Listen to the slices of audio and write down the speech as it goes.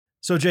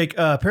So Jake,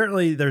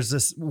 apparently there's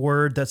this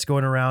word that's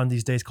going around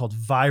these days called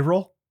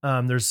viral.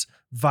 There's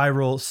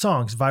viral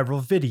songs,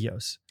 viral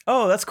videos.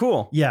 Oh, that's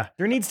cool. Yeah.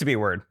 There needs to be a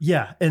word.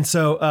 Yeah. And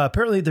so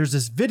apparently there's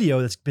this video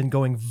that's been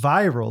going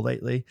viral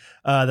lately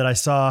that I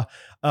saw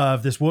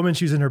of this woman.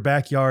 She was in her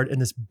backyard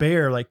and this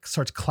bear like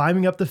starts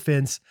climbing up the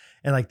fence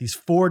and like these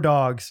 4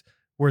 dogs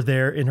were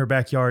there in her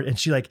backyard and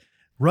she like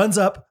runs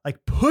up,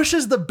 like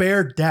pushes the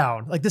bear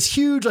down, like this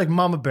huge like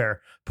mama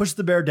bear pushes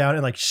the bear down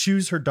and like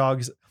shoos her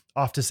dogs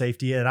off to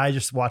safety. And I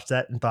just watched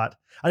that and thought,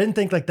 I didn't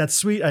think like that's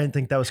sweet. I didn't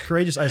think that was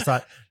courageous. I just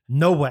thought,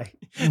 no way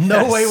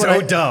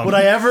would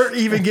I ever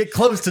even get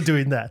close to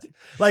doing that.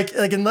 Like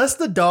unless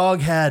the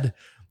dog had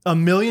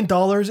 $1 million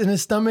in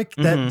his stomach,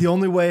 that the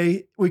only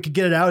way we could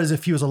get it out is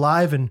if he was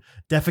alive and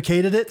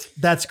defecated it.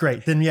 That's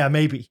great. Then yeah,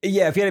 maybe.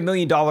 Yeah, if you had $1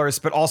 million,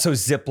 but also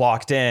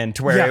ziplocked in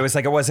to where it was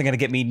like it wasn't going to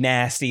get me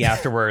nasty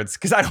afterwards,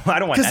 because I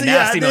don't want a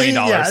nasty $1 million.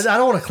 Yeah, I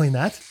don't want to clean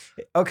that.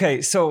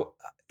 Okay, so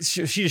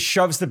she just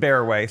shoves the bear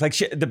away, like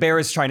the bear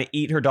is trying to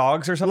eat her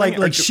dogs or something.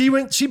 Like she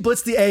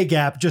blitzed the A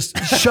gap, just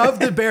shoved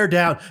the bear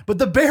down. But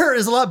the bear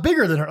is a lot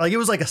bigger than her. Like it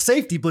was like a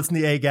safety blitz in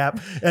the A gap,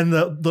 and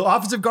the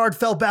offensive guard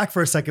fell back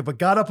for a second, but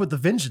got up with the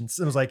vengeance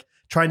and was like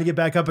trying to get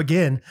back up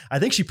again. I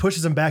think she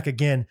pushes him back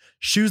again,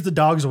 shoos the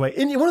dogs away,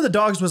 and one of the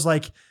dogs was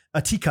like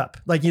a teacup,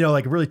 like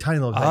like a really tiny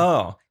little thing.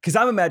 Oh, because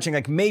I'm imagining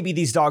like maybe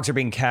these dogs are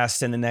being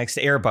cast in the next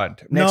Air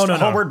Bud, No.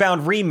 Homeward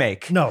Bound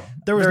remake. No,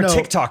 They're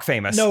TikTok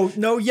famous.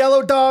 No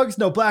yellow dogs,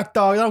 no black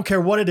dogs. I don't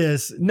care what it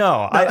is.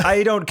 No,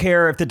 I don't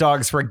care if the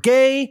dogs were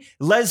gay,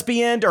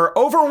 lesbian, or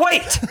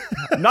overweight.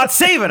 I'm not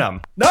saving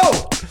them. No.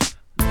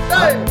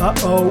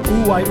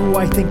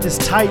 I think this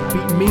tight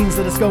beat means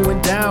that it's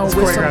going down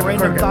with some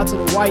random thoughts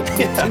of the white.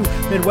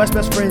 Two Midwest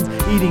best friends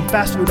eating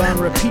fast food on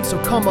repeat. So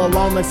come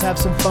along, let's have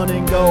some fun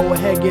and go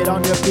ahead, get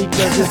on your feet,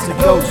 cause it's the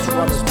Ghost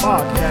Runners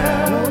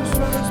Podcast.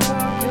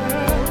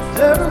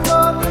 Every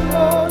Monday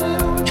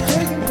morning we're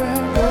taking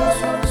back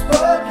Ghost Runners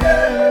Podcast.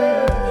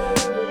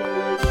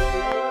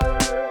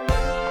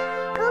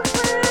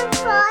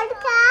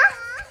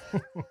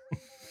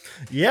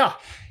 Yeah,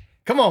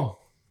 come on.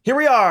 Here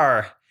we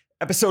are.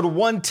 Episode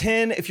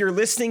 110. If you're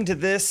listening to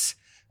this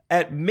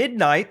at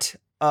midnight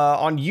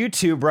on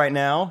YouTube right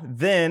now,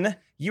 then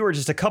you are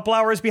just a couple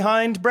hours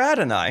behind Brad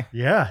and I.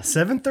 Yeah,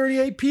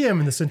 7:38 p.m.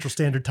 in the Central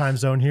Standard Time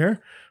Zone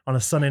here on a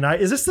Sunday night.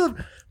 Is this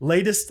the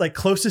latest, like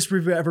closest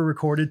we've ever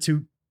recorded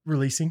to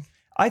releasing?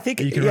 I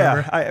think,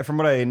 yeah, from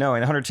what I know,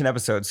 in 110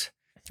 episodes.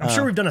 I'm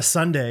sure we've done a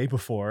Sunday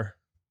before,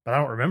 but I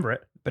don't remember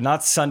it. But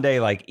not Sunday,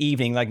 like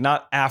evening, like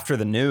not after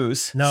the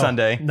news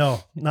Sunday.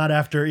 No, not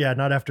after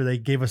they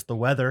gave us the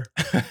weather,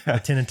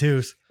 10 and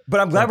 2s.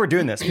 But I'm glad we're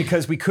doing this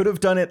because we could have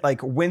done it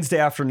like Wednesday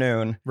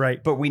afternoon.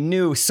 Right. But we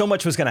knew so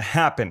much was going to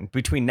happen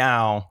between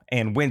now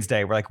and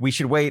Wednesday. We're like, we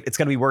should wait. It's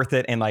going to be worth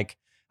it. And like,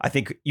 I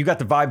think you got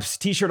the Vibes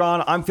t-shirt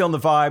on. I'm feeling the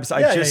vibes.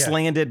 I just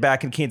landed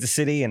back in Kansas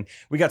City and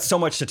we got so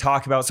much to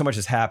talk about. So much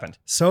has happened.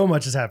 So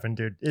much has happened,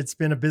 dude. It's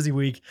been a busy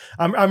week.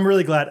 I'm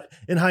really glad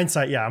in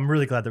hindsight. Yeah, I'm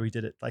really glad that we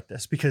did it like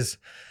this because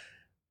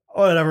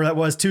whatever that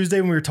was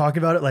Tuesday when we were talking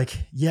about it, like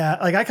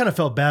I kind of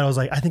felt bad. I was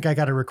like, I think I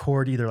got to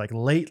record either like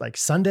late, like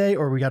Sunday,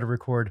 or we got to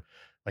record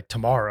like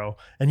tomorrow.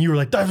 And you were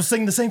like, I was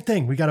saying the same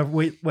thing. We got to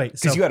wait.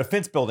 Because you had a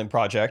fence building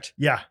project.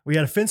 Yeah, we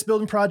had a fence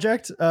building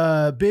project.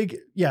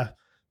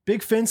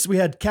 Big fence. We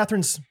had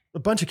a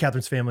bunch of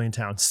Catherine's family in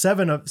town.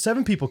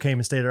 Seven people came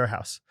and stayed at our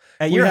house.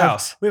 Your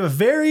house. We have a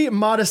very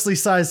modestly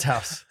sized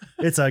house.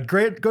 It's a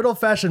great, good old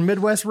fashioned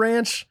Midwest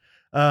ranch.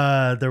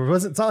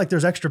 It's not like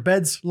there's extra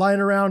beds lying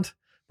around,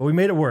 but we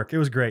made it work. It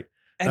was great.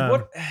 And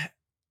what do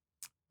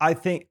I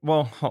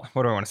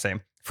want to say?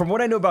 From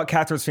what I know about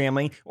Catherine's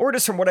family, or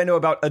just from what I know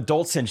about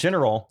adults in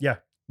general,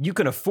 you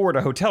can afford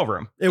a hotel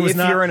room if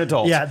you're an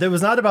adult. Yeah, it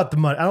was not about the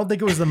money. I don't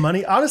think it was the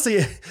money.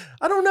 Honestly,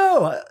 I don't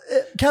know.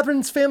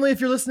 Catherine's family, if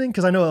you're listening,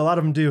 because I know a lot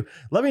of them do,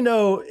 let me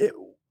know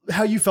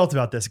how you felt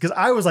about this. Because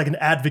I was like an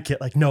advocate,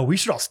 like, no, we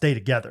should all stay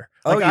together.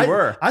 Like, you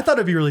were? I thought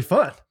it'd be really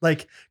fun.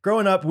 Like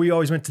growing up, we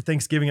always went to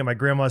Thanksgiving at my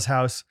grandma's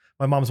house.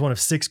 My mom's one of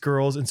 6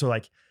 girls. And so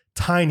like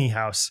tiny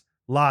house,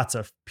 lots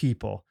of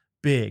people.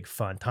 Big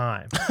fun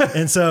time.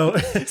 And so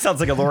sounds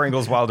like a Laura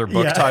Ingalls Wilder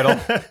book title.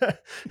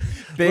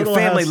 Big little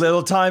family, house.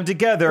 Little time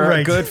together,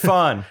 right. Good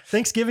fun.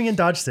 Thanksgiving in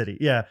Dodge City.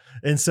 Yeah.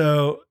 And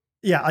so,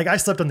 like I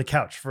slept on the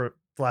couch for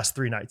the last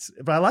 3 nights,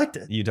 but I liked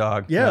it. You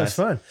dog. Yeah, nice.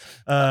 It was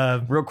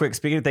fun. Real quick,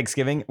 speaking of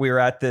Thanksgiving, we were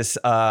at this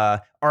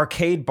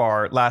arcade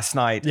bar last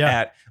night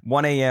at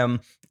 1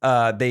 a.m.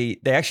 They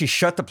actually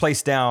shut the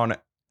place down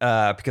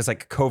because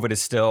like COVID is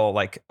still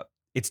like,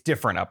 it's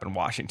different up in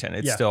Washington.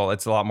 It's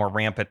a lot more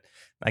rampant.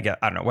 I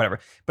don't know, whatever.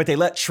 But they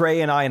let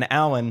Trey and I and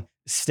Alan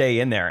stay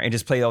in there and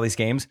just play all these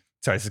games.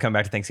 Sorry, this is coming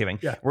back to Thanksgiving.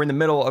 Yeah. We're in the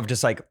middle of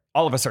just like,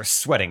 all of us are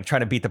sweating,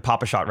 trying to beat the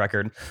Papa Shot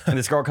record. And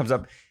this girl comes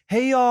up,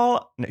 hey,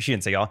 y'all. No, she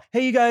didn't say y'all.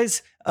 Hey, you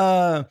guys.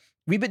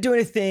 We've been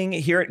doing a thing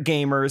here at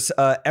Gamers.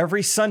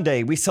 Every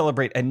Sunday, we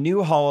celebrate a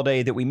new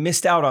holiday that we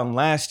missed out on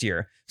last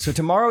year. So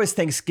tomorrow is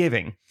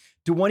Thanksgiving.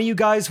 Do one of you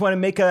guys want to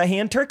make a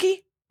hand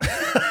turkey?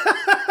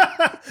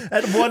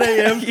 at 1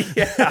 a.m.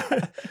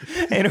 Yeah.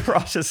 And we're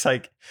all just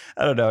like,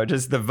 I don't know,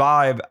 just the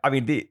vibe. I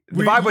mean, the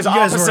vibe was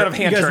opposite of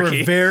hand turkey. You guys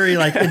were very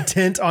like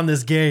intent on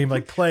this game,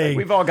 like playing.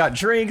 We've all got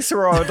drinks.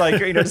 We're all like,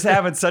 just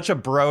having such a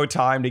bro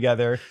time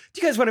together.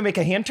 Do you guys want to make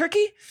a hand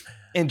turkey?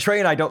 And Trey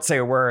and I don't say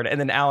a word. And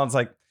then Alan's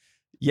like,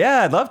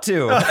 yeah, I'd love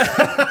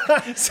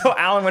to. So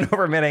Alan went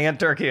over and made a hand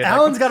turkey.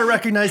 Alan's got to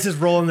recognize his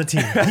role in the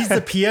team. He's the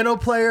piano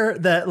player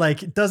that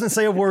like doesn't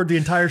say a word the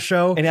entire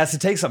show. And has to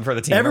take something for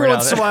the team. Every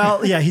once in a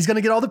while, yeah, he's going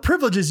to get all the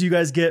privileges you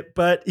guys get,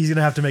 but he's going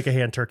to have to make a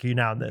hand turkey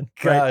now and then.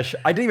 Gosh,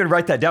 right? I didn't even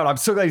write that down. I'm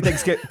so glad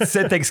you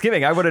said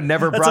Thanksgiving. I would have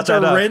never brought that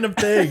up. That's such a random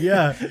thing,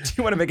 yeah. Do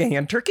you want to make a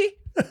hand turkey?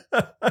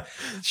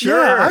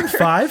 Sure. Yeah, I'm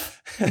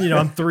 5.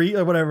 I'm 3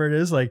 or whatever it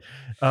is. Like,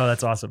 oh,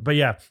 that's awesome. But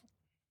yeah,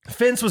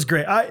 Fence was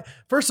great.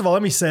 First of all,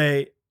 let me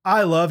say,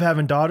 I love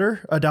having a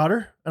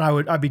daughter, and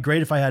I'd be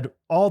great if I had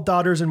all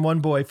daughters and one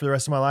boy for the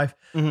rest of my life.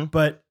 Mm-hmm.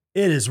 But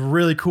it is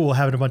really cool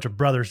having a bunch of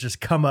brothers just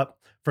come up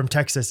from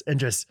Texas and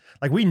just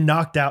like we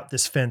knocked out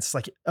this fence,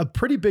 like a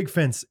pretty big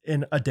fence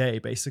in a day,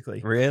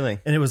 basically. Really?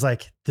 And it was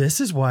like, this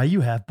is why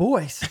you have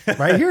boys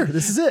right here.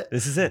 This is it.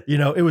 This is it.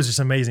 It was just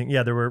amazing.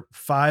 Yeah, there were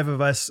 5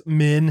 of us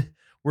men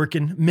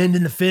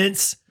mending the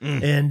fence,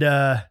 and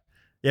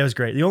it was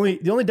great. The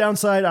only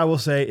downside I will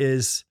say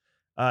is.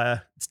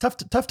 It's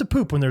tough to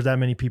poop when there's that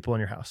many people in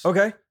your house.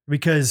 Okay.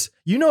 Because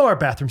our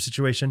bathroom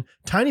situation,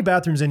 tiny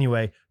bathrooms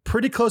anyway,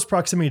 pretty close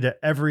proximity to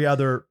every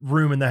other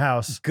room in the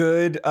house.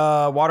 Good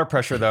water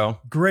pressure though.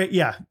 Great.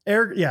 Yeah.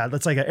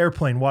 That's like an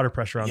airplane water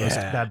pressure on those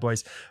bad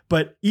boys.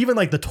 But even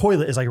like the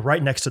toilet is like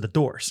right next to the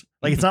doors.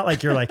 Like it's not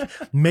like you're like,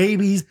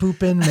 maybe he's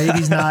pooping, maybe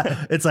he's not.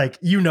 It's like,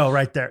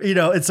 right there,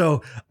 and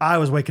so I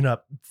was waking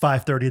up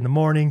 5:30 in the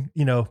morning,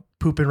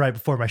 pooping right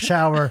before my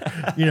shower,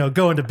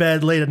 going to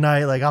bed late at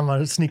night. Like I'm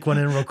going to sneak one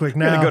in real quick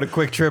now. Gonna go to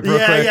Quick Trip real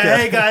quick. Yeah.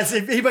 Hey guys,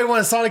 if anybody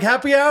want a Sonic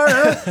happy hour,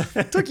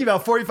 it took you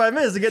about 45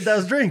 minutes to get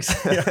those drinks.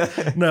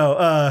 Yeah.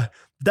 No,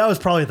 that was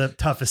probably the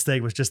toughest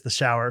thing was just the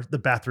shower, the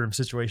bathroom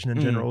situation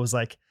in general was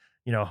like,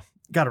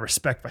 got to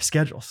respect my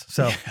schedules.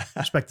 So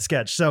respect the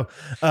sketch. So,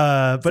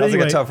 but sounds anyway,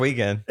 like a tough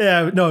weekend.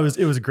 Yeah, no,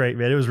 it was great,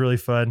 man. It was really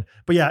fun.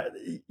 But yeah,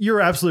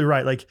 you're absolutely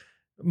right. Like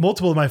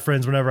multiple of my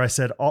friends, whenever I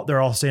said they're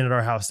all staying at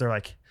our house, they're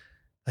like,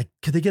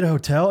 could they get a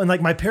hotel? And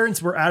like my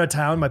parents were out of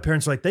town. My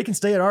parents were like, they can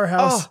stay at our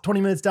house 20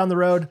 minutes down the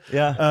road.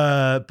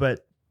 Yeah.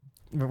 But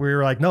we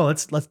were like, no,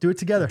 let's do it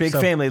together. Big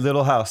family,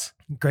 little house.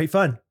 Great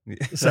fun.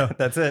 So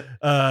that's it.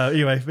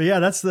 Anyway, but yeah,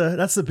 that's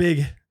the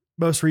big,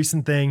 most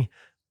recent thing.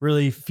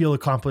 Really feel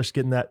accomplished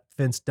getting that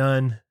fence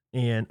done.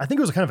 And I think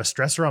it was kind of a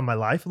stressor on my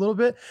life a little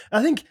bit.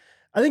 I think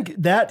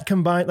that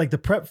combined, like the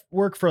prep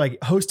work for like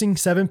hosting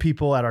 7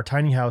 people at our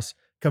tiny house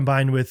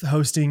combined with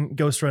hosting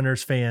Ghost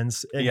Runners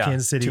fans in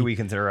Kansas City. 2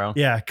 weekends in a row.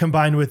 Yeah.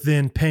 Combined with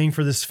then paying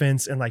for this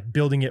fence and like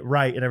building it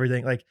right and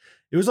everything. Like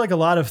it was like a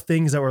lot of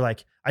things that were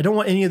like, I don't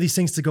want any of these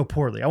things to go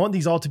poorly. I want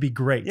these all to be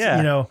great,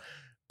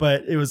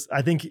 but it was,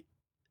 I think,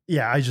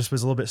 I just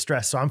was a little bit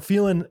stressed. So I'm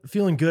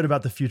feeling good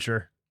about the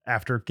future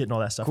after getting all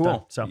that stuff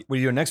done. So what are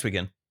you doing next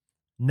weekend?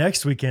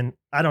 Next weekend,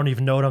 I don't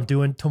even know what I'm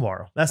doing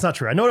tomorrow. That's not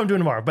true. I know what I'm doing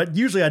tomorrow, but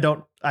usually I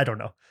don't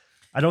know.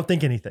 I don't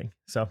think anything.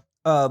 So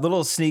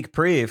little sneak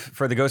preview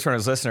for the Ghost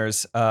Runners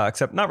listeners,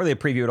 except not really a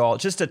preview at all.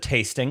 Just a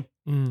tasting,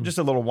 just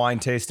a little wine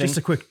tasting. Just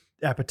a quick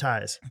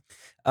appetize.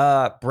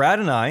 Brad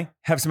and I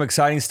have some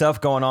exciting stuff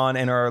going on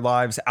in our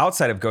lives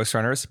outside of Ghost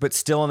Runners, but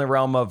still in the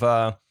realm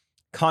of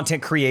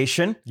content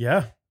creation.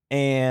 Yeah.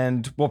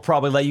 And we'll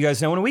probably let you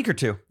guys know in a week or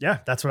 2. Yeah,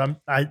 that's what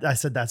I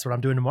said that's what I'm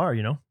doing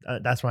tomorrow,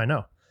 that's what I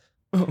know.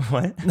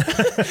 What?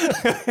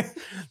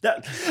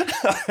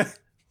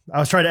 I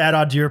was trying to add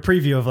on to your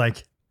preview of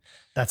like,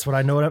 that's what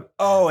I know. What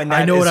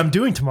I'm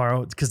doing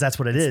tomorrow because that's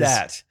what it is.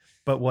 That.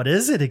 But what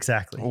is it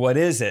exactly? What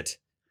is it?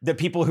 The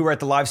people who are at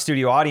the live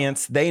studio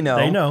audience, they know.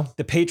 They know.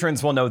 The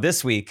patrons will know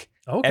this week.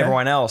 Okay.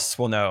 Everyone else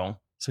will know.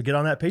 So get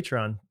on that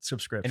Patreon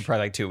subscription. In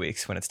probably like 2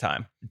 weeks when it's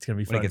time. It's going to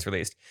be fun. When it gets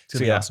released. It's going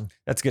to be awesome.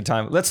 That's a good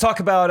time. Let's talk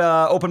about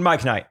open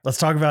mic night. Let's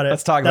talk about it.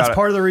 That's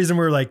part of the reason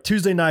we're like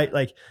Tuesday night,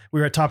 like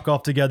we were at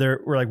Topgolf together.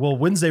 We're like, well,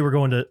 Wednesday we're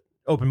going to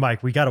open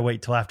mic. We got to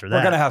wait till after that.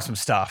 We're going to have some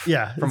stuff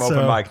from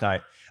open mic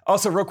night.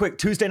 Also, real quick,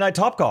 Tuesday night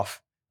Topgolf.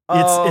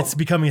 It's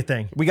becoming a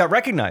thing. We got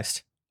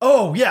recognized.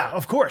 Oh, yeah,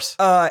 of course.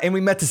 And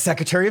we met the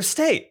Secretary of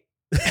State.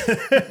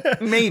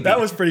 Maybe. That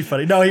was pretty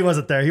funny. No, he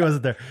wasn't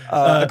there.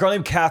 A girl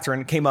named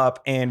Catherine came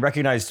up and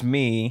recognized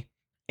me.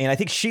 And I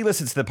think she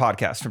listens to the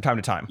podcast from time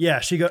to time. Yeah,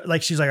 she's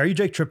like, "Are you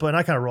Jake Triplett?" And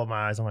I kind of rolled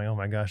my eyes. I'm like, "Oh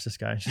my gosh, this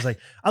guy." And she's like,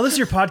 "I listen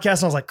to your podcast."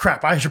 And I was like,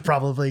 "Crap, I should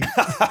probably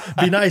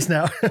be nice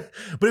now."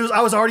 But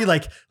I was already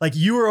like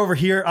you were over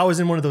here. I was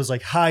in one of those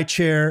like high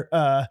chair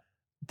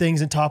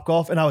things in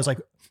Topgolf, and I was like,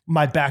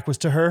 my back was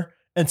to her.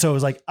 And so it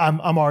was like, I'm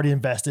already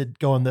invested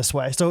going this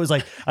way. So it was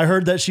like, I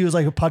heard that she was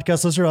like a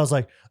podcast listener. I was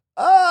like,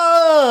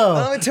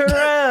 oh, let me turn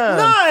around.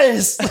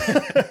 Nice.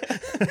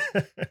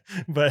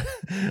 But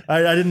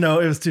I didn't know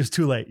it was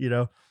too late,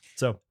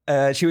 So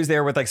she was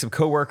there with like some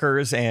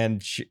coworkers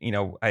and she,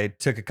 I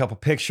took a couple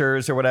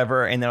pictures or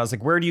whatever. And then I was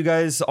like, where do you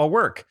guys all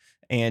work?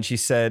 and she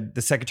said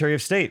the Secretary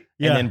of State.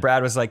 Yeah. And then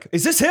Brad was like,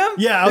 "Is this him?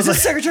 Yeah, I was is like,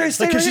 this Secretary of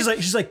State?" Because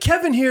she's like,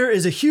 Kevin here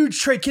is a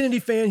huge Trey Kennedy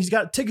fan. He's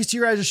got tickets to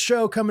your guys'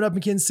 show coming up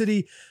in Kansas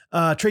City.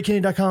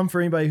 TreyKennedy.com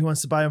for anybody who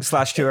wants to buy them.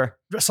 /tour.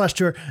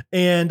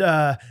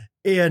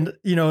 And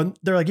you know,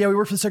 they're like, yeah, we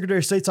work for the Secretary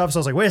of State's office. I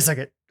was like, wait a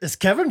second, is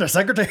Kevin the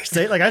Secretary of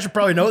State? Like, I should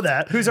probably know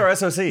that. Who's our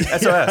SOC?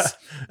 SOS.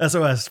 Yeah.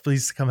 SOS,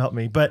 please come help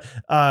me. But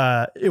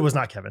it was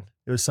not Kevin.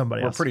 It was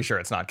somebody else. We're pretty sure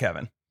it's not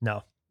Kevin.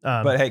 No.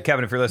 But hey,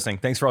 Kevin, if you're listening,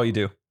 thanks for all you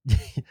do.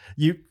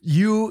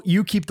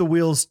 you keep the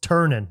wheels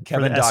turning.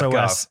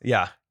 Kevin.gov.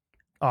 Yeah.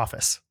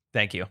 Office.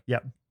 Thank you.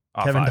 Yep.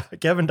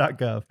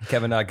 Kevin.gov.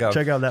 Kevin.gov.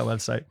 Check out that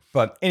website.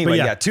 But anyway,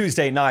 yeah,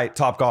 Tuesday night,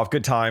 Top Golf,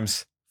 good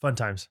times. Fun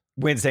times.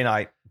 Wednesday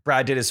night,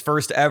 Brad did his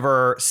first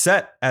ever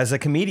set as a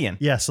comedian.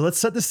 Yeah, so let's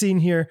set the scene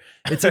here.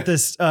 It's at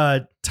this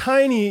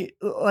tiny,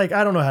 like,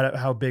 I don't know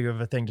how big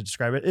of a thing to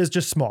describe it. It's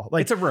just small.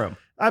 Like, it's a room.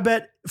 I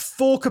bet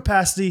full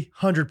capacity,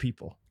 100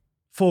 people.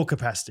 Full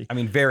capacity. I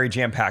mean, very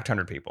jam-packed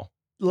 100 people.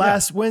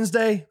 Last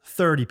Wednesday,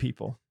 30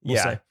 people. We'll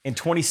say. And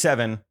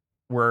 27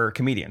 were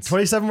comedians.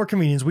 27 were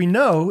comedians. We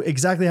know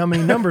exactly how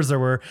many numbers there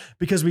were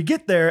because we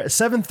get there at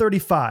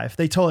 7:35.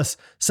 They told us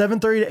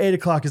 7:30 to 8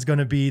 o'clock is going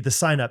to be the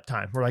sign-up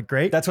time. We're like,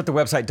 great. That's what the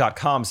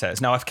website.com says.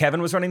 Now, if Kevin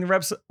was running the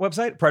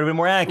website, probably been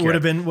more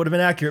accurate. Would have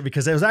been accurate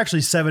because it was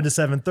actually 7 to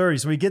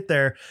 7:30. So we get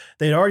there.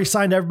 They'd already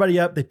signed everybody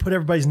up. They put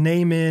everybody's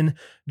name in,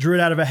 drew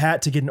it out of a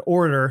hat to get an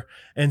order.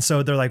 And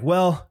so they're like,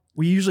 well,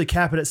 we usually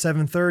cap it at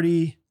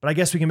 7:30, but I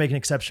guess we can make an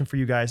exception for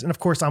you guys. And of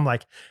course, I'm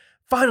like,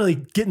 finally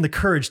getting the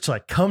courage to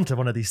like come to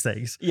one of these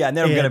things. Yeah. And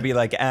then I'm going to be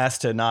like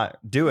asked to not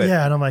do it.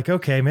 Yeah. And I'm like,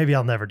 okay, maybe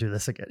I'll never do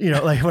this again. You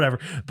know, like whatever.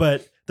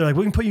 But they're like,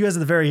 we can put you guys at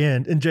the very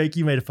end. And Jake,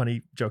 you made a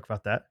funny joke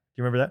about that. Do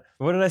you remember that?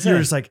 What did I say? You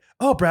were just like,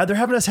 oh, Brad, they're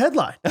having us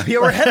headline. Yeah,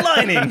 we're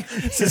headlining.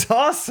 This is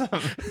awesome.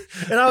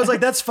 And I was like,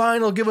 that's fine.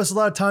 It'll give us a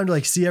lot of time to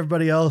like see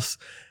everybody else.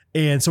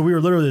 And so we were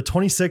literally the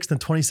 26th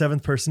and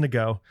 27th person to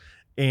go.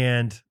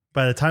 And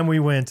by the time we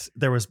went,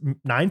 there was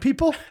 9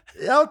 people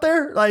out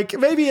there. Like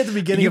maybe at the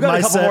beginning of my set.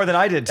 You got a couple more than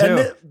I did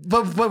too.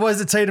 But what does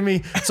it say to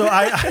me? So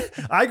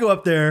I go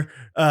up there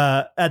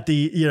at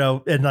the, you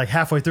know, and like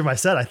halfway through my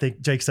set, I think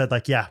Jake said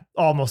like, yeah,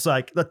 almost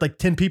like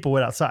 10 people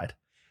went outside.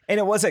 And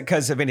it wasn't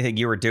because of anything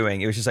you were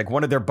doing. It was just like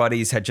one of their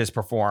buddies had just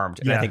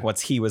performed. And I think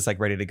once he was like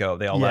ready to go,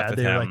 they all left with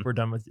him. Like, we're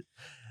done with you.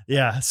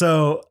 Yeah.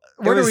 So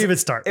where do we even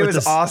start? It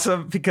was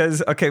awesome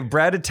because, okay,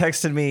 Brad had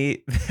texted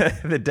me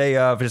the day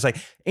of, just like,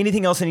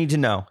 anything else I need to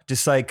know?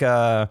 Just like,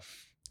 I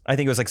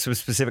think it was like some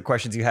specific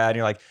questions you had. And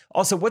you're like,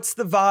 also, what's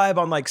the vibe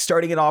on like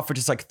starting it off with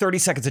just like 30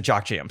 seconds of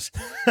jock jams?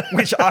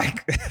 Which I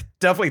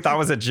definitely thought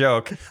was a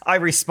joke. I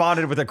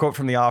responded with a quote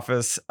from The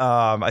Office.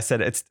 I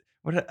said,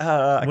 what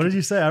did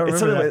you say? I don't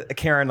remember that.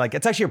 Karen, like,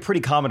 it's actually a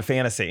pretty common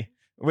fantasy.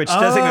 Which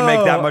doesn't even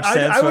make that much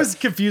sense. I was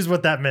confused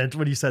what that meant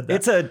when you said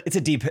that. It's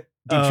a deep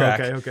track.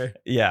 Okay.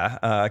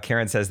 Yeah.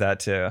 Karen says that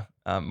to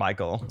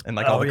Michael and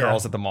like all the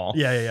girls at the mall.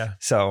 Yeah.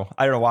 So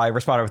I don't know why I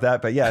responded with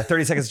that, but yeah,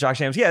 30 seconds of jock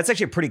jams. Yeah, it's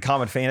actually a pretty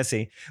common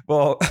fantasy.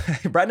 Well,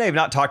 Brad and I have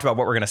not talked about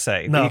what we're going to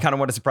say. No. We kind of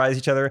want to surprise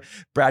each other.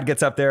 Brad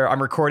gets up there.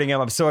 I'm recording him.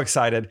 I'm so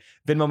excited.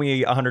 Venmo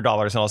me $100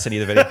 and I'll send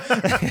you the video.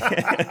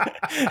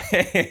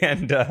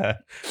 And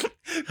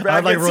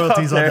Brad like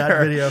royalties on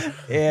that video.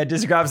 And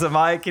just grabs the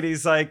mic and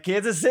he's like,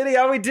 Kansas City,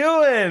 how we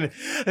doing?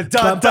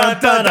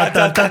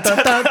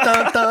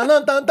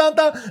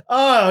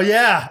 Oh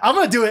yeah. I'm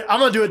going to do it. I'm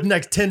going to do it the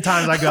next 10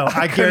 times I go.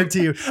 I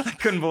guarantee you. I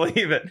couldn't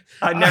believe it.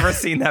 I'd never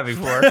seen that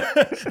before.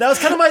 that was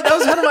kind of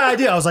my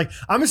idea. I was like,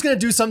 I'm just going to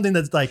do something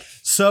that's like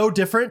so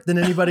different than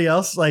anybody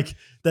else. Like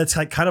that's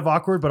like kind of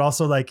awkward, but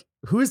also like,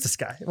 who is this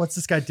guy? What's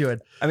this guy doing?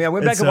 I mean, I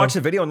went back and watched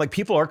the video and like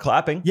people are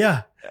clapping.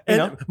 Yeah.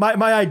 And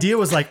my idea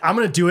was like, I'm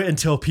going to do it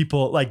until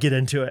people like get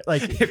into it.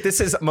 Like if this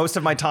is most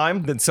of my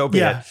time, then so be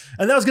it.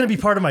 And that was going to be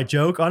part of my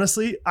joke.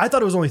 Honestly, I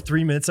thought it was only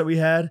 3 minutes that we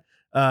had.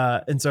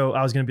 And so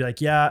I was going to be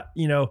like, yeah,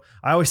 you know,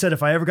 I always said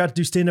if I ever got to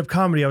do stand-up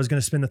comedy, I was going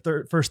to spend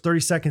the first 30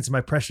 seconds of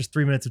my precious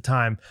 3 minutes of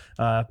time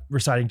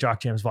reciting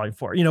Jock Jams Volume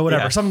 4, you know,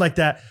 whatever, something like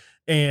that.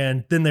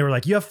 And then they were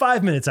like, you have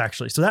 5 minutes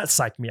actually. So that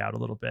psyched me out a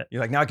little bit.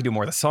 You're like, now I can do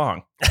more of the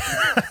song.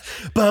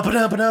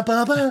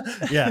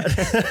 Yeah.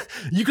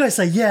 You guys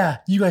say, yeah.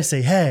 You guys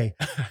say, hey.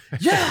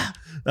 Yeah.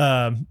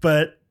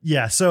 But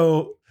yeah,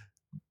 so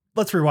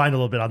let's rewind a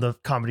little bit on the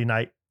comedy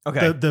night.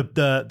 Okay.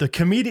 The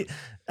comedian,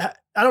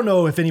 I don't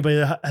know if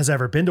anybody has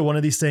ever been to one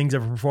of these things,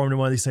 ever performed in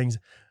one of these things,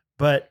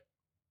 but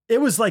it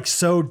was like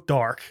so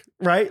dark,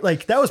 right?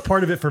 Like that was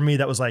part of it for me.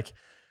 That was like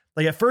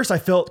at first I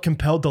felt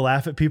compelled to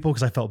laugh at people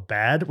because I felt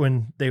bad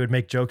when they would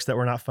make jokes that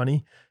were not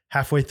funny.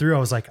 Halfway through, I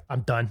was like,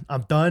 I'm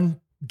done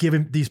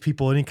giving these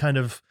people any kind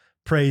of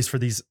praise for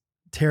these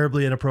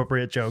terribly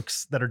inappropriate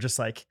jokes that are just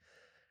like,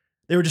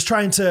 they were just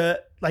trying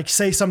to like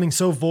say something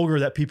so vulgar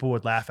that people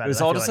would laugh at. It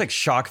was all just like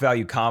shock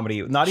value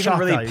comedy, not even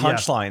really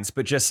punchlines,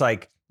 but just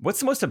like, what's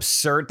the most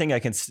absurd thing I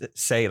can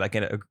say like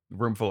in a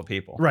room full of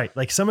people? Right.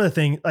 Like some of the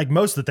things, like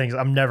most of the things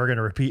I'm never going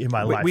to repeat in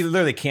my life. We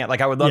literally can't.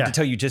 Like I would love to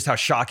tell you just how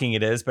shocking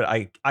it is, but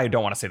I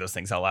don't want to say those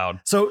things out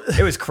loud. So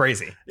it was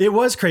crazy. It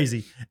was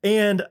crazy.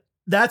 And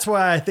that's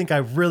why I think I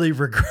really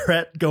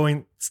regret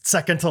going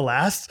second to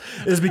last,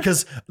 is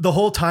because the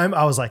whole time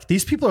I was like,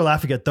 these people are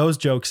laughing at those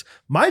jokes.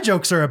 My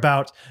jokes are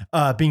about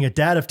being a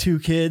dad of 2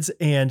 kids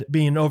and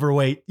being an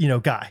overweight,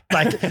 guy.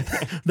 Like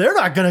they're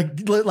not going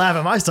to laugh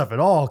at my stuff at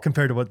all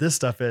compared to what this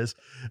stuff is.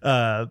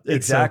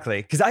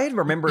 Exactly. Because I had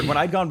remembered when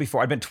I'd gone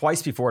before, I'd been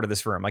twice before to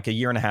this room, like a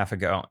year and a half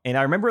ago. And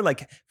I remember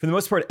like for the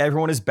most part,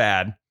 everyone is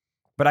bad.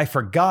 But I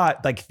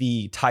forgot like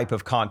the type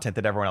of content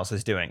that everyone else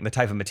is doing, the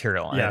type of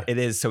material. Yeah. And it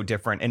is so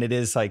different. And it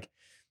is like,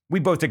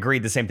 we both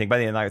agreed the same thing. By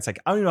the end of the night, it's like,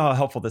 I don't even know how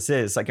helpful this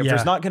is. Like if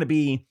there's not going to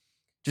be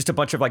just a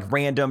bunch of like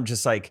random,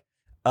 just like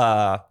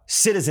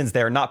citizens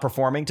there not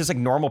performing, just like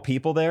normal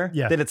people there,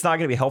 then it's not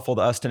going to be helpful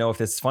to us to know if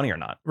this is funny or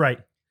not. Right.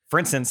 For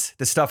instance,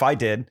 the stuff I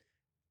did,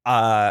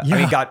 I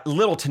mean, got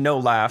little to no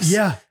laughs.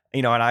 Yeah.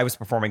 And I was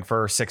performing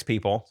for 6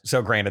 people.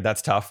 So granted,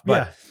 that's tough.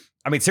 But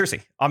I mean,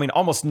 seriously,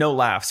 almost no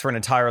laughs for an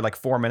entire like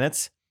 4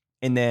 minutes.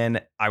 And then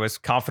I was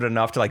confident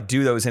enough to like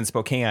do those in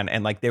Spokane,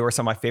 and like they were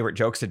some of my favorite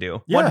jokes to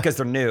do. One, because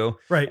they're new,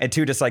 right? And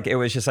 2, just like it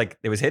was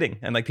hitting,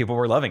 and like people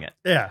were loving it.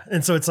 Yeah,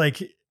 and so it's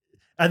like,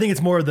 I think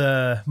it's more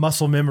the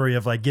muscle memory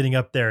of like getting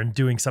up there and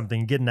doing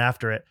something, getting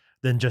after it,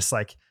 than just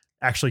like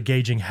actually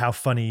gauging how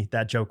funny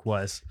that joke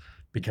was,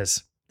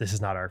 because this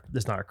is not our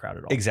crowd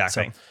at all.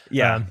 Exactly.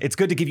 So, it's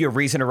good to give you a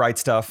reason to write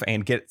stuff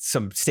and get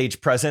some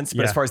stage presence.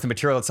 But as far as the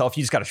material itself,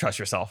 you just got to trust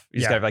yourself. You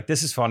just got to be like,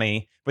 this is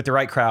funny with the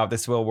right crowd.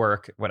 This will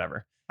work.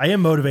 Whatever. I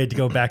am motivated to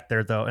go back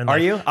there though. And are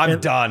you? I'm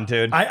done,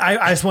 dude.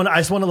 I just want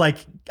to like,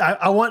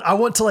 I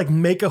want to like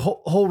make a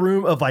whole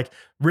room of like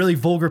really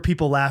vulgar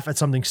people laugh at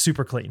something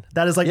super clean.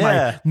 That is like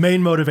my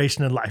main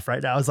motivation in life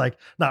right now. It's like,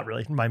 not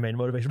really my main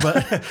motivation,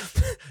 but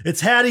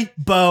it's Hattie,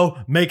 Bo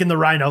making the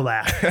rhino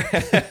laugh.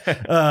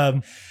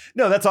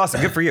 No, that's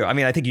awesome. Good for you. I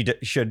mean, I think you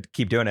should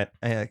keep doing it.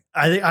 I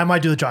think I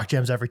might do the jock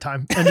jams every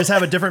time and just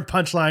have a different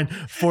punchline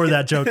for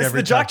that joke every time.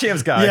 The jock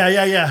jams guy.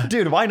 Yeah.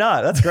 Dude, why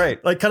not? That's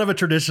great. Like kind of a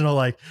traditional,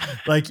 like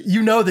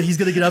that he's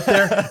going to get up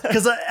there,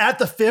 because at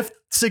the 5th,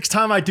 6th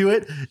time I do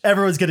it,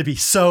 everyone's going to be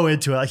so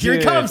into it. Like, here he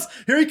comes.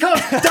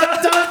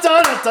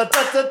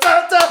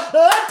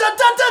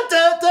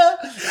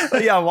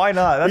 Yeah, why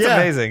not? That's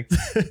amazing.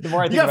 The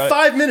more I think about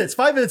 5 minutes.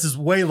 5 minutes is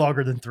way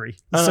longer than 3.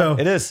 So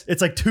it is.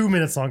 It's like 2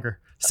 minutes longer.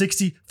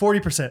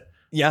 40%.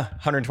 Yeah,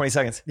 120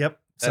 seconds. Yep.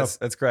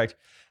 That's correct.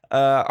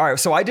 All right,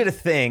 so I did a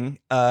thing.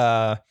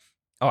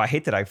 I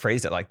hate that I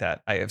phrased it like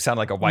that. I sound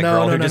like a white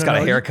girl who just got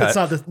a haircut.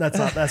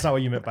 That's not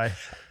what you meant by.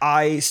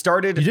 I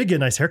started. You did get a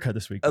nice haircut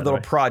this week. A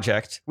little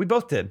project. We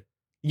both did.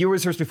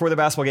 Yours was before the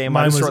basketball game.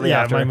 Mine was shortly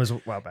after. Mine was a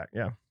while back.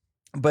 Yeah.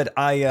 But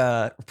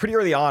I pretty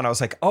early on, I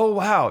was like, oh,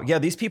 wow. Yeah,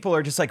 these people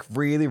are just like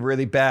really,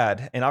 really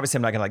bad. And obviously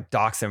I'm not going to like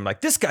dox them.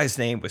 Like, this guy's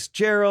name was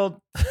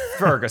Gerald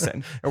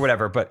Ferguson or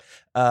whatever. But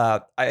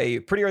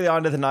I pretty early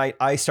on to the night,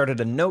 I started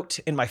a note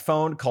in my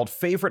phone called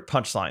favorite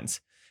punchlines.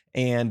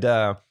 And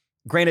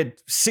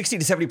granted, 60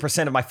 to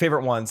 70% of my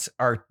favorite ones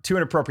are too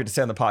inappropriate to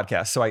say on the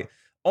podcast. So I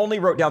only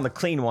wrote down the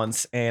clean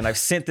ones, and I've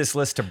sent this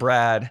list to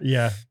Brad.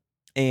 Yeah.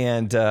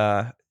 And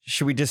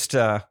should we just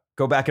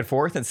go back and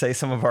forth and say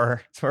some of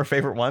our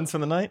favorite ones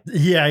from the night?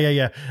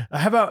 Yeah.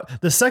 How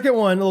about the second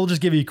one? We'll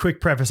just give you a quick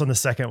preface on the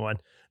second one.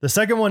 The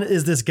second one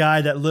is this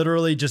guy that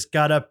literally just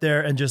got up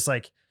there and just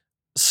like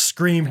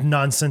screamed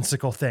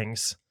nonsensical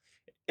things.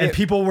 And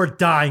people were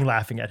dying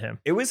laughing at him.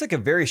 It was like a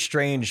very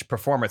strange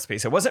performance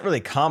piece. It wasn't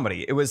really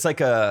comedy. It was like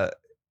some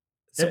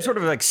sort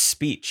of like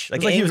speech.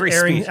 Like he was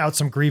airing out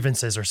some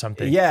grievances or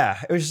something.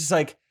 Yeah. It was just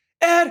like,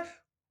 Ed,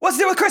 what's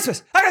the deal with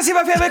Christmas? I gotta see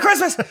my family at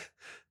Christmas.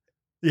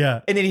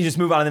 Yeah. And then he just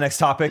move on to the next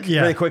topic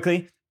really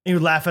quickly. He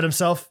would laugh at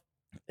himself.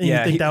 And you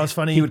think that was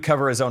funny? He would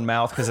cover his own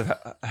mouth because of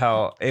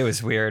how it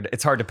was weird.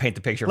 It's hard to paint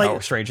the picture of how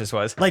strange this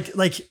was.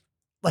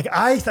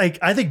 I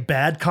think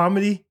bad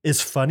comedy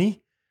is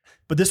funny,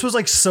 but this was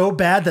like so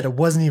bad that it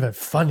wasn't even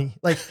funny.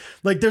 Like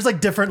there's like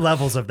different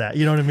levels of that.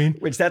 You know what I mean?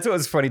 Which that's what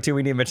was funny too.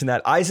 We need to mention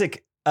that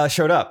Isaac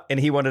showed up and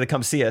he wanted to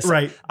come see us.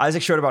 Right.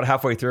 Isaac showed about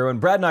halfway through,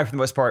 and Brad and I, for the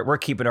most part, we're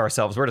keeping to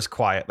ourselves. We're just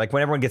quiet. Like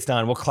when everyone gets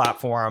done, we'll clap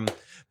for him.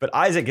 But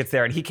Isaac gets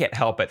there and he can't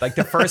help it. Like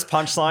the first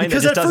punchline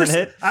that just doesn't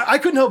hit. I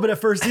couldn't help it at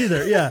first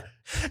either. Yeah.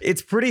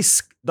 It's pretty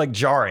like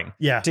jarring.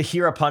 Yeah. To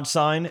hear a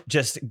punchline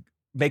just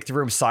make the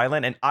room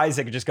silent, and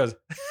Isaac just goes,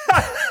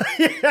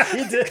 yeah,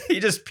 he did. He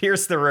just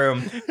pierced the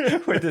room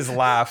with his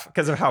laugh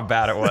because of how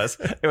bad it was.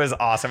 It was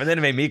awesome. And then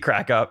it made me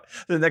crack up.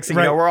 The next thing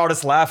you know, we're all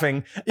just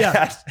laughing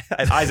at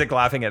Isaac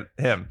laughing at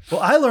him.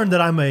 Well, I learned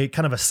that I'm a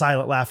kind of a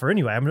silent laugher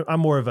anyway. I'm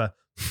more of a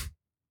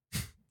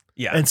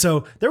yeah. And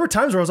so there were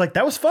times where I was like,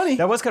 that was funny.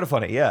 That was kind of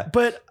funny. Yeah.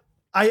 But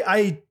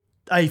I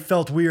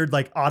felt weird,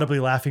 like audibly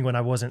laughing when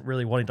I wasn't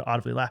really wanting to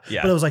audibly laugh.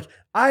 Yeah. But I was like,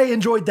 I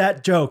enjoyed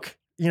that joke.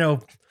 You know,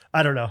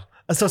 I don't know.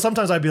 So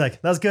sometimes I'd be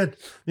like, that's good.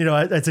 You know,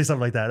 I'd say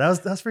something like that.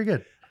 That's pretty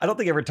good. I don't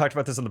think I ever talked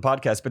about this on the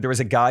podcast, but there was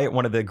a guy at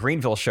one of the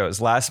Greenville shows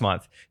last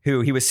month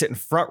who he was sitting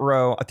front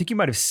row. I think you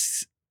might have,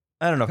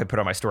 I don't know if I put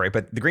on my story,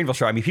 but the Greenville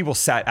show, I mean, people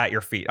sat at your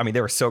feet. I mean,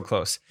 they were so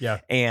close. Yeah.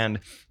 And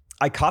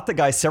I caught the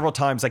guy several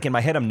times. Like in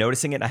my head, I'm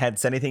noticing it. And I hadn't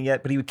said anything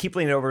yet, but he would keep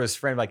leaning over to his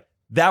friend like,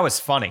 that was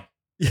funny.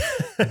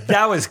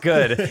 That was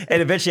good.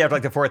 And eventually after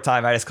like the fourth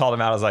time, I just called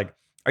him out. I was like,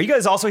 are you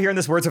guys also hearing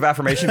this words of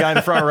affirmation guy in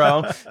the front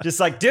row? Just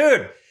like,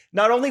 dude,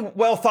 not only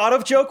well thought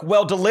of joke,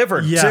 well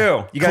delivered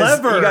too. You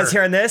guys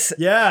hearing this?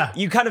 Yeah.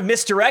 You kind of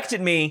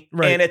misdirected me.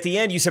 Right. And at the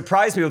end, you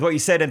surprised me with what you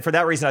said. And for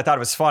that reason, I thought it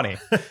was funny.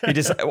 He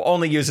just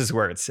only uses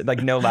words,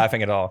 like no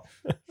laughing at all.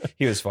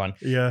 He was fun.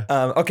 Yeah.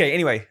 Okay.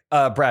 Anyway,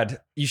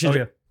 Brad, you should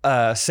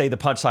say the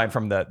punchline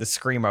from the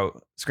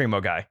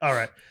Screamo guy. All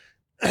right.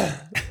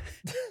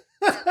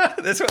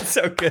 This one's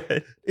so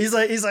good. He's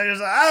like,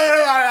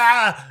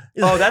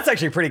 oh, that's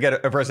actually a pretty good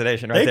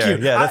impersonation right there.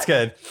 Yeah, that's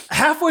good.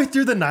 Halfway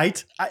through the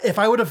night, if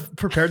I would have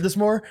prepared this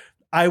more,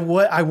 I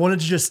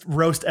wanted to just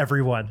roast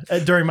everyone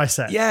during my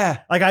set. Yeah.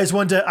 Like I just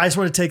wanted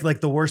to take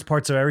like the worst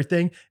parts of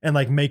everything and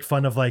like make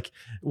fun of like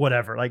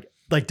whatever, like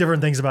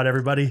different things about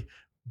everybody.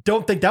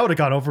 Don't think that would have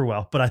gone over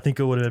well, but I think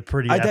it would have been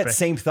pretty epic. I had that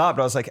same thought,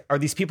 but I was like, are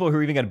these people who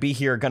are even going to be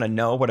here going to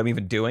know what I'm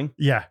even doing?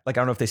 Yeah. Like,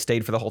 I don't know if they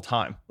stayed for the whole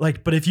time.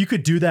 Like, but if you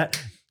could do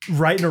that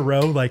right in a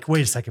row, like,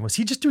 wait a second, was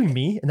he just doing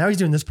me? And now he's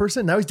doing this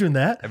person? Now he's doing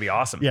that? That'd be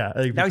awesome. Yeah.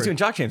 Now he's doing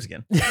Jock Jams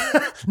again.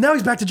 Now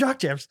he's back to Jock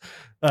Jams.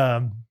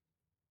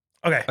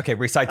 Okay. Okay,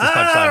 recite this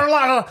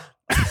punchline.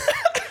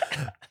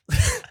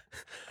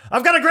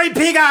 I've got a great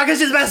pee guy because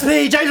she's the best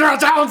pee. James Earl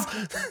Jones.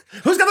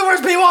 Who's got the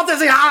worst pee? Walt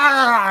Disney.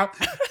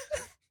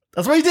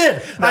 That's what he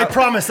did. I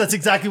promise that's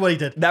exactly what he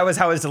did. That was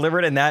how it was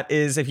delivered. And that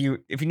is, if you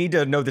need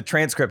to know the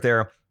transcript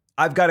there,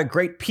 I've got a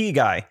great pee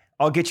guy.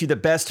 I'll get you the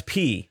best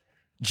pee.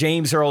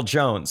 James Earl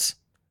Jones.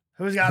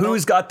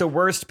 Who's got the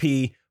worst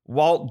pee?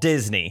 Walt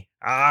Disney.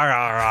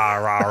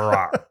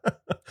 That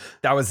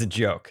was a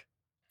joke.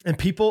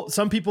 And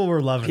some people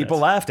were loving it. People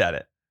laughed at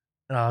it.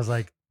 And I was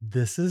like,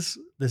 this is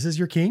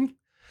your king?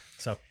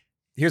 So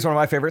here's one of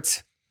my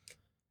favorites.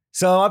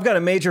 So I've got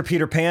a major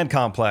Peter Pan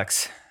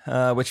complex,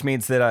 which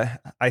means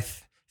that I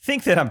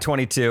think that I'm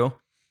 22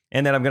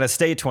 and that I'm going to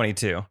stay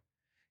 22,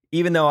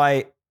 even though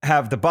I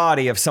have the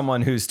body of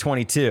someone who's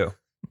 22.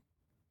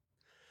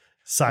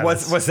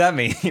 Silence. What's that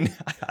mean?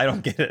 I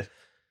don't get it.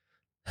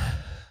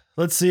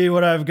 Let's see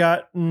what I've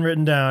got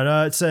written down.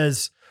 It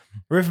says,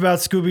 riff about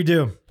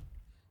Scooby-Doo.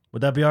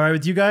 Would that be all right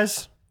with you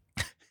guys?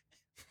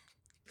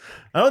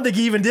 I don't think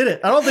he even did it.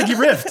 I don't think he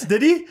riffed.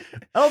 Did he?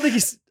 I don't think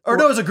he's... Or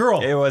no, it was a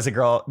girl. It was a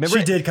girl. Remember,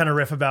 she did kind of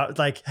riff about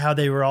like how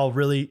they were all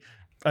really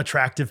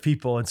attractive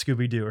people in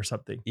Scooby-Doo or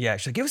something. Yeah,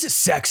 she's like, it was a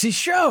sexy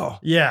show.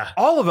 Yeah.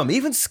 All of them,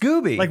 even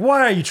Scooby. Like,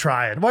 why are you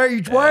trying? Why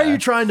are you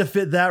trying to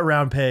fit that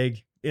round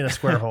peg in a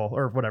square hole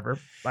or whatever?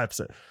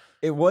 5%.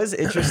 It was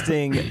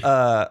interesting.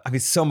 I mean,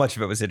 so much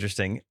of it was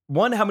interesting.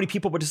 One, how many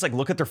people would just like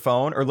look at their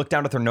phone or look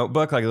down at their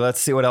notebook? Like, let's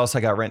see what else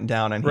I got written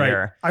down in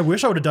here. I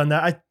wish I would have done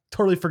that. I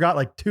totally forgot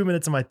like 2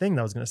 minutes of my thing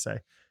that I was going to say.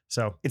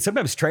 So, and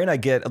sometimes Trey and I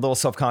get a little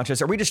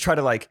self-conscious, or we just try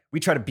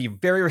to be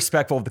very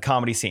respectful of the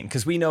comedy scene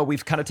because we know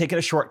we've kind of taken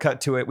a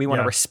shortcut to it. We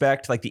want to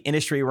respect like the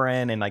industry we're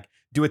in and like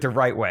do it the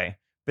right way.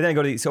 But then I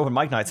go to these open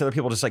mic nights, other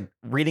people just like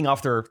reading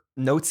off their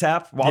notes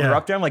app while they're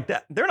up there. I'm like,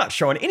 they're not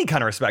showing any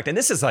kind of respect. And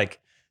this is like,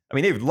 I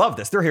mean, they would love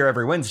this. They're here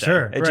every Wednesday.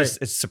 Sure,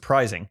 it's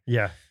surprising.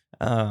 Yeah.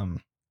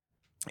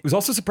 It was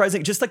also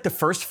surprising, just like the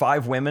first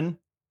 5 women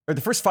or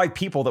the first 5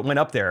 people that went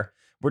up there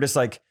were just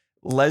like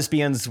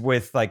lesbians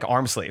with like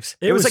arm sleeves.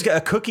 It was like a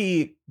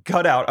cookie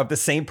cutout of the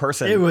same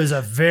person. It was a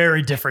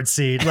very different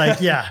scene. Like,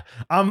 yeah,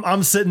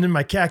 I'm sitting in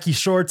my khaki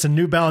shorts and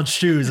New Balance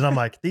shoes, and I'm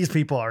like, these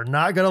people are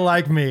not gonna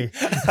like me.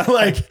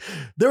 Like,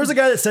 there was a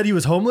guy that said he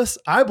was homeless.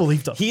 I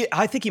believed him.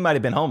 I think he might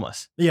have been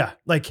homeless. Yeah,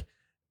 like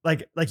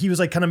he was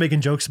like kind of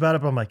making jokes about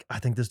it, but I'm like, I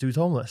think this dude's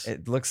homeless.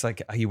 It looks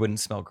like he wouldn't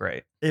smell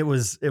great. It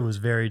was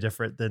very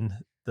different than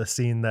the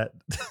scene that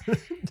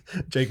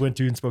Jake went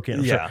to in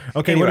Spokane. Yeah. Sure.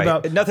 Okay. Anyway, what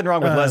about nothing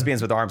wrong with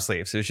lesbians with arm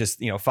sleeves? It was just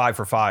 5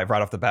 for 5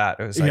 right off the bat.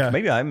 It was like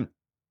maybe I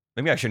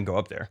shouldn't go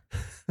up there.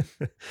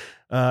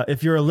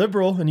 If you're a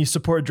liberal and you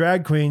support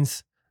drag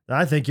queens,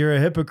 I think you're a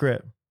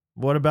hypocrite.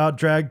 What about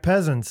drag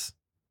peasants?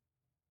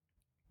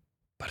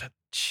 That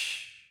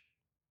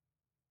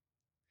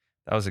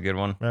was a good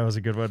one. That was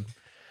a good one.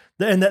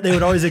 And that they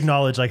would always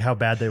acknowledge like how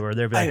bad they were.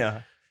 They'd be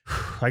like,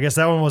 I guess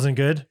that one wasn't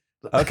good.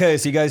 Okay,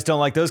 so you guys don't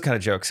like those kind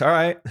of jokes. All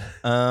right.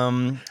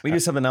 We do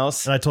something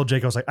else. And I told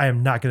Jake, I was like, I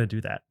am not going to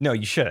do that. No,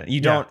 you shouldn't. You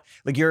don't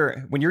like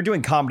when you're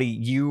doing comedy,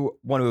 you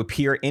want to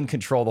appear in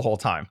control the whole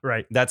time.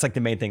 Right. That's like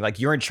the main thing. Like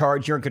you're in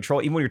charge, you're in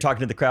control. Even when you're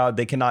talking to the crowd,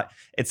 they cannot.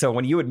 And so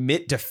when you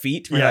admit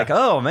defeat, you're like,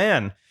 oh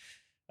man.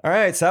 All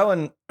right. So that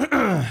one,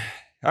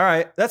 all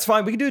right, that's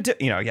fine. We can do it.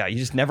 You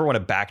just never want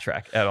to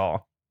backtrack at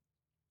all.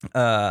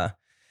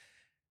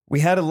 We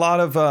had a lot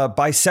of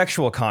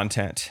bisexual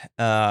content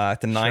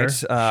at the night.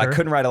 Sure. I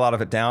couldn't write a lot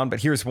of it down,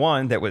 but here's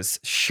one that was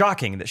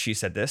shocking that she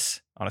said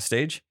this on a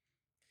stage.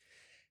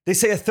 They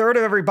say 1/3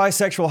 of every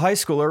bisexual high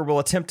schooler will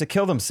attempt to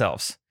kill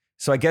themselves.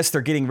 So I guess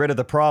they're getting rid of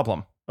the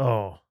problem.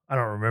 Oh, I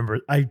don't remember.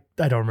 I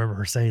don't remember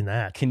her saying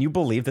that. Can you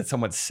believe that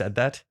someone said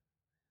that?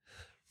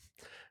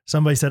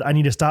 Somebody said, I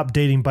need to stop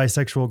dating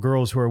bisexual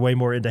girls who are way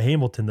more into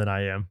Hamilton than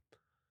I am.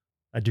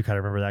 I do kind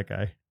of remember that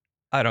guy.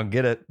 I don't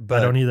get it, but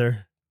I don't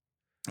either.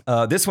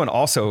 This one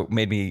also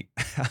made me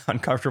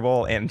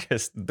uncomfortable and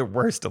just the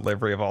worst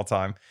delivery of all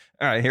time.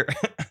 All right, here.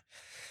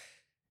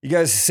 You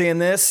guys seeing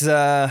this?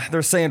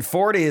 They're saying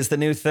 40 is the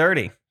new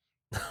 30.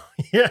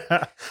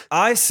 Yeah.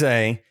 I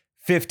say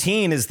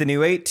 15 is the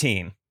new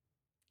 18.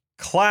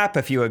 Clap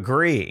if you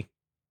agree.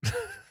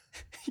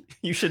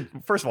 You should,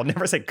 first of all,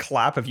 never say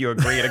clap if you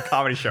agree at a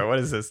comedy show. What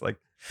is this? Like,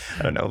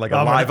 I don't know, like a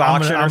live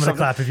auction or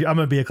something? I'm going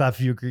to be a clap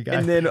if you agree guy.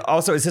 And then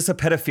also, is this a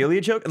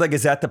pedophilia joke? Like,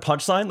 is that the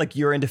punchline? Like,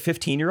 you're into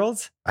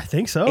 15-year-olds? I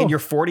think so. And you're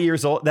 40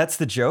 years old? That's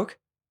the joke?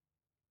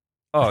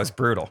 Oh, it's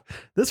brutal.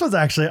 This one's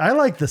actually, I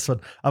like this one.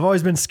 I've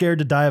always been scared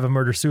to die of a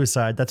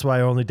murder-suicide. That's why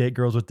I only date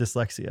girls with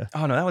dyslexia.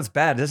 Oh, no, that was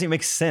bad. It doesn't even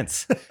make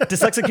sense.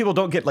 Dyslexic people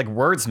don't get like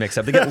words mixed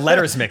up. They get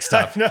letters mixed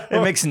up.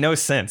 It makes no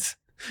sense.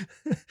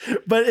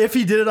 But if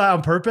he did it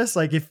on purpose,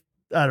 like if,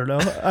 I don't know.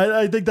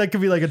 I think that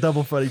could be like a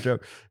double funny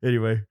joke.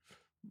 Anyway.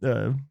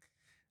 All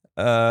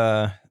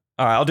right,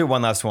 I'll do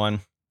one last one.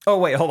 Oh,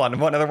 wait, hold on.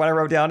 One other one I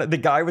wrote down. The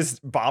guy was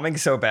bombing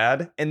so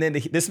bad. And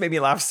then this made me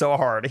laugh so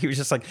hard. He was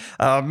just like,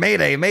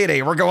 Mayday,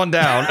 Mayday, we're going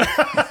down.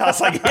 I was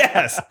like,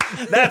 yes,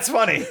 that's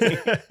funny.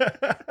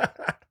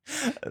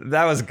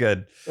 That was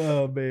good.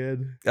 Oh,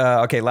 man.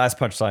 Okay, last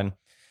punchline.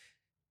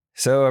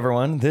 So,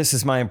 everyone, this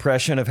is my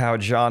impression of how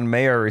John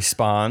Mayer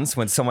responds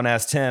when someone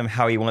asks him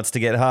how he wants to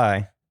get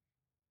high.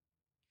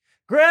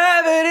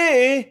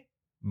 Gravity.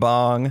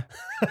 Bong.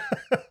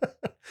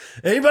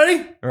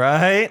 Anybody?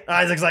 Right?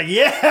 Isaac's like,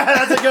 yeah,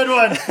 that's a good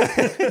one.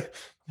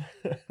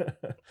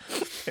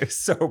 It was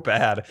so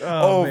bad.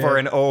 Oh, over man.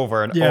 and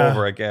over and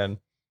over again.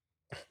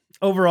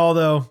 Overall,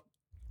 though,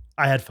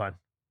 I had fun.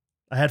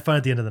 I had fun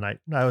at the end of the night.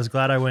 I was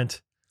glad I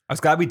went. I was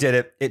glad we did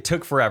it. It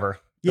took forever.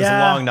 It was a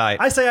Yeah, long night.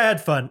 I say I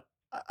had fun.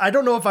 I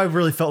don't know if I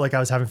really felt like I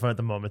was having fun at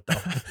the moment, though.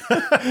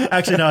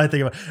 Actually, now I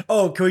think about it.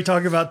 Oh, can we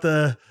talk about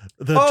the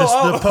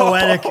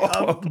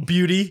poetic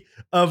beauty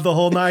of the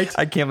whole night?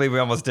 I can't believe we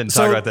almost didn't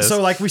talk about this.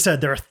 So like we said,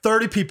 there are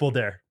 30 people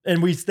there.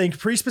 And we think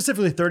pretty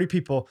specifically 30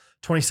 people,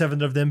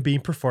 27 of them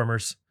being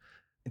performers.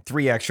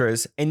 3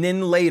 extras. And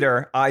then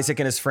later, Isaac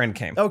and his friend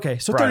came. Okay,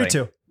 so Friday.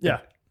 32.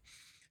 Yeah.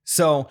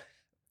 So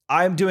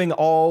I'm doing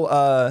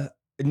all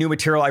new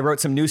material. I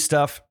wrote some new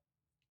stuff.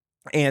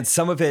 And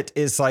some of it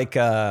is like...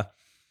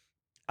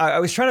 I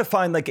was trying to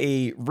find like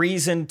a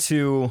reason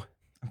to,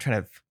 I'm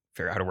trying to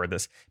figure out how to word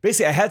this.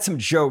 Basically, I had some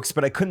jokes,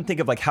 but I couldn't think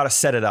of like how to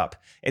set it up.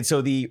 And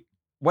so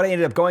what I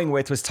ended up going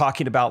with was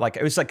talking about like,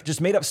 it was like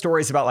just made up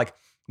stories about like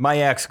my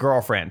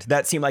ex-girlfriend.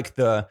 That seemed like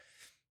I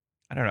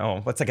don't know,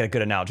 what's like a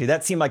good analogy?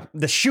 That seemed like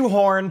the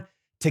shoehorn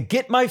to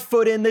get my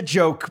foot in the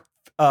joke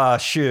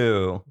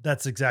shoe.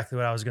 That's exactly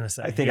what I was going to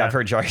say. I think I've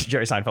heard Jerry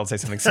Seinfeld say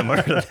something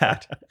similar to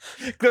that.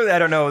 Clearly, I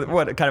don't know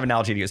what kind of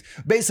analogy to use.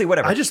 Basically,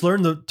 whatever. I just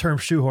learned the term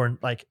shoehorn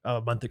like a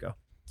month ago.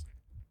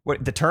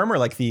 What, the term or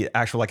like the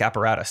actual like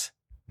apparatus?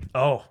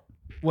 Oh,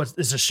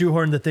 is a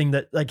shoehorn the thing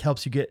that like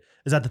helps you get?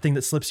 Is that the thing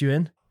that slips you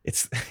in?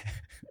 It's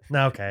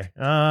okay.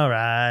 All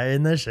right,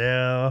 in the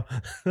shoe.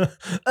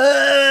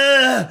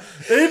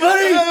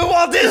 Anybody?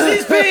 Walt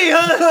Disney's pee,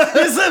 huh?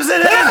 He slips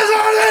it in.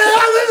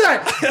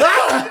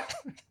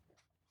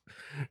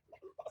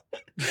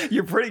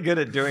 You're pretty good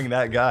at doing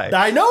that guy.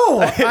 I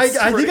know. I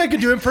think I could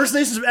do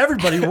impersonations of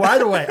everybody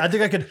right away. I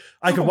think I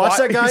could watch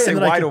that guy and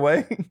then wide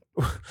away.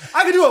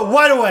 I could do it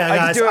wide away,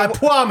 guys. I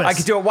promise. I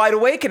could do it wide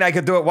awake and I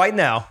could do it right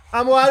now.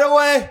 I'm wide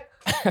away.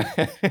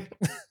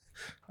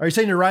 Are you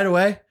saying you're right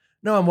away?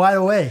 No, I'm wide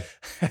away.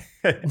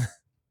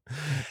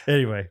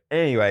 Anyway,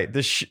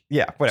 whatever.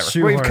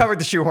 Shoehorn. We've covered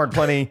the shoehorn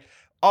plenty.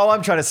 All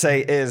I'm trying to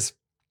say is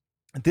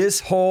this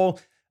whole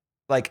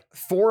like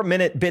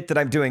 4-minute bit that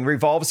I'm doing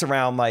revolves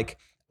around like,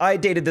 I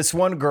dated this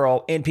one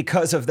girl, and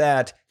because of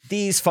that,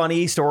 these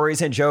funny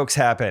stories and jokes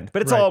happened.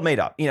 But it's all made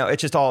up. You know, it's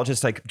just all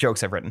just like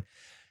jokes I've written.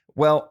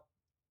 Well,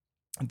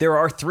 there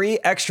are 3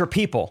 extra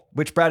people,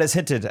 which Brad has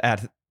hinted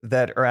at,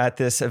 that are at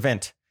this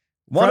event.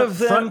 One of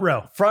them,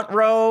 front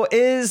row,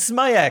 is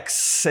my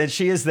ex, and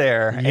she is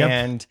there. Yep.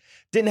 And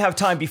didn't have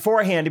time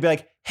beforehand to be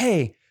like,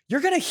 hey, you're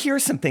going to hear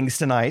some things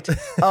tonight.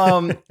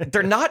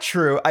 They're not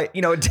true. I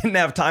didn't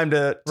have time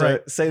to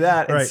say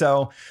that. And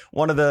so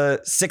one of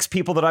the 6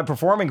 people that I'm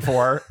performing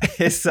for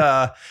is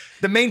the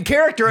main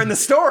character in the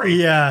story.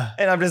 Yeah.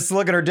 And I'm just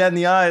looking her dead in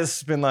the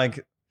eyes, been like,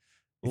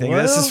 you think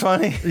this is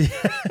funny?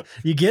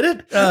 You get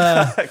it?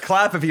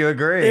 Clap if you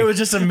agree. It was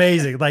just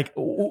amazing. Like,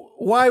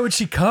 why would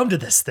she come to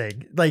this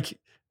thing? Like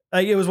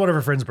it was one of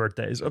her friend's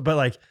birthdays, but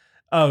like,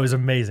 oh, it was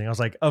amazing. I was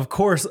like, of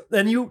course.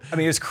 And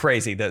it was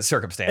crazy, the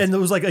circumstance. And it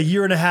was like a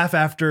year and a half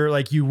after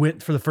like you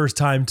went for the first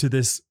time to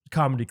this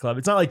comedy club.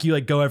 It's not like you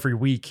like go every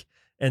week.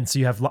 And so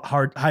you have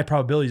high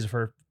probabilities of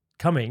her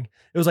coming.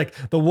 It was like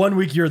the 1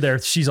 week you're there,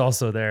 she's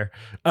also there.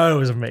 Oh, it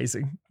was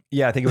amazing.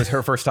 Yeah, I think it was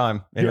her first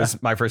time. It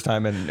was my first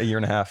time in a year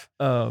and a half.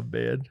 Oh,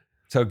 man.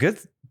 So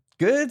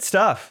good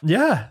stuff.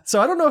 Yeah. So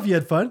I don't know if you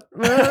had fun.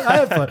 I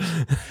had fun.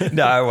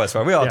 No, it was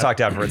fun. We all talked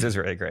afterwards. It was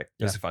really great.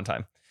 It was a fun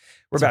time.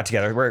 We're back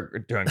together. We're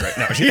doing great.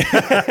 No,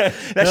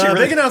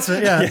 big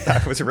announcement. Yeah.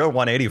 It was a real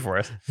 180 for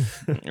us.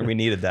 We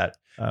needed that.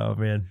 Oh,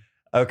 man.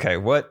 Okay,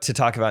 what to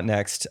talk about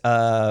next?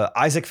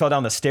 Isaac fell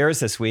down the stairs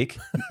this week.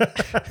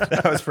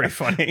 That was pretty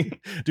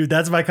funny. Dude,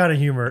 that's my kind of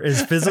humor,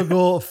 is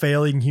physical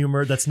failing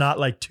humor that's not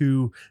like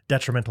too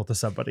detrimental to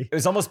somebody. It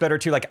was almost better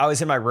too. Like I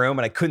was in my room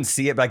and I couldn't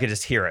see it, but I could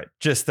just hear it.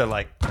 Just the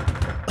like,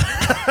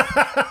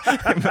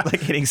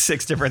 like hitting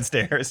 6 different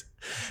stairs.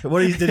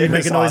 Did he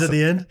make a noise at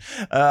the end?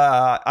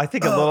 I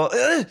think a little.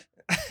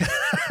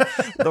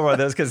 Little one of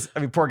those, because I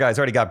mean, poor guy's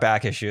already got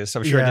back issues, so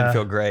I'm sure it didn't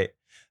feel great.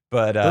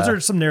 But those are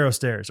some narrow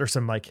stairs or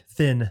some like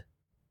thin.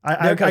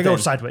 I go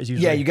sideways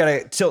usually. Yeah, you got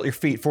to tilt your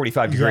feet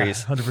 45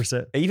 degrees.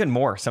 100%. Even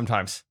more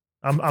sometimes.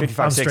 I'm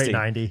 55, straight 60.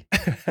 90.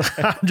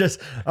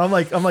 I'm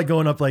like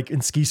going up like in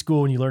ski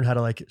school when you learn how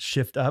to like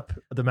shift up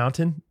the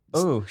mountain.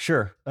 Oh,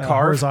 sure.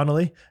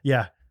 Horizontally.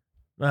 Yeah.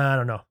 I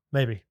don't know.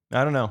 Maybe.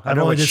 I don't know. I don't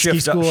know what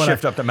shift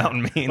up the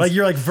mountain means. Like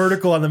you're like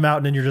vertical on the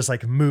mountain and you're just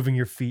like moving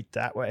your feet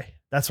that way.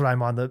 That's what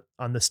I'm on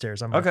the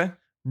stairs. I'm okay.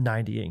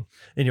 90ing.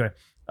 Anyway.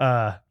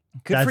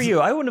 Good for you.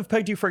 I wouldn't have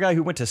pegged you for a guy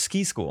who went to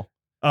ski school.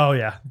 Oh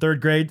yeah.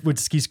 3rd grade, went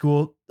to ski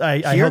school.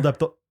 I held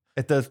up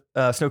at the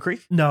Snow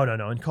Creek? No,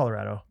 in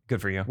Colorado.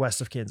 Good for you.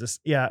 West of Kansas.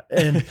 Yeah.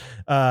 And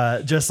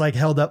just like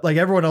held up, like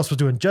everyone else was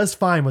doing just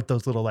fine with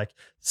those little like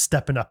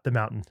stepping up the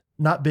mountain.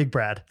 Not Big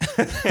Brad.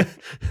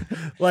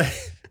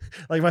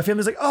 like my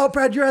family's like, oh,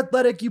 Brad, you're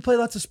athletic. You play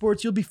lots of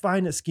sports. You'll be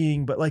fine at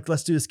skiing, but like,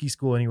 let's do the ski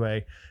school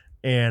anyway.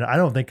 And I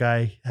don't think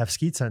I have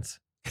skied since.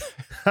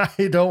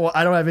 I don't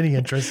have any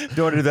interest.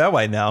 Don't want to do that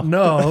way now.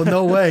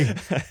 No way.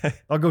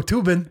 I'll go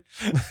tubing.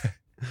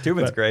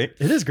 Tubing's great.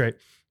 It is great.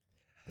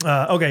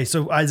 Okay,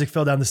 so Isaac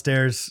fell down the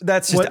stairs. I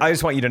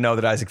just want you to know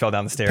that Isaac fell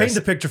down the stairs. Paint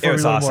the picture for me a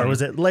little more.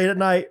 Was it late at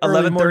night?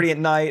 11:30 at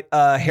night.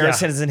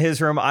 Harrison is in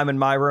his room. I'm in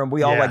my room.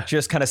 We all like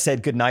just kind of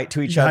said goodnight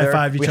to each other.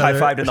 We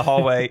high-fived in the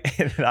hallway.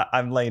 And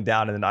I'm laying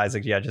down, and then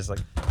Isaac, just like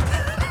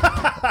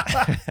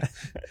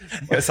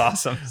it was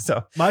awesome.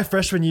 So my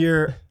freshman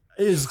year.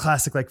 It was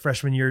classic, like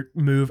freshman year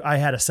move. I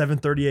had a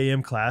 7:30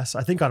 a.m. class,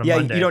 I think on a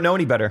Monday. You don't know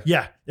any better.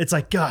 Yeah. It's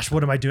like, gosh,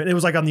 what am I doing? It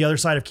was like on the other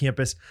side of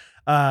campus.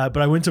 But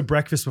I went to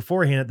breakfast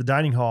beforehand at the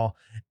dining hall,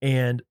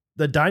 and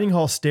the dining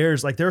hall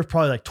stairs, like there were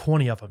probably like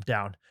 20 of them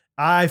down.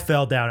 I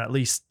fell down at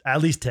least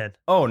 10.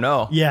 Oh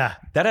no. Yeah.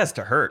 That has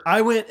to hurt.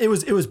 It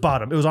was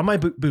bottom. It was on my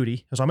booty.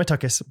 It was on my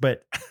tuchus,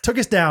 but took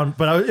us down.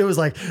 But it was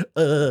like, and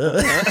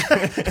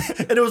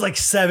it was like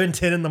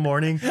 7:10 in the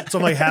morning. So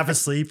I'm like half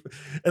asleep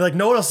and like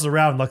no one else is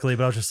around, luckily,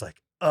 but I was just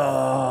like,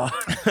 oh,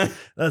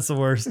 that's the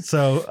worst.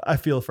 So I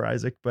feel for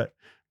Isaac, but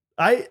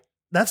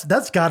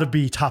that's gotta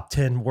be top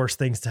 10 worst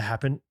things to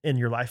happen in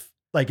your life.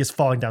 Like is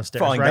falling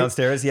downstairs.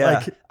 Downstairs, yeah.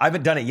 Like, I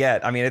haven't done it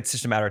yet. I mean, it's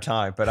just a matter of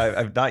time, but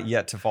I've not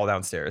yet to fall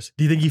downstairs.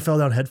 Do you think you fell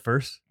down head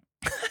first?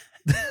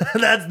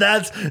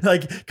 that's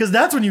like, because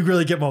that's when you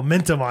really get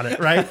momentum on it,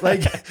 right?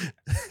 Like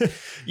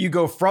you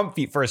go from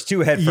feet first to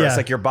head first,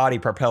 like your body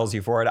propels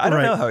you forward. I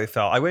don't know how he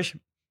fell. I wish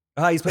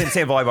he's playing the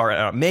same volleyball right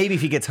now. Maybe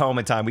if he gets home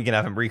in time, we can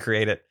have him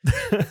recreate it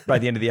by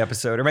the end of the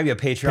episode, or maybe a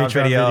Patreon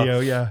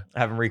video. Yeah,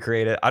 have him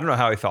recreate it. I don't know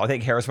how he fell. I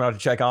think Harris went out to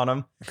check on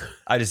him.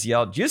 I just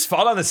yelled, "Did you just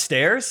fall down the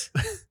stairs?"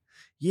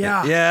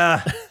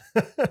 Yeah.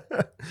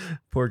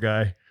 Poor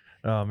guy.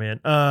 Oh man.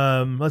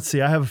 Let's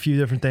see. I have a few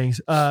different things.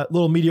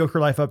 Little mediocre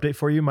life update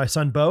for you. My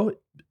son Bo,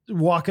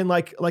 walking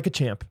like a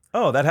champ.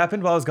 Oh, that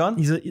happened while I was gone?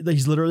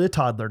 He's literally a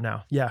toddler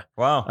now. Yeah.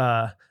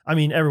 Wow. I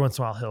mean, every once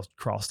in a while he'll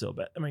crawl still,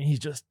 but I mean, he's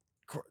just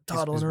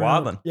toddling he's around.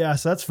 waddling. Yeah,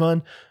 so that's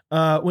fun.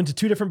 Went to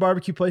 2 different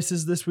barbecue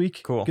places this week.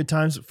 Cool. Good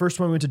times. First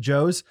one we went to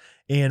Joe's,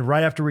 and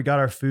right after we got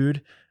our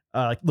food,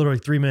 like literally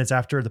 3 minutes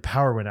after, the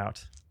power went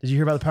out. Did you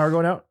hear about the power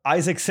going out?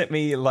 Isaac sent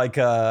me like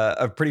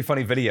a pretty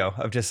funny video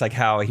of just like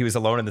how he was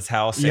alone in this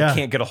house and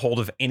can't get a hold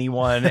of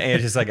anyone. And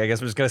it's just like, I guess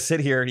I'm just going to sit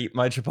here and eat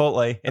my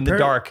Chipotle in the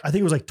dark. I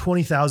think it was like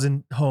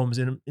 20,000 homes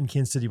in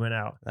Kansas City went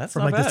out. That's from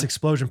not like bad. This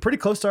explosion, pretty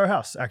close to our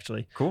house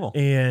actually. Cool.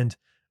 And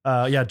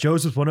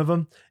Joe's was one of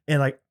them.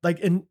 And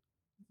and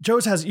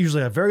Joe's has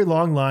usually a very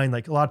long line,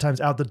 like a lot of times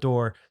out the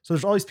door. So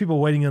there's all these people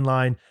waiting in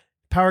line.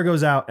 Power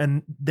goes out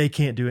and they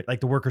can't do it.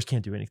 Like the workers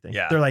can't do anything.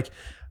 Yeah. They're like,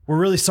 we're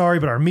really sorry,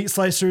 but our meat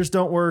slicers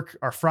don't work.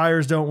 Our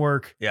fryers don't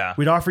work. Yeah.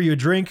 We'd offer you a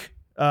drink.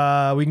 We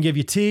can give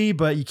you tea,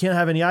 but you can't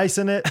have any ice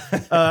in it.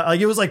 Like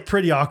it was like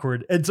pretty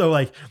awkward. And so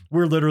like,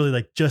 we're literally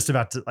like just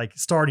about to like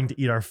starting to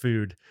eat our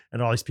food.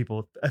 And all these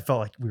people, I felt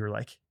like we were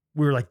like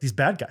these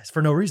bad guys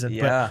for no reason.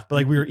 Yeah. But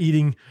like we were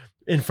eating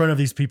in front of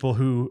these people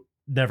who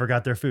never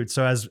got their food.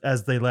 So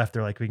as they left,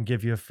 they're like, we can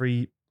give you a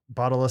free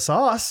bottle of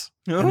sauce.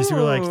 And these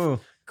people were like,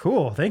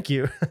 cool, thank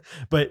you.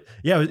 But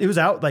yeah, it was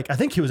out. Like, I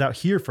think he was out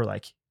here for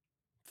like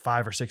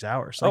 5 or 6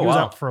 hours. Like, it was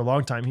out for a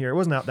long time here. It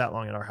wasn't out that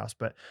long at our house,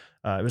 but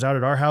it was out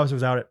at our house. It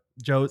was out at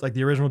Joe's, like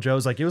the original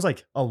Joe's. Like it was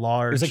like a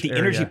large. It was like the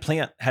area. energy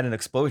plant had an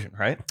explosion,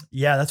 right?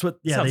 Yeah, that's what.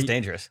 Yeah, sounds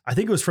dangerous. I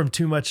think it was from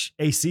too much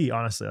AC.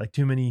 Honestly, like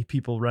too many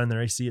people running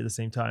their AC at the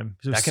same time.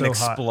 It was that can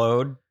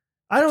explode. Hot.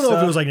 I don't know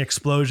if it was like an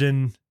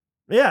explosion.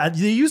 Yeah,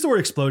 they used the word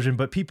explosion,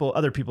 but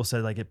other people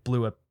said like it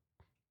blew up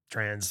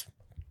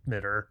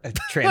transmitter.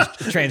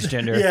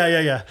 Transgender.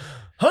 Yeah.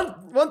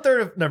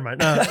 1/3 of never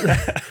mind.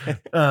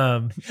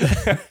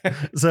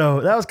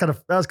 So that was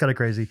kind of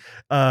crazy.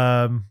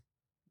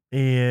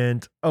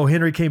 And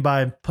Henry came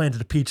by and planted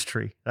a peach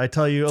tree. Did I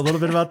tell you a little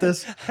bit about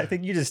this? I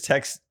think you just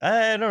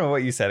I don't know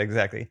what you said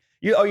exactly.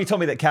 You told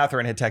me that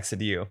Catherine had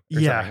texted you.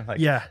 Yeah. Like,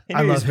 yeah.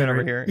 I love Henry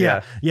over here.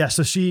 Yeah. Yeah.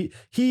 So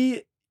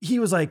he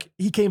was like,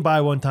 he came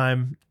by one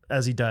time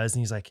as he does.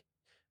 And he's like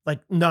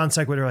non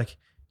sequitur, like,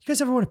 you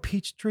guys ever want a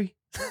peach tree?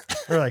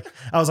 Or like,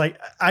 I was like,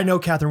 I know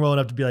Catherine well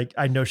enough to be like,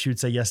 I know she would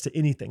say yes to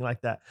anything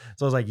like that.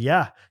 So I was like,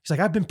 yeah. She's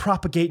like, I've been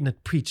propagating a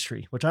peach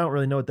tree, which I don't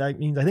really know what that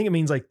means. I think it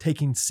means like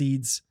taking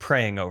seeds.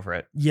 Praying over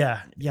it.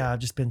 Yeah. Yeah. I've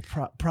just been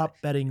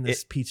prop betting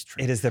this peach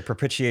tree. It is the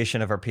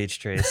propitiation of our peach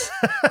trees.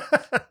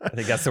 I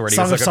think that's the word he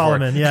Song was of looking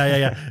Solomon. for.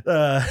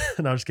 Yeah.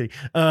 No, I'm just kidding.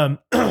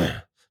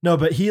 No,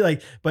 but he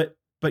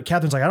but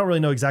Catherine's like, I don't really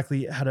know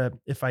exactly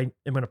if I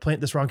am going to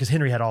plant this wrong. Cause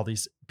Henry had all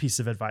these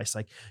pieces of advice.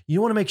 Like, you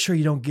want to make sure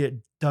you don't get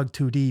dug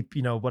too deep,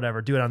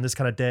 whatever, do it on this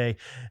kind of day.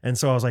 And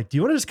so I was like, do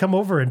you want to just come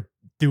over and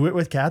do it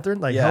with Catherine?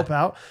 Like help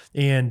out.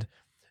 And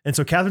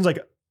so Catherine's like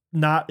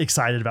not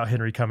excited about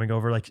Henry coming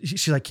over. Like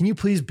she's like, can you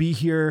please be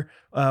here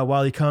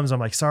while he comes? I'm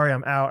like, sorry,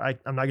 I'm out.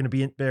 I'm not going to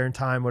be there in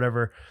time,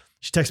 whatever.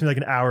 She texted me like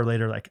an hour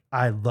later, like,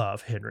 I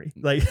love Henry.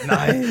 Like,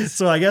 nice.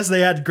 So I guess they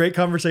had great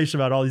conversation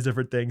about all these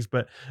different things,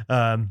 but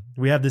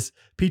we have this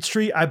peach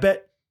tree. I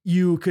bet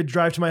you could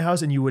drive to my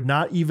house and you would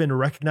not even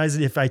recognize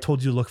it if I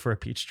told you to look for a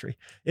peach tree.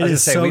 It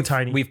is so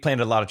tiny. We've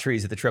planted a lot of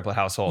trees at the Triplet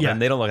household,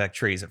 and they don't look like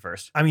trees at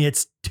first. I mean,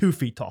 it's 2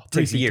 feet tall. It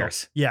takes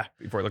years. Yeah.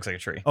 Before it looks like a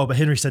tree. Oh, but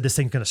Henry said this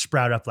thing's going to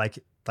sprout up like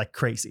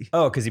crazy.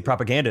 Oh, because he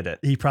propagated it.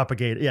 He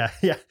propagated. Yeah.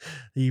 Yeah.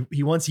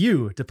 He wants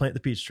you to plant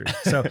the peach tree.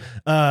 So,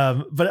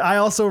 but I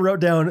also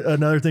wrote down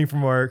another thing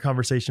from our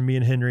conversation, me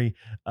and Henry.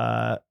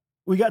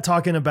 We got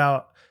talking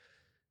about,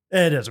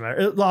 it doesn't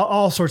matter,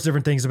 all sorts of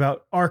different things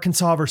about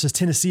Arkansas versus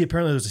Tennessee.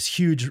 Apparently there was this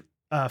huge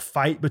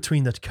fight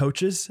between the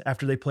coaches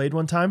after they played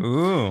one time.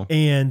 Ooh.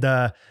 And,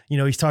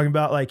 he's talking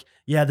about like,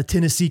 yeah, the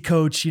Tennessee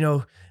coach,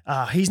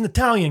 he's an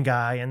Italian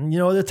guy, and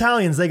the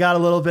Italians, they got a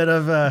little bit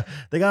of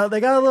they got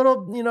a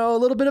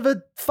little bit of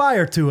a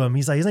fire to him.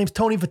 He's like, his name's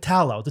Tony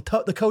Vitello,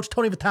 the coach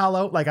Tony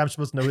Vitello. Like, I'm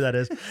supposed to know who that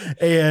is.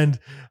 And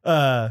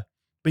but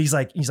he's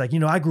like,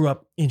 I grew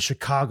up in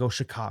Chicago.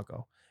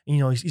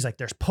 And, he's like,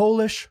 there's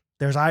Polish,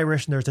 there's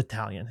Irish, and there's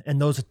Italian,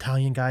 and those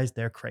Italian guys,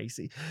 they're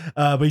crazy.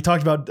 But he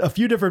talked about a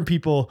few different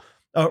people.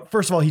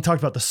 First of all, he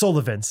talked about the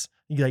Sullivans.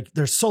 Like,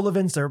 there's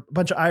Sullivans, they're a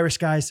bunch of Irish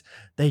guys.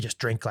 They just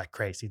drink like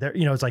crazy. They're,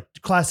 it's like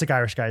classic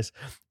Irish guys.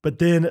 But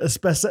then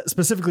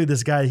specifically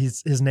this guy,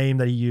 his name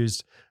that he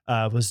used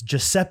was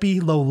Giuseppe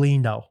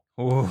Lolino.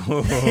 Ooh,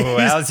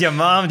 how's your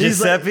mom,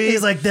 Giuseppe?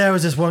 He's like, there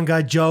was this one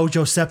guy,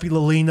 Giuseppe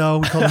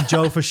Lolino. We called him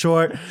Joe for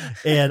short.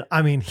 And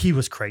I mean, he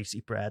was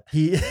crazy, Brad.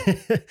 You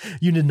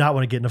did not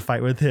want to get in a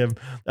fight with him.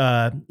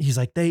 He's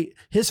like,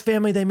 his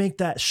family, they make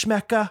that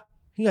schmecka.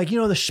 He's like, the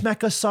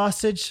schmecka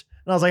sausage.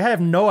 And I was like, I have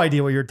no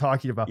idea what you're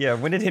talking about. Yeah,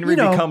 when did Henry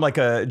become like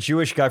a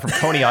Jewish guy from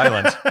Coney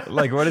Island?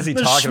 Like, what is he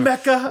talking about?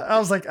 Schmecka. I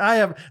was like,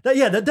 that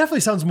definitely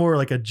sounds more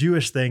like a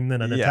Jewish thing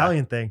than an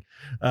Italian thing.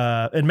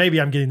 And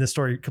maybe I'm getting this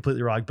story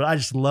completely wrong, but I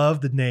just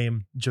love the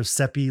name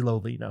Giuseppe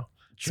Lolino.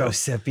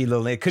 Giuseppe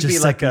Lolino. It could be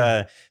like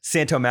a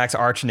Santo Max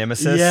arch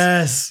nemesis.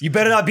 Yes. You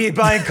better not be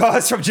buying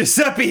cars from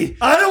Giuseppe.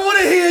 I don't want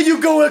to hear you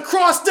going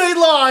across state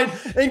line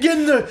and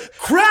getting the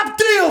crap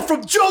deal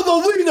from Joe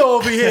Lolino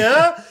over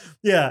here.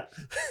 Yeah.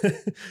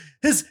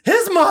 His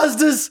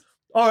Mazdas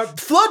are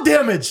flood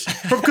damage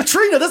from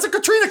Katrina. That's a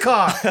Katrina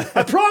car.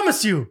 I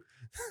promise you.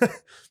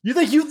 You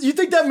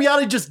think that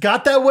Miata just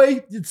got that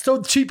way? It's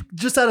so cheap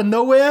just out of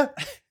nowhere?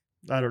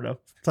 I don't know.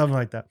 Something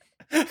like that.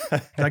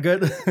 Is that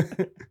good?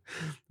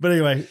 But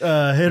anyway,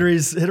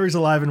 Henry's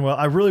alive and well.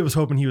 I really was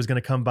hoping he was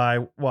going to come by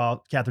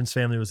while Catherine's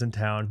family was in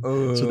town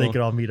so they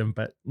could all meet him,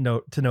 but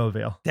to no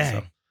avail.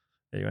 Dang. So,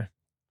 anyway.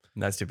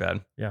 That's too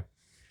bad. Yeah.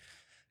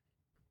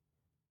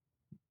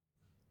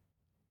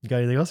 You got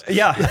anything else?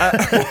 Yeah.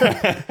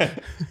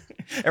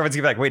 Everyone's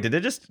getting back. Wait, did it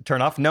just turn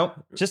off? No,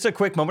 just a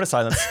quick moment of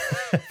silence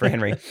for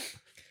Henry.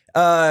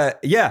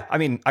 Yeah. I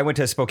mean, I went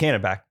to Spokane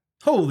and back.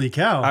 Holy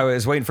cow. I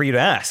was waiting for you to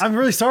ask. I'm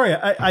really sorry.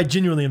 I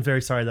genuinely am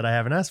very sorry that I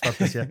haven't asked about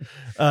this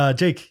yet.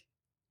 Jake,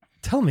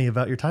 tell me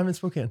about your time in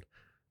Spokane.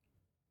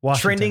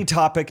 Washington. Trending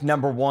topic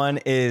number one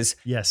is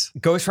yes,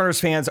 Ghost Runners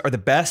fans are the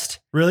best.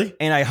 Really?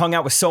 And I hung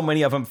out with so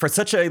many of them for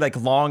such a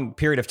long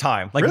period of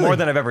time, more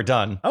than I've ever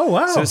done. Oh,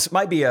 wow. So this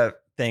might be a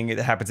thing that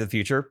happens in the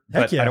future,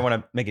 but I don't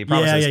want to make any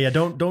promises. Yeah.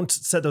 Don't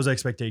set those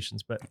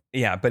expectations, but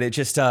yeah, but it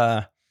just,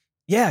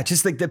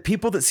 just like the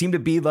people that seem to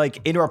be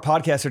like into our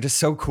podcast are just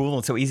so cool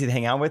and so easy to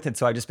hang out with. And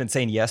so I've just been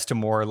saying yes to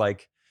more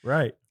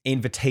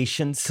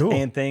invitations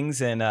and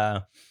things. And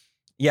I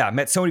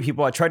met so many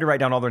people. I tried to write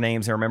down all their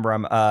names and remember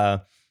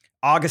I'm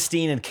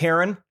Augustine and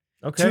Karen.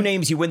 Okay. Two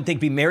names you wouldn't think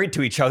be married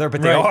to each other,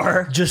 but they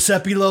are.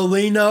 Giuseppe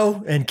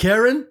Lolino and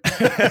Karen.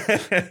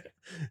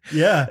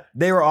 Yeah.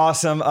 They were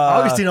awesome.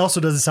 Augustine also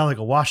doesn't sound like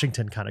a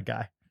Washington kind of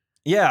guy.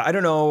 Yeah. I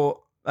don't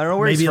know where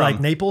maybe he's from. Like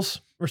Naples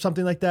or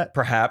something like that.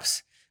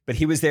 Perhaps. But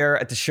he was there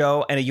at the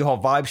show and a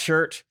U-Haul Vibe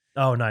shirt.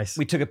 Oh, nice.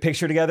 We took a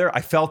picture together.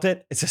 I felt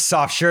it. It's a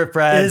soft shirt,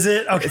 Brad. Is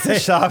it? Okay. It's a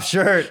soft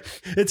shirt.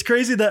 It's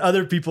crazy that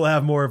other people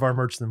have more of our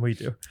merch than we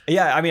do.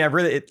 Yeah, I mean,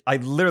 I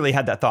literally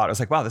had that thought. I was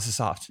like, wow, this is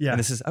soft. Yeah. And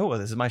this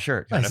is my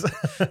shirt. Kind Nice.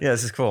 of. Yeah,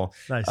 this is cool.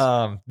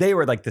 Nice. They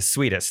were like the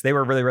sweetest. They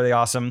were really, really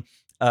awesome.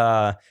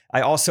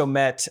 I also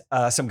met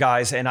some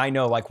guys, and I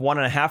know like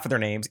 1.5 of their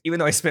names, even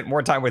though I spent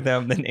more time with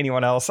them than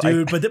anyone else.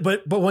 Dude,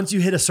 but once you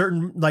hit a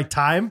certain like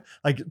time,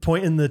 like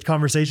point in the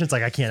conversation, it's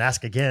like I can't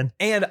ask again.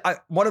 And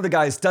one of the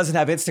guys doesn't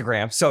have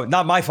Instagram, so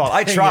not my fault.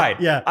 I tried.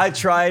 Yeah. I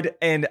tried,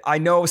 and I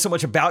know so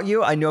much about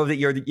you. I know that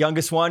you're the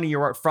youngest one, and you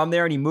weren't from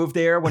there, and you moved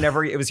there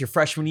whenever it was your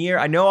freshman year.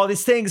 I know all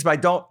these things,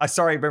 but I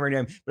sorry, I remember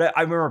your name. But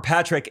I remember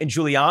Patrick and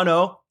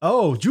Giuliano.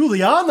 Oh,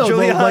 Giuliano.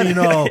 You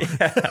know.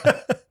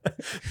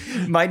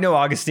 Might know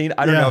Augustine.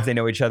 I don't know if they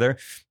know each other,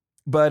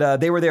 but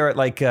they were there at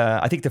like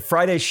I think the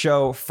Friday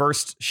show,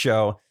 first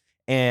show,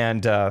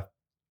 and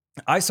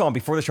I saw him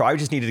before the show. I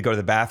just needed to go to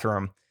the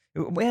bathroom.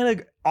 We had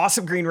an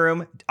awesome green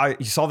room.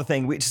 You saw the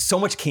thing. So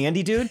much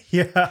candy, dude.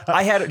 Yeah,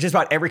 I had just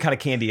about every kind of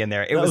candy in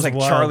there. It That was like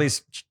wild.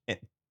 Charlie's,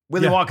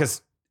 Willy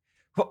Wonka's.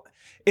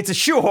 It's a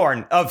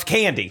shoehorn of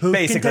candy, Who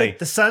basically. can take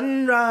the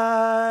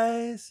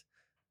sunrise?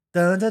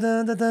 Dun, dun,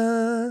 dun, dun,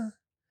 dun.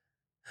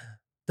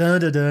 Dun,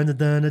 dun, dun, dun,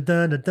 dun,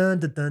 dun, dun, dun,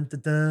 dun, dun,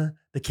 dun, dun.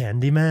 The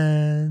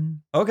Candyman.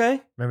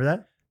 Okay. Remember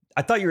that?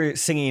 I thought you were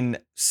singing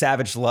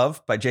Savage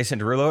Love by Jason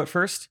Derulo at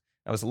first.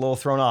 I was a little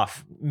thrown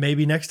off.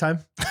 Maybe next time.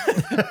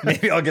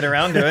 Maybe I'll get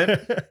around to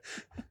it.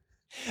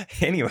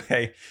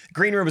 Anyway,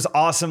 green room was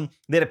awesome.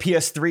 They had a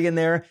PS3 in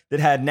there that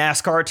had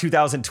NASCAR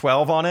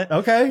 2012 on it.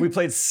 Okay. We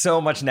played so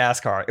much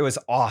NASCAR. It was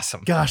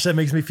awesome. Gosh, that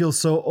makes me feel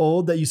so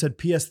old that you said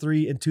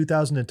PS3 in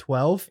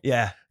 2012.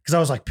 Yeah. Because I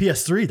was like,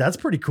 PS3, that's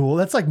pretty cool.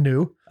 That's like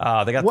new.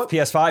 They got What- the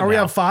PS5 Are we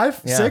now. on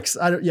 5, Yeah. 6?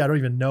 I don't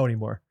even know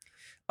anymore.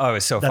 Oh, it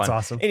was so That's fun.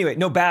 awesome. Anyway,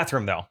 no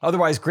bathroom though.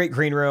 Otherwise, great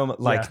green room,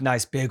 like Yeah.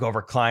 nice big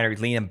over recliner,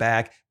 leaning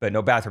back, but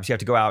no bathrooms. You have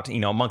to go out,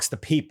 amongst the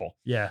people.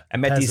 Yeah. I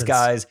met these peasants.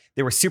 guys.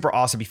 They were super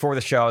awesome before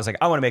the show. I was like,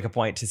 I want to make a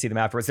point to see them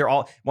afterwards. They're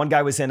all, one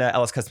guy was in a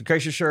Ellis Custom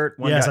Creation shirt.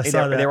 One Yes, guy, I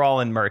saw that. They were all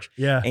in merch.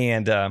 Yeah.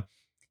 And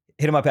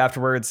hit him up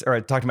afterwards, or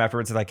I talked to him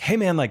afterwards. They're like, hey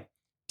man, like,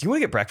 do you want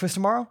to get breakfast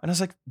tomorrow? And I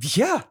was like,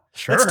 yeah,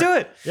 Sure. let's do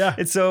it. Yeah.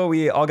 And so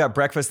we all got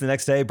breakfast the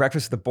next day.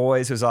 Breakfast with the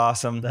boys was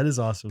awesome. That is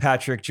awesome.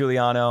 Patrick,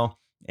 Giuliano,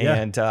 Yeah.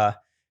 and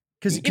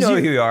Because you know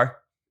who you are.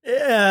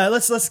 Yeah,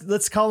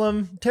 let's call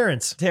him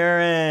Terrence.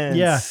 Terrence.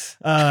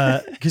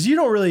 Yeah. Because you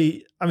don't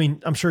really, I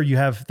mean, I'm sure you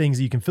have things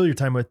that you can fill your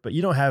time with, but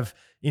you don't have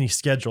any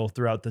schedule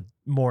throughout the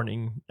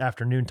morning,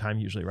 afternoon time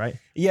usually, right?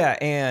 Yeah,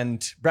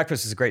 and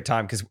breakfast is a great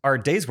time because our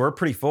days were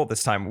pretty full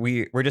this time.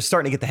 We're just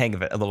starting to get the hang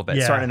of it a little bit,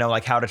 Yeah. starting to know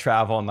like how to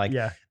travel and like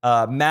Yeah.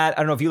 Matt.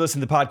 I don't know if you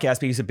listen to the podcast,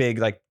 but he's a big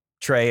like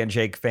Trey and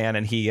Jake fan,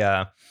 and he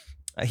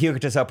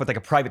hooked us up with like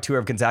a private tour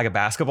of Gonzaga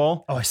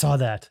basketball Oh, I saw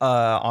that.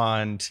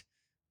 on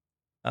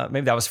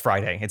maybe that was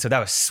Friday, and so that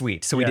was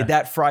sweet. So we Yeah. did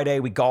that Friday.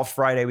 We golfed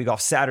Friday. We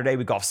golfed Saturday.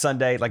 We golfed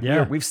Sunday. Like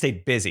Yeah. we've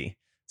stayed busy,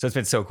 so it's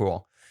been so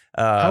cool.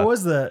 How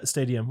was the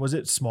stadium? Was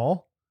it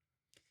small?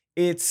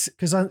 It's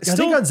Because I Still-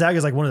 think Gonzaga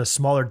is like one of the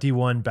smaller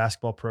D1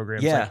 basketball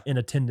programs, Yeah. like in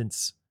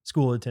attendance,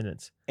 school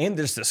attendance. and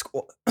there's the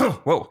school.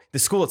 Whoa, the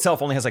school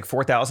itself only has like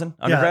 4,000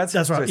 undergrads.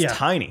 that's right, So it's yeah.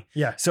 tiny.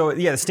 Yeah. So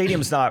yeah, the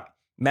stadium's not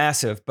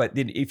massive, but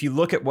if you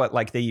look at what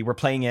like they were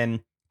playing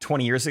in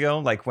 20 years ago,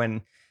 like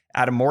when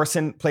Adam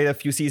Morrison played a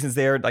few seasons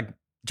there, like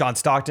John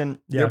Stockton,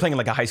 they Yeah. were playing in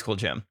like a high school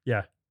gym.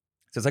 Yeah.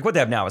 So it's like what they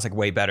have now is like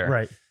way better.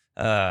 Right.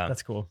 Uh,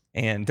 That's cool.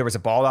 and there was a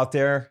ball out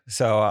there,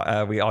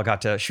 so we all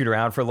got to shoot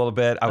around for a little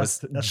bit. I was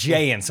That's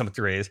jaying some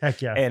threes. Heck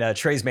yeah. And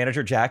Trey's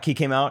manager, Jack, he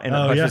came out and a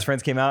Oh, bunch yeah. of his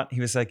friends came out.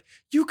 He was like,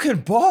 you can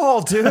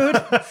ball, dude.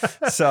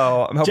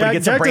 So I'm hoping to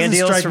get some Jack brand doesn't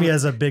deals strike from me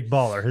as a big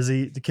baller. Is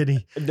he? Can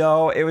he?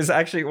 No, it was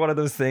actually one of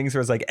those things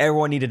where it's like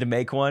everyone needed to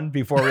make one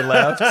before we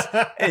left.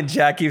 And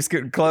Jack keeps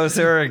getting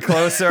closer and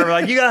closer. We're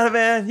like, you got it,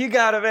 man. You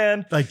got it,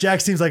 man. Like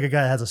Jack seems like a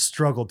guy that has a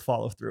struggled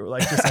follow through,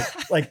 like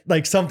just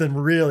like something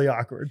really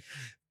awkward.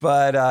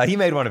 But he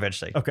made one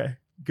eventually. Okay,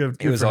 good.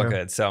 It was for all him.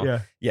 good. So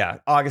Yeah.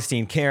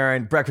 Augustine,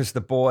 Karen, breakfast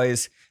with the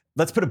boys.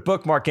 Let's put a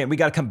bookmark in. We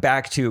got to come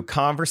back to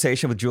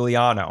conversation with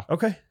Giuliano.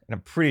 Okay. And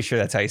I'm pretty sure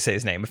that's how you say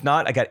his name. If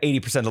not, I got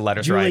 80% of the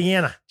letters right.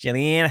 Juliana.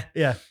 Giuliano.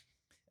 Yeah.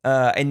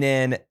 And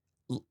then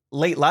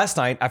late last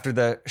night after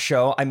the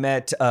show, I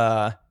met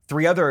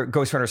 3 other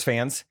Ghost Runners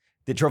fans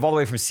that drove all the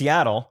way from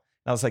Seattle.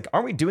 And I was like,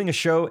 aren't we doing a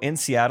show in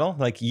Seattle?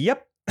 Like,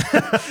 yep.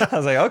 I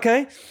was like,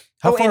 okay.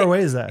 How far and away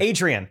is that?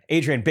 Adrian,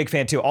 big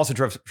fan too, also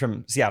drove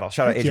from Seattle.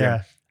 Shout out Heck Adrian.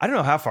 yeah. I don't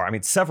know how far. I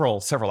mean,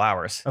 several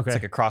hours. Okay. It's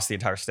like across the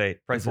entire state,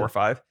 probably Is 4 or it?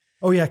 5.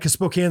 Oh yeah, because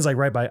Spokane's like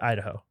right by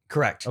Idaho.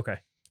 Correct. Okay.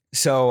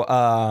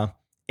 So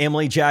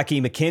Emily,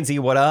 Jackie, McKenzie,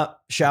 what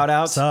up? Shout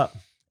outs. What's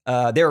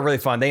up? They were really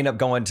fun. They ended up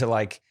going to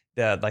like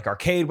the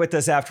arcade with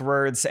us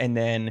afterwards, and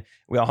then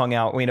we all hung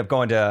out. We ended up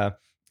going to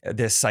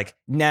this like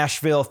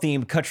Nashville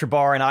themed country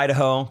bar in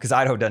Idaho because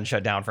Idaho doesn't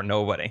shut down for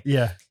nobody.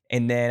 Yeah.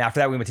 And then after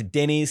that, we went to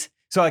Denny's.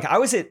 So like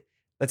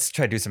let's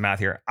try to do some math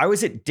here. I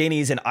was at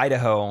Denny's in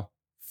Idaho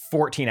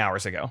 14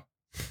 hours ago.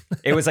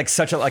 It was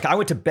like I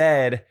went to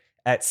bed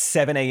at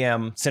 7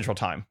 a.m. Central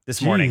Time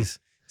this morning. Jeez.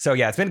 So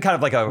yeah, it's been kind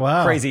of like a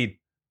crazy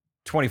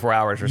 24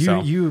 hours or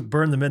so. You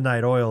burned the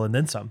midnight oil and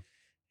then some.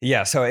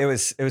 Yeah, so it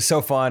was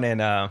so fun, and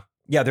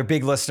yeah, they're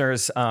big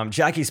listeners.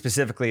 Jackie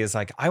specifically is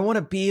like, I want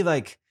to be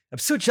like, I'm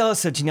so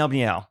jealous of Janelle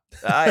Biel.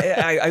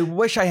 I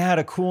wish I had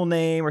a cool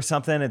name or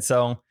something, and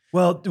so.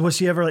 Well, was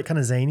she ever like kind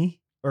of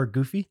zany or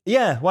goofy?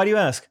 Yeah, why do you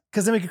ask?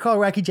 Because then we could call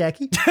her Wacky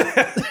Jackie.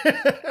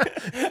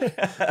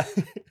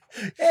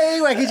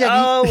 Hey, Wacky Jackie.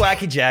 Oh,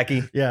 Wacky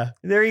Jackie. Yeah,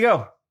 there you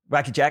go,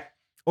 Wacky Jack.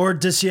 Or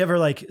does she ever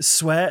like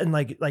sweat and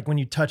like when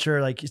you touch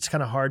her, like it's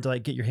kind of hard to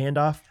like get your hand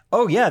off?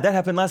 Oh yeah, that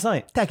happened last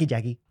night. Tacky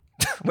Jackie.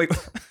 Wait,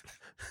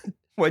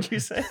 what'd you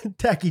say?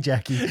 Tacky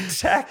Jackie.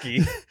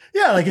 Tacky.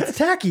 Yeah, like it's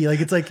tacky.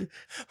 Like it's like,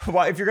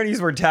 why? If you're gonna use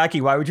the word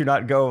tacky, why would you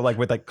not go like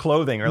with like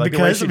clothing or like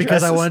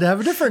because I wanted to have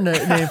a different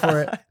name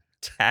for it.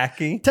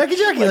 Tacky. Tacky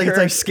Jackie. Like her it's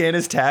like skin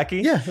is tacky.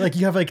 Yeah, like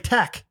you have like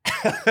tack.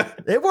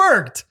 It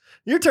worked.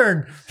 Your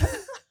turn.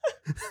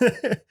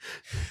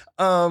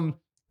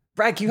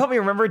 Brad, can you help me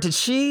remember?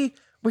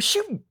 Was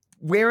she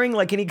wearing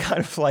like any kind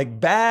of like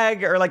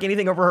bag or like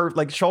anything over her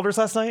like shoulders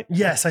last night?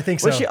 Yes, I think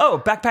so. Was she? Oh,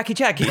 backpacky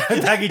Jackie.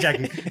 Backpacky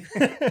Jackie.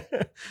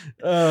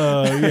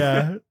 Oh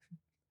yeah.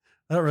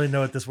 I don't really know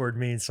what this word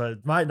means, so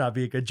it might not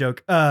be a good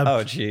joke.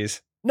 Oh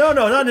geez. No,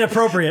 not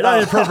inappropriate. Not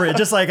inappropriate.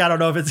 Just like I don't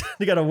know if it's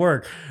gonna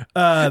work.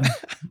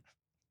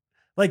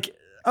 Like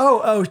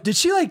did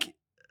she like?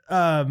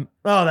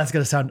 That's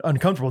gonna sound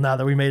uncomfortable now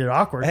that we made it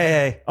awkward.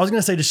 Hey. I was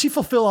gonna say, did she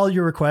fulfill all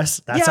your requests?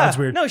 That sounds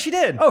weird. No, she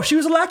did. Oh, she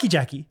was a lackey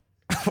Jackie.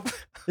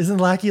 Isn't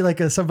lackey like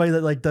somebody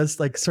that like does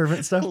like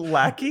servant stuff?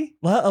 Lackey?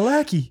 A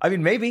lackey. I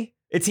mean, maybe.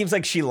 It seems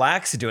like she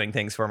lacks doing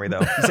things for me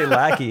though. You say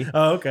lackey.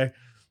 Oh, okay.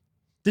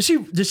 Did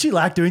she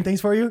lack doing things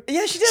for you?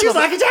 Yeah, she did. She was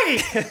lackey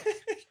Jackie.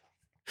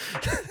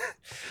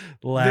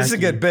 This is a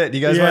good bit.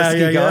 You guys want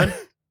to keep going?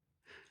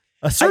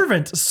 A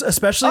servant,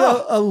 especially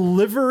a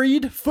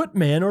liveried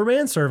footman or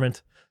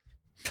manservant.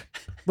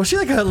 Was she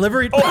like a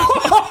liveried?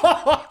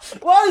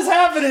 What is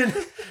happening?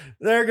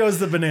 There goes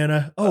the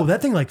banana. Oh,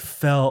 that thing like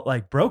fell,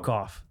 like broke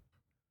off.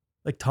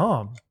 Like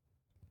Tom.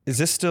 Is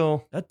this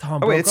still? That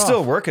Tom. Oh wait, it's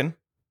still working.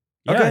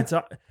 Yeah, okay. It's.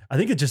 I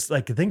think it just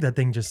like that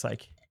thing just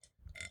like.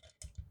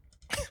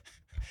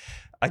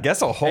 I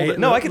guess I'll hold it.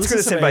 No, I can screw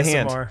this in by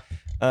hand.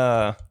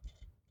 I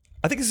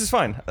think this is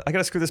fine. I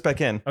gotta screw this back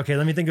in. Okay,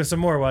 let me think of some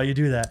more while you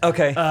do that.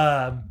 Okay.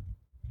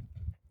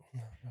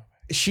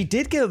 She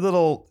did get a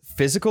little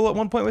physical at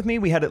one point with me.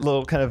 We had a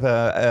little kind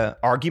of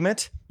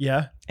argument.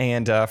 Yeah.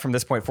 And from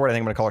this point forward, I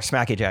think I'm gonna call her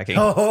Smacky Jackie.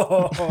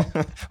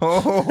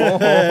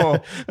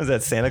 Was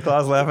that Santa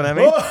Claus laughing at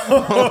me?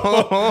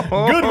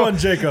 Good one,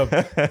 Jacob.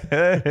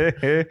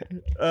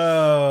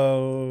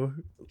 Oh.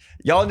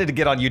 Y'all need to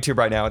get on YouTube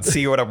right now and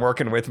see what I'm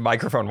working with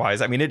microphone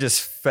wise. I mean, it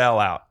just fell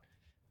out.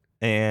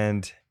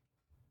 And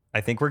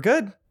I think we're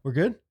good. We're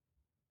good?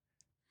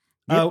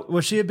 Yep.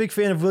 Was she a big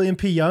fan of William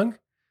P. Young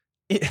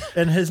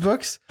and his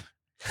books?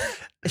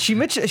 She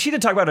didn't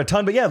talk about it a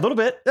ton, but yeah, a little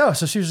bit. Oh,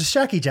 so she was a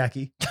Shacky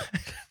Jackie.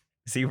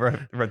 See,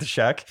 we're at the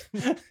shack.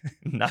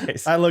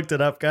 Nice. I looked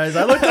it up, guys.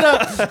 I looked it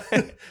up.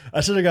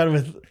 I should have gone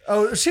with...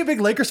 Oh, was she a big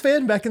Lakers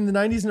fan back in the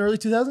 90s and early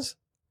 2000s?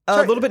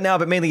 A little bit now,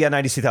 but mainly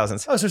 90s,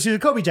 2000s. Oh, so she's a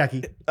Kobe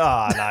Jackie.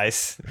 Ah,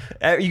 nice.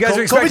 You guys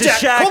are expecting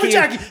Shaq. Colby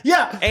Jackie,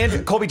 yeah.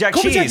 And Colby Jack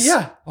Colby cheese.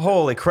 Jackie, yeah.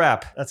 Holy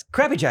crap. That's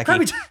Crappy Jackie.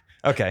 Crappy Jackie.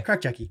 Okay.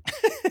 Crack Jackie.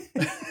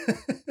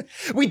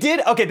 We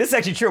did. Okay, this is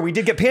actually true. We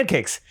did get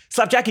pancakes.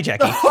 Slap Jackie.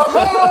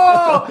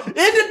 Oh, end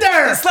it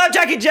there. Slap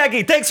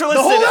Jackie. Thanks for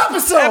listening. The whole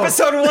episode.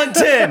 Episode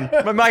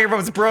 110. My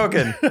microphone's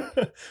broken.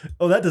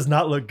 Oh, that does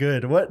not look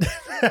good. What's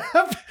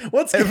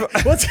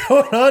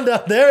going on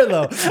down there,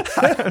 though?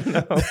 I don't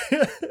know.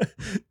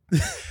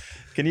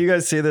 Can you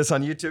guys see this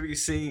on YouTube? You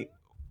see,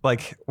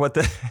 like, what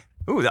the...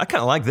 Ooh, I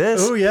kind of like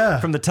this. Oh, yeah.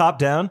 From the top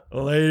down.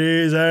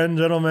 Ladies and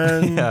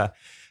gentlemen. Yeah.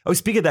 Oh,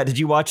 speaking of that, did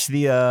you watch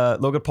the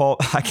Logan Paul?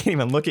 I can't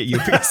even look at you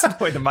because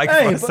the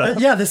microphone.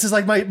 Yeah, this is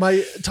like my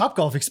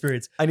Topgolf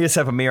experience. I need to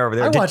set up a mirror over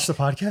there. I watched the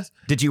podcast.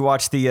 Did you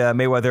watch the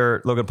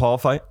Mayweather Logan Paul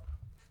fight?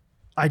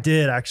 I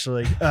did,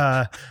 actually.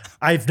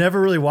 I've never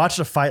really watched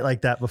a fight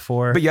like that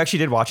before. But you actually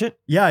did watch it?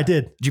 Yeah, I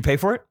did. Did you pay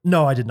for it?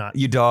 No, I did not.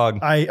 You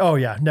dog.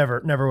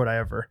 Never would I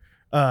ever.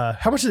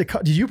 How much did it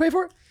cost? Did you pay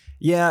for it?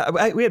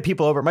 Yeah, we had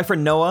people over. My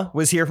friend Noah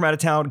was here from out of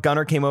town.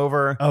 Gunnar came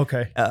over.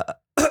 Okay.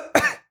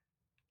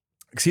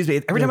 Excuse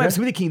me. Every time I have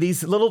Smoothie King,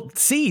 these little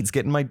seeds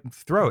get in my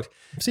throat.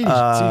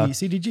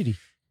 CDGD.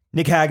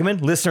 Nick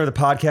Hagaman, listener of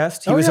the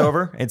podcast, he was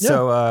over. And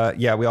so,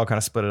 we all kind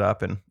of split it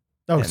up. So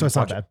it's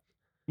not bad.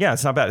 Yeah,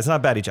 it's not bad. It's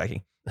not baddie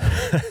Jackie.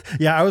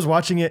 Yeah, I was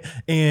watching it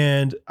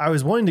and I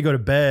was wanting to go to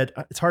bed.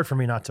 It's hard for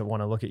me not to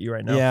want to look at you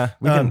right now. Yeah,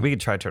 we can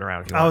try to turn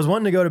around if you want. I was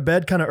wanting to go to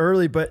bed kind of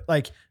early, but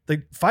like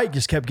the fight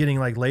just kept getting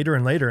like later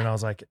and later. And I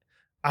was like,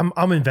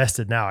 I'm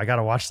invested now. I got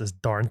to watch this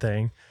darn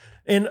thing.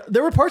 And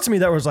there were parts of me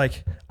that was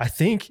like, I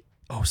think...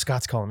 Oh,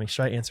 Scott's calling me.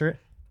 Should I answer it?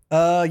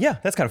 Yeah,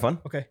 that's kind of fun.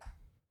 Okay.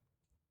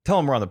 Tell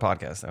him we're on the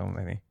podcast, though,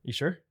 maybe. You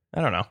sure?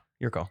 I don't know.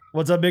 Your call.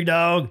 What's up, big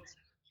dog?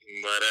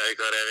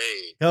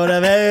 What's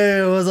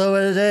up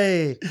with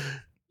it?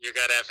 You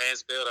got that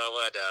fence built or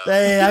what, dog?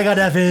 Hey, I got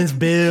that fence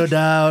built,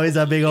 dog. It's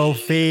a big old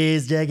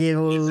fence, Jackie.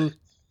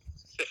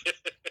 Say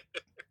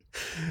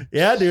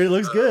Yeah, dude, it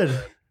looks good.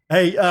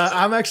 Hey,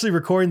 I'm actually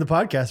recording the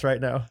podcast right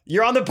now.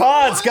 You're on the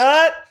pod,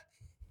 Scott.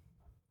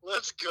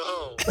 Let's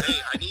go. Hey,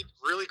 I need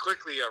really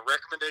quickly a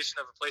recommendation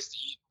of a place to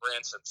eat in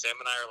Branson. Sam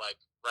and I are like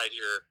right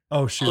here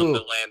Oh shoot. on the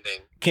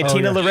landing.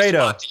 Cantina Oh, yeah. Laredo.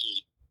 Spot to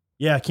eat.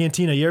 Yeah,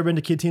 Cantina. You ever been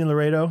to Cantina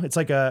Laredo? It's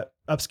like a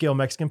upscale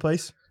Mexican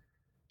place.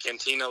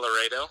 Cantina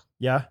Laredo.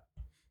 Yeah.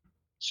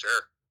 Sure.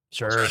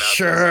 Sure.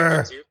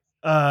 Sure.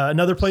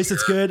 Another place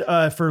that's good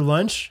for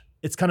lunch.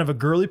 It's kind of a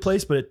girly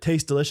place, but it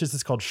tastes delicious.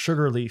 It's called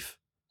Sugar Leaf.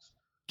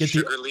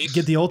 Sugar Leaf?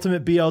 Get the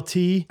ultimate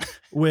BLT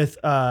with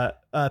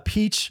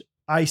peach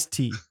iced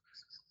tea.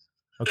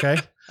 Okay,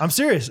 I'm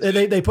serious.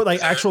 They put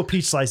like actual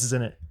peach slices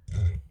in it.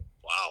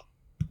 Wow.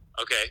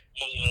 Okay.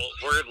 Well,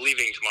 we're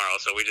leaving tomorrow,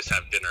 so we just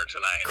have dinner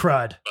tonight.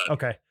 Crud. But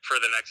Okay. For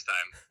the next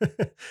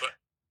time.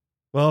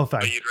 Well,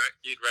 But fine.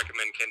 you'd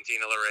recommend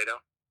Cantina Laredo?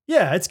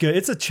 Yeah, it's good.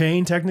 It's a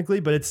chain technically,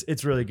 but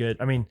it's really good.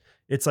 I mean,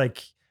 it's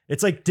like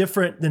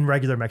different than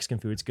regular Mexican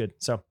food. It's good.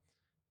 So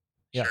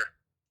yeah.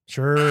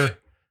 Sure.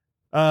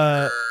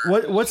 Sure.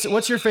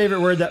 What's your favorite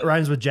word that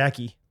rhymes with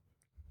Jackie?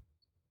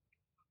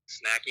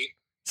 Snacky.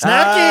 Snacky.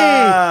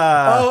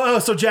 Ah. Oh,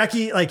 so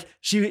Jackie, like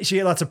she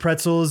ate lots of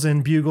pretzels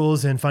and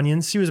bugles and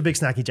Funyuns. She was a big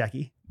snacky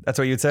Jackie. That's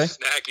what you'd say?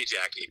 Snacky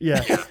Jackie.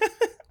 Yeah.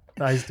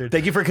 Nice, dude.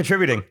 Thank you for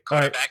contributing. All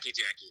right. Quarterbacky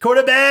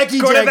Jackie.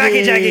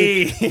 Quarterbacky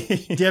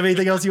Jackie. Do you have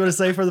anything else you want to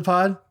say for the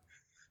pod?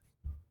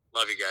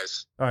 Love you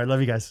guys. All right, love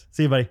you guys.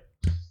 See you, buddy.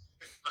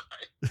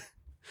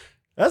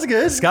 That's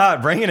good.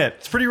 Scott, bringing it.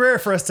 It's pretty rare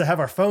for us to have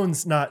our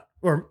phones not,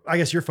 or I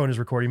guess your phone is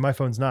recording. My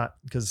phone's not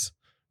because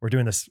we're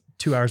doing this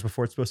 2 hours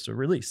before it's supposed to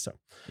release. So,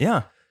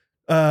 Yeah.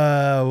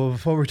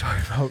 what were we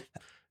talking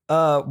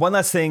about? One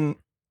last thing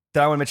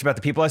that I want to mention about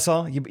the people I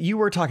saw. You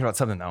were talking about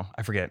something though.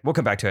 I forget. We'll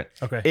come back to it.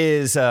 Okay.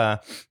 Is I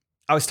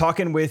was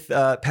talking with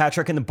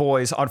Patrick and the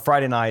boys on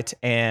Friday night,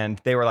 and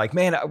they were like,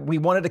 "Man, we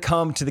wanted to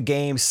come to the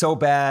game so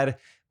bad,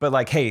 but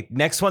like, hey,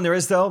 next one there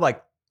is though,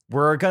 like."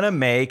 We're gonna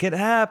make it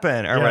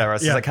happen, or whatever.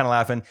 So I was like kind of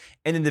laughing.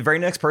 And then the very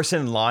next person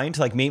in line to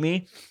like meet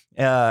me,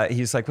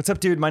 he's like, "What's up,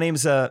 dude? My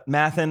name's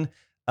Mathin.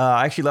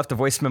 I actually left a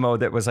voice memo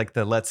that was like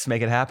the "Let's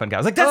make it happen" guy." I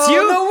was like, "That's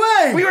you? No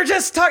way. We were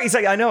just talking." He's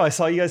like, "I know. I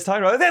saw you guys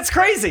talking about it. That's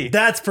crazy."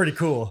 That's pretty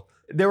cool.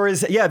 There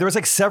was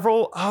like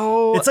several.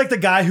 Oh, It's like the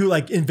guy who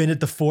like invented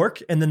the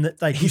fork, and then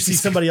like you see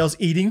somebody else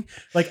eating.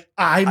 Like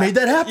I made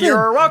that happen.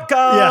 You're welcome.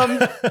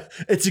 Yeah,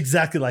 it's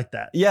exactly like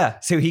that. Yeah.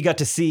 So he got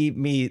to see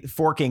me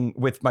forking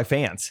with my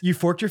fans. You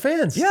forked your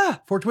fans. Yeah.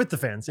 Forked with the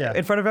fans. Yeah.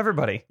 In front of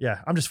everybody.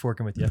 Yeah. I'm just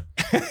forking with you.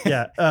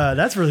 Yeah.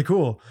 That's really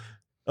cool.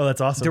 Oh,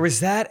 that's awesome. There was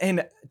that,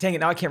 and dang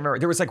it, now I can't remember.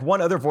 There was like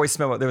one other voice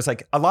memo. There was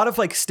like a lot of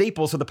like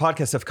staples of the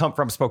podcast have come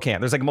from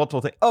Spokane. There's like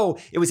multiple things. Oh,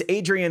 it was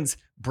Adrian's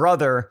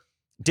brother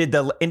did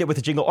the end it with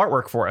the jingle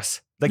artwork for us,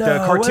 like the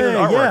No cartoon way,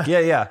 artwork.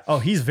 Yeah. Oh,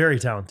 he's very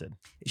talented.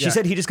 She Yeah.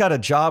 said he just got a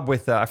job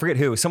with I forget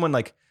who, someone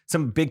like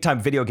some big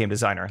time video game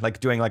designer, like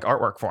doing like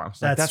artwork for him.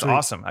 So like, that's sweet.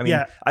 awesome. I mean,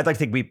 Yeah. I'd like to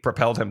think we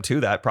propelled him to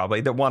that probably.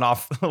 The one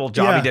off little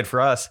job Yeah. he did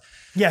for us.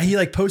 Yeah, he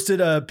like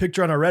posted a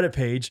picture on our Reddit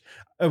page.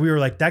 We were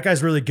like, that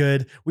guy's really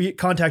good. We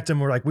contacted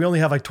him. We're like, we only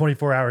have like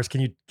 24 hours. Can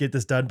you get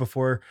this done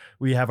before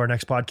we have our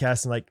next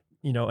podcast and like,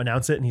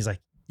 announce it? And he's like,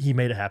 he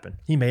made it happen.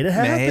 He made it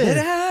happen. Made it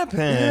happen.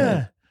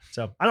 Yeah.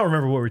 So I don't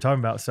remember what we were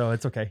talking about. So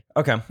it's okay.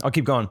 Okay, I'll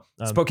keep going.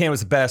 Spokane was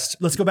the best.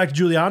 Let's go back to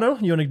Giuliano.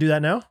 You want to do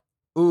that now?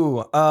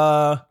 Ooh,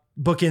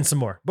 Book in some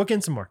more.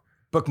 bookmark.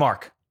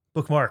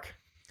 Bookmark.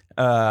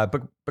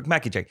 Book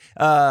Mackie J.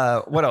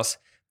 What else?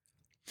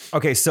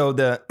 Okay, so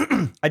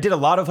I did a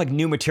lot of like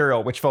new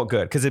material, which felt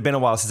good because it'd been a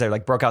while since I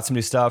like broke out some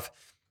new stuff.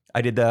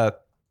 I did the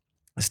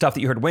stuff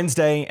that you heard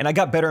Wednesday, and I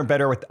got better and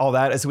better with all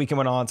that as the weekend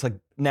went on. It's like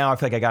now I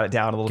feel like I got it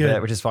down a little Good.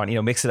 bit, which is fun.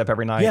 Mix it up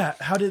every night. Yeah.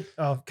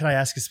 Can I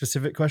ask a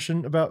specific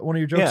question about one of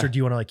your jokes, Yeah. or do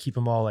you want to like keep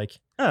them all like?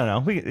 I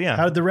don't know.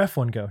 How did the ref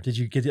one go? Did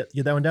you get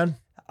that one down?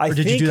 I Or did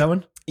you think- do that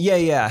one?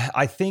 Yeah.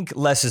 I think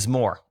less is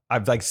more.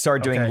 I've like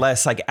started doing Okay.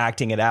 less like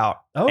acting it out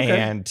Okay.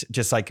 and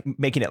just like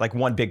making it like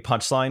one big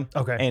punchline.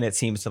 Okay. And it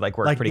seems to like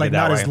work Like pretty good that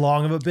not way. as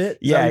long of a bit.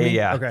 Is Yeah, that what you mean?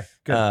 yeah. Okay.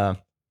 Good.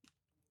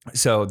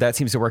 So that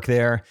seems to work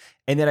there.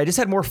 And then I just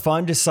had more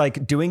fun just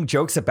like doing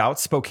jokes about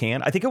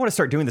Spokane. I think I want to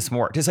start doing this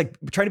more. Just like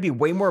trying to be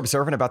way more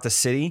observant about the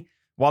city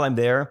while I'm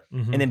there.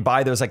 Mhm. And then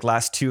by those like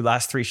last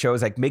 3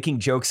 shows, like making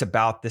jokes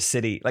about the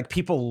city. Like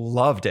people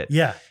loved it.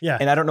 Yeah. Yeah.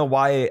 And I don't know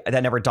why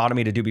that never dawned on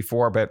me to do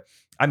before, but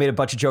I made a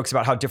bunch of jokes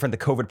about how different the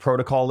COVID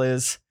protocol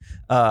is.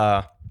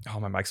 My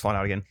mic's falling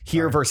out again.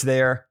 Here Sorry. versus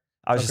there.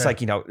 I was just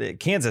Okay. like,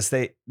 Kansas,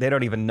 they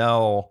don't even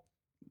know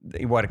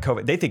what a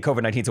COVID, they think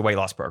COVID-19 is a weight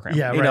loss program.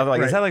 Yeah, they're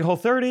like, right. is that like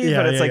Whole30? Yeah,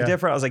 But it's yeah, like yeah.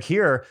 different. I was like,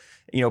 here,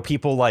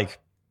 people like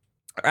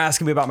are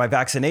asking me about my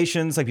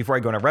vaccinations, like before I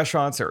go into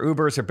restaurants or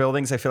Ubers or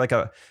buildings. I feel like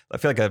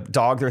a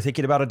dog they're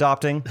thinking about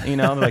adopting. They're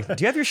like, do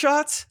you have your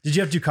shots? Did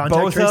you have to do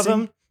contact Both tracing?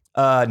 of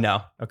them?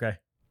 No. Okay.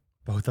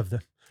 Both of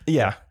them.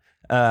 Yeah.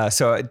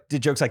 So I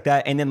did jokes like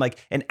that. And then like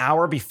an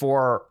hour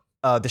before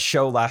the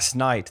show last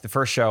night, the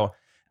first show,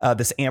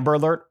 this Amber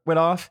Alert went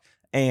off.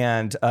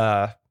 And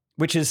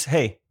which is,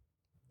 hey,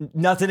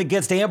 nothing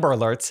against Amber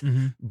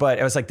Alerts, but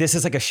it was like, this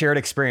is like a shared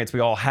experience we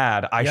all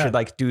had. I should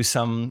like do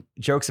some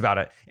jokes about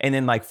it. And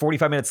then like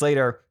 45 minutes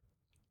later,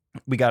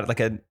 we got like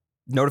a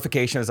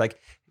notification. It was like,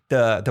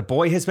 the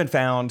boy has been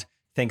found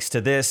thanks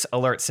to this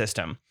alert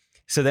system.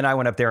 So then I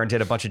went up there and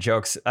did a bunch of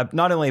jokes,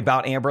 not only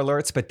about Amber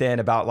Alerts, but then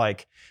about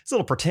like, it's a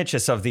little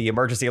pretentious of the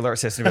emergency alert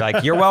system. Be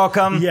like, you're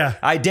welcome.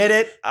 I did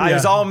it. It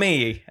was all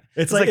me.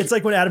 It's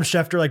like when Adam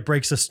Schefter like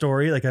breaks a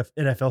story, like an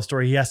NFL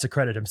story, he has to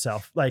credit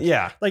himself. Like,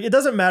 like it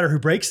doesn't matter who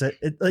breaks it.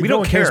 Like, we no don't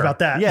one care cares about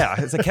that.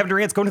 Yeah. It's like Kevin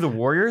Durant's going to the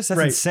Warriors.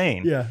 That's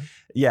insane.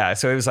 Yeah.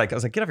 So it was like, I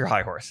was like, get off your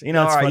high horse. You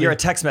know, all right, you're a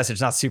text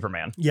message, not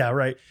Superman. Yeah.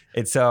 Right.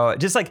 And so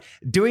just like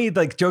doing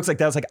like jokes like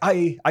that, I was like,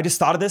 I just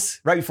thought of this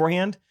right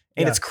beforehand.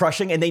 And it's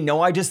crushing. And they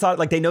know I just thought,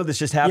 like, they know this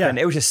just happened.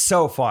 It was just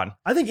so fun.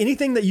 I think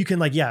anything that you can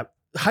like,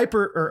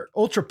 hyper or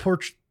ultra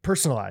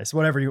personalize,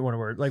 whatever you want to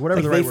word, like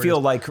whatever like the right they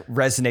feel like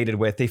resonated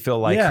with, they feel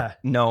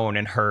like known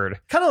and heard.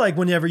 Kind of like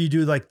whenever you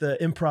do like the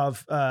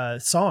improv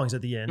songs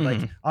at the end,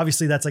 like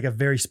obviously that's like a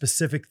very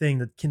specific thing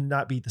that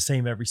cannot be the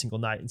same every single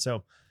night. And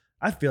so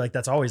I feel like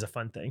that's always a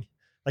fun thing.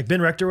 Like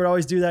Ben Rector would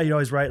always do that. He'd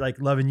always write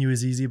like loving you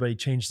is easy, but he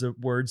changed the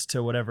words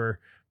to whatever,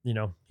 you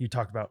know, you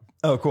talked about.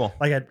 Oh, cool.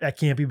 Like at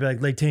Campy, be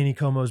like Lake Taney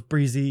Como's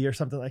breezy or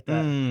something like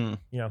that. You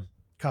know,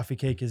 coffee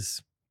cake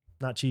is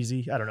not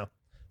cheesy. I don't know.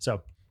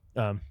 So,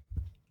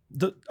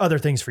 the other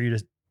things for you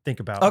to think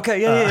about.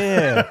 Okay.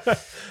 Yeah.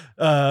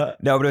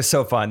 No, but it was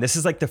so fun. This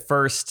is like the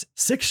first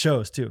 6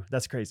 shows too.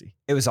 That's crazy.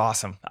 It was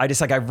awesome. I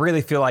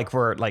really feel like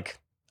we're like,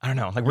 I don't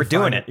know, like we're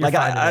doing it. Like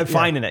I'm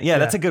finding it. Yeah.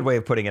 That's a good way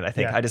of putting it. I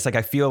think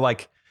I feel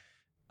like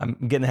I'm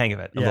getting the hang of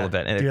it a little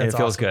bit and it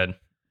feels good.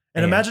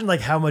 And imagine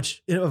like how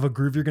much of a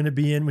groove you're going to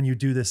be in when you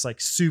do this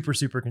like super,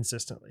 super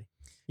consistently.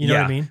 You know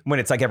what I mean? When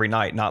it's like every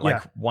night, not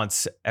like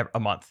once a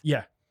month.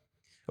 Yeah.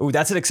 Oh,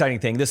 that's an exciting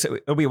thing.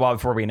 It'll be a while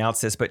before we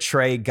announce this, but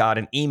Trey got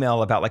an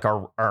email about like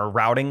our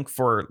routing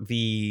for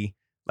the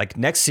like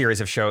next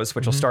series of shows,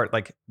 which will start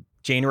like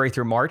January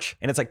through March.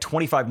 And it's like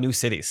 25 new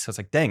cities. So it's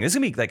like, dang, this is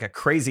gonna be like a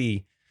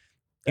crazy,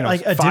 you know,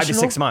 like 5 to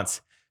 6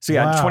 months. So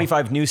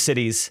 25 new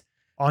cities.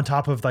 On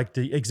top of like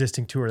the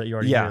existing tour that you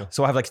already do.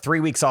 So I have like 3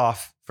 weeks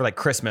off for like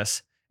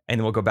Christmas and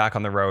then we'll go back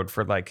on the road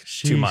for like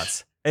 2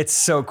 months. It's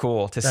so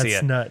cool to see it.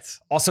 That's nuts.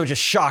 Also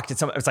just shocked.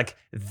 It's like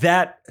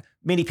that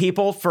many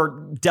people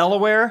for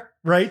Delaware.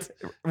 Right.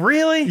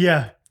 Really?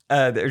 Yeah.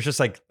 There's just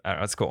like, I don't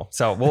know, it's cool.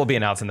 So we'll be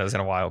announcing those in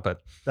a while,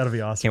 but that'll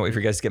be awesome. Can't wait for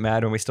you guys to get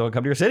mad when we still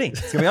come to your city.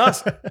 It's gonna be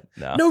awesome.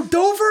 No,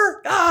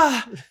 Dover.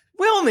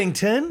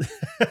 Wilmington.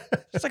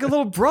 It's like a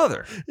little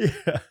brother.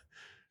 Yeah.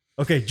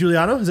 Okay,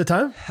 Giuliano, is it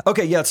time?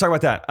 Okay, yeah, let's talk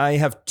about that. I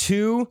have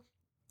 2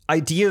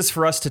 ideas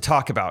for us to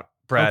talk about,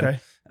 Brad.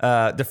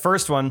 Okay. The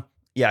first one,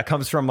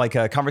 comes from like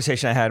a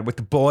conversation I had with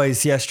the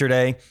boys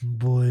yesterday.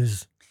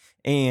 Boys.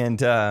 And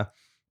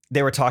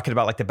they were talking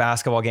about like the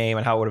basketball game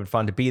and how it would have been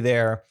fun to be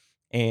there.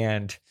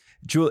 And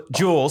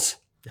Jules,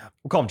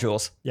 we'll call him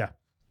Jules. Yeah.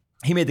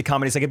 He made the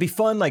comment, he's like, it'd be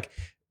fun like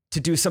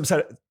to do some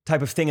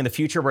type of thing in the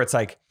future where it's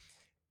like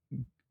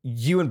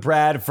you and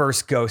Brad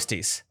versus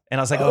Ghosties. And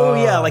I was like,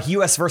 like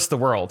US versus the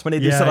world, when they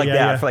do stuff like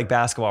that for like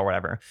basketball or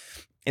whatever.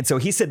 And so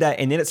he said that,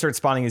 and then it started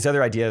spawning these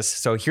other ideas.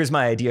 So here's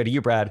my idea to you,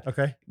 Brad.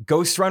 Okay.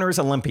 Ghost Runners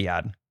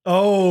Olympiad.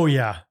 Oh,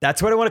 yeah.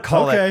 That's what I want to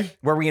call it,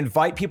 where we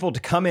invite people to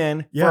come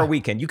in for a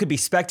weekend. You could be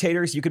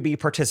spectators, you could be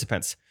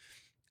participants.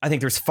 I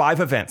think there's 5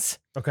 events.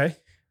 Okay.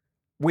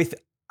 With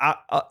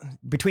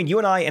between you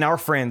and I and our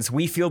friends,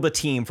 we field the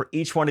team for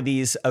each one of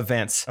these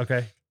events.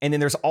 Okay. And then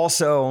there's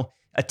also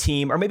a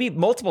team or maybe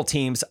multiple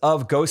teams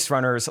of Ghost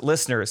Runners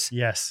listeners.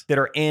 Yes. That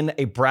are in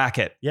a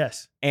bracket.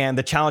 Yes. And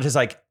the challenge is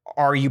like,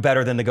 are you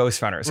better than the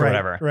Ghost Runners or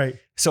whatever? Right.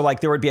 So like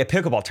there would be a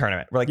pickleball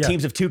tournament where like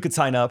teams of 2 could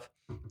sign up.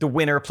 The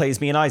winner plays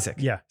me and Isaac.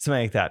 Yeah.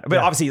 Something like that. But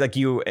obviously like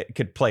you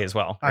could play as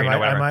well.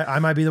 I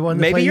might be the one.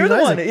 Maybe you're the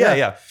one.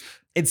 Yeah.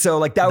 And so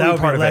like that would be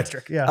part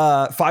electric. of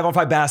it.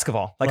 5-on-5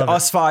 basketball. Like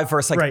us 5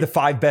 versus like the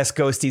 5 best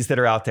ghosties that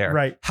are out there.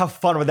 Right. How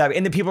fun would that be?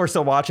 And then people are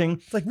still watching.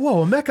 It's like,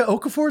 whoa, Emeka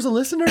Okafor is a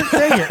listener?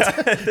 Dang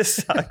it. This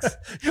sucks.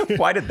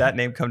 Why did that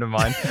name come to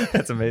mind?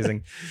 That's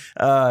amazing.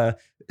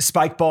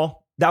 Spike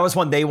ball. That was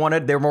one they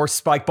wanted. They were more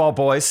spike ball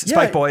boys.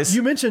 Spike boys.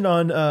 You mentioned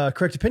on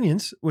Correct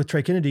Opinions with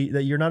Trey Kennedy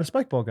that you're not a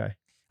spike ball guy.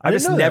 I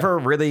just never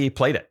really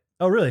played it.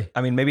 Oh, really?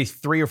 I mean, maybe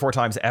 3 or 4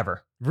 times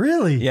ever.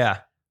 Really? Yeah.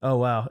 Oh,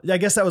 wow. I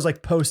guess that was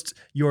like post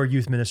your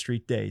youth ministry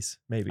days,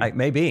 maybe.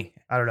 Maybe.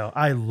 I don't know.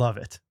 I love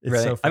it. It's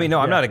really? so fun. I mean, no,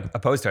 I'm not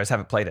opposed to it. I just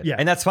haven't played it. Yeah.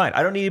 And that's fine.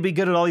 I don't need to be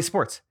good at all these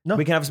sports. No.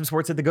 We can have some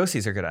sports that the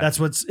ghosties are good at. That's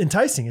what's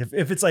enticing.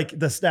 If it's like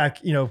the stack,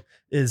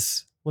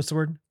 is, what's the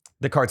word?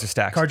 The cards are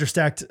stacked. Cards are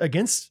stacked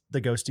against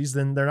the ghosties,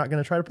 then they're not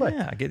going to try to play.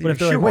 Yeah. But if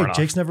they're like, wait,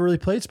 Jake's never really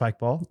played spike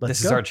ball.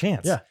 This is our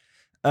chance. Yeah.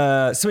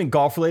 Something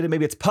golf related.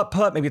 Maybe it's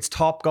putt, maybe it's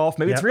Top Golf,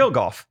 maybe it's real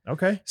golf.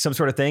 Okay. Some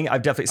sort of thing.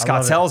 I've definitely,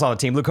 Scott Sell's on the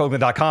team,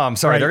 LukeHoagland.com.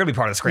 Sorry, they're going to be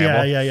part of the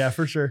scramble. Yeah,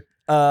 for sure.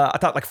 I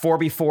thought like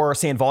 4x4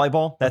 sand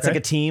volleyball. That's like a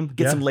team.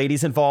 Get some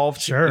ladies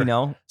involved. Sure.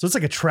 So it's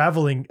like a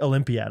traveling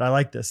Olympiad. I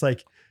like this.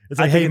 Like, it's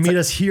like, hey, meet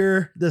us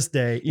here this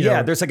day. You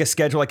know? There's like a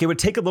schedule. Like it would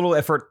take a little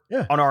effort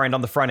on our end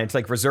on the front end to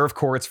like reserve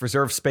courts,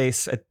 reserve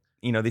space.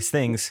 these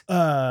things. This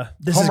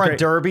Home is run great.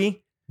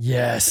 derby.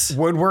 Yes.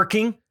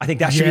 Woodworking. I think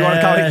that should be one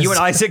of the you and Yes.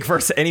 Isaac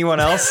versus anyone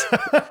else.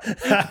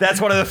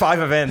 That's one of the 5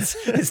 events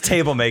is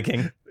table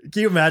making.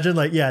 Can you imagine?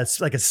 Like, yeah,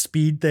 it's like a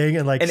speed thing,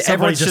 and like And somebody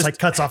everyone's just just- like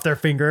cuts off their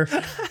finger.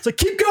 It's like,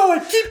 keep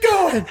going.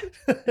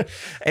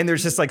 And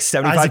there's just like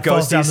 75 Isaac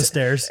falls down the ghosties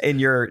stairs. in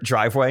your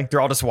driveway. They're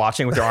all just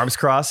watching with their arms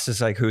crossed.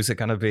 Just like, who's it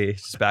going to be?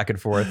 Just back and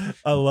forth.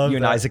 I love You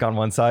and that. Isaac on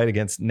one side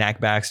against Knack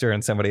Baxter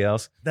and somebody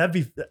else. That'd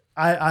be.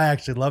 I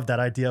actually love that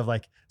idea of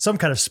like some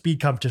kind of speed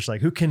competition.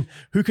 Like who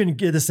can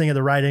get this thing at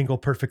the right angle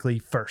perfectly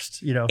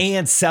first,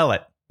 And sell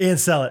it. and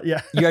sell it.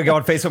 Yeah. You got to go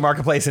on Facebook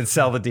Marketplace and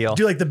sell the deal.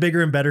 Do like the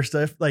bigger and better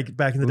stuff, like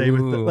back in the day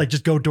with Ooh. like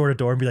just go door to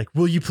door and be like,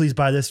 will you please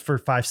buy this for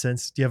 5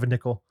 cents? Do you have a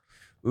nickel?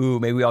 Ooh,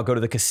 maybe we all go to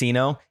the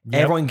casino.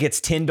 Yep. Everyone gets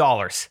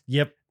 $10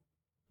 Yep.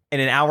 in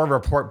an hour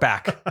report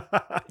back.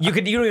 You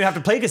don't even have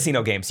to play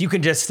casino games. You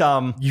can just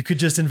You could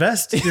just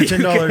invest your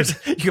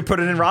 $10. You could put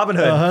it in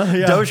Robinhood,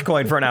 Yeah.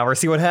 Dogecoin for an hour,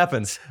 see what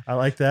happens. I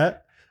like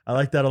that. I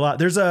like that a lot.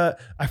 There's I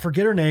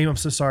forget her name. I'm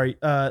so sorry.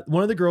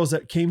 One of the girls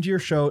that came to your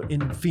show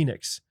in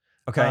Phoenix.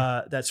 Okay.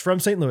 That's from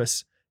St.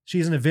 Louis.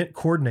 She's an event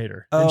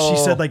coordinator. And she Oh.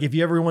 said, like, if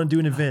you ever want to do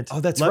an event,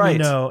 That's let right.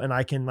 me know and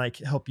I can like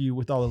help you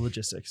with all the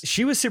logistics.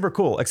 She was super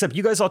cool, except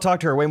you guys all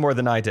talked to her way more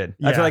than I did.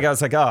 I Yeah. feel like I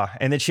was like,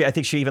 and then I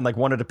think she even like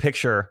wanted a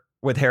picture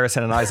with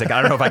Harrison and Isaac.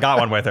 I don't know if I got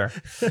one with her,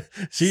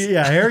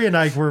 Harry and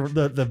I were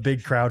the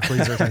big crowd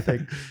pleasers, I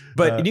think.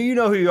 but you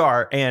know who you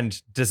are. And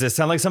does this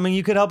sound like something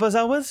you could help us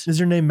out with? Is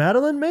your name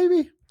Madeline?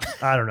 Maybe.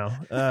 I don't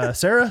know.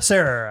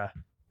 Sarah.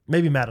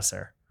 Maybe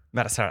Madisara.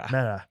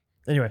 Madagascar.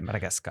 Anyway.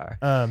 Madagascar.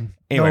 no,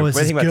 Anyway, what this do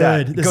you is think about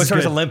good. that? This Ghost is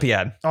Hunters good.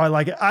 Olympiad. Oh, I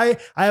like it. I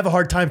have a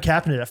hard time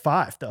capping it at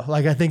 5 though.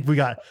 Like I think we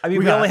got. We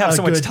got only have a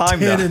so much good time,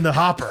 10 though. in the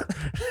hopper.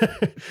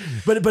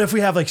 but if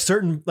we have like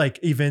certain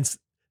like events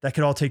that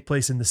could all take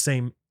place in the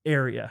same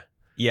area,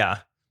 Yeah.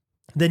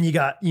 then you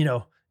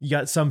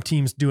got some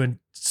teams doing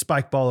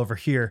spike ball over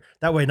here.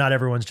 That way, not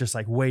everyone's just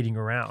like waiting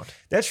around.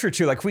 That's true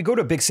too. Like if we go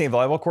to a big sand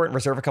volleyball court and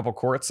reserve a couple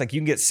courts, like you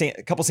can get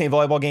a couple sand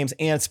volleyball games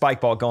and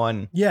spike ball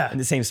going Yeah. in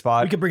the same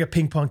spot. We could bring a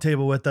ping pong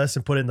table with us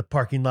and put it in the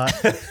parking lot.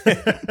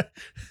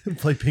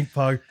 Play ping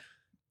pong.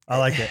 I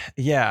like it.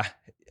 Yeah.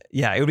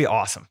 It would be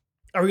awesome.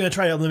 Are we going to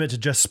try to limit to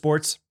just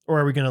sports, or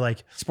are we going to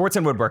like? Sports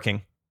and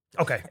woodworking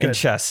Okay, and good.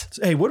 chess.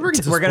 Hey,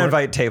 woodworking's a We're going to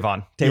sport. invite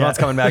Tavon. Yeah. Tavon's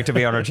coming back to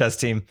be on our chess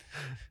team.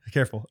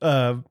 Careful.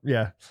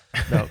 Yeah.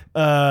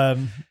 No.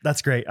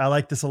 That's great. I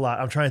like this a lot.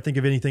 I'm trying to think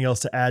of anything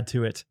else to add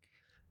to it.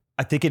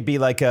 I think it'd be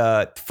like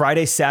a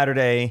Friday,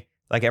 Saturday.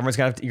 Like everyone's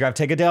you're gonna have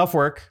to take a day off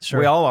work.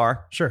 Sure. We all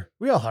are. Sure.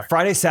 We all are.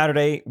 Friday,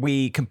 Saturday,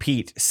 we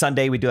compete.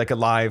 Sunday, we do like a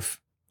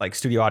live like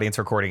studio audience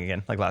recording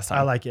again, like last time.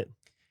 I like it.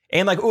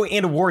 And like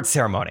and award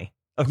ceremony.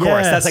 Of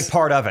course. That's Yes. like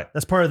part of it.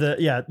 That's part of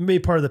maybe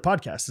part of the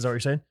podcast. Is that what you're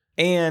saying?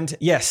 And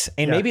yes,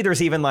 and Yeah. maybe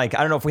there's even like, I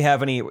don't know if we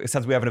have any,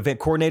 since we have an event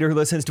coordinator who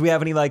listens, do we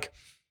have any like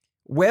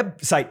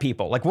website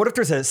people? Like what if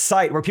there's a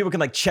site where people can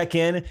like check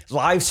in,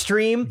 live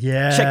stream,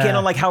 Yeah. check in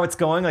on like how it's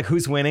going, like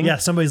who's winning? Yeah.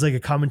 Somebody's like a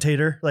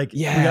commentator. Like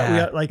we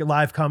got like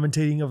live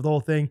commentating of the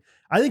whole thing.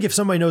 I think if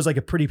somebody knows like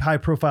a pretty high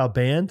profile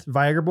band,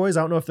 Viagra Boys, I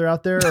don't know if they're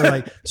out there, or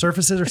like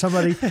Surfaces or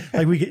somebody,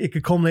 like it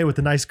could culminate with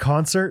a nice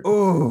concert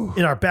Ooh.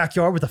 in our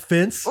backyard with a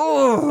fence. Ooh.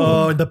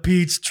 Oh, and the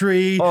peach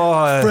tree,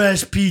 Oh.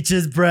 fresh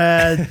peaches,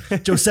 Brad.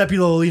 Giuseppe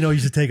Lolino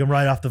used to take them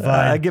right off the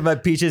I vine. get my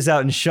peaches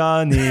out in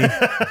Shawnee.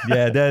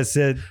 Yeah, that's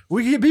it.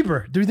 We could get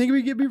Bieber. Do we think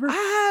we could get Bieber?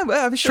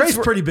 I'm sure Trey's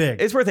pretty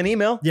big. it's worth an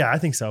email. Yeah, I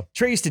think so.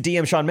 Trey used to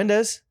DM Shawn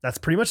Mendes. That's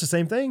pretty much the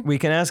same thing. We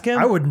can ask him.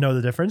 I wouldn't know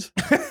the difference.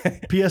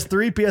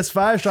 PS3,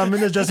 PS5, Shawn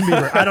Mendes, Justin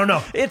Bieber. I don't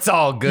know. It's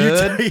all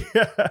good.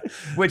 Yeah.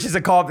 Which is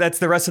a call. That's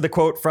the rest of the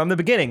quote from the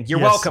beginning. You're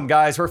Yes. welcome,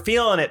 guys. We're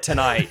feeling it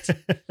tonight.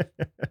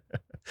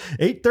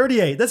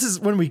 8:38. This is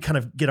when we kind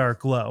of get our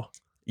glow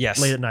Yes.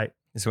 late at night.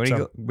 It's when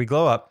So- we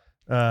glow up.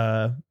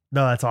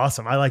 No, that's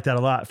awesome. I like that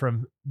a lot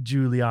from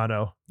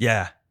Giuliano.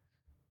 Yeah.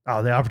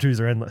 Oh, the opportunities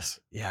are endless.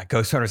 Yeah.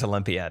 Ghost Hunters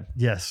Olympiad.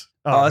 Yes.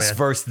 Oh, Us man.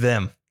 versus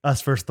them.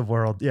 Us versus the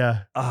world.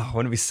 Yeah. Oh,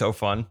 wouldn't it be so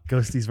fun?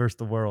 Ghosties versus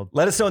the world.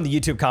 Let us know in the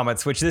YouTube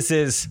comments, which this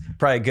is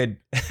probably a good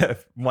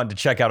one to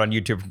check out on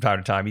YouTube from time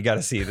to time. You got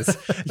to see this.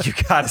 You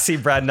got to see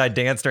Brad and I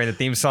dance during the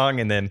theme song,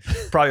 and then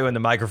probably when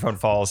the microphone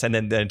falls, and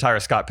then the entire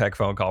Scott Peck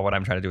phone call, what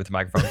I'm trying to do with the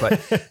microphone.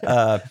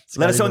 But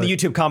let us know in the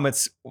YouTube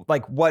comments,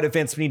 like what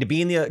events we need to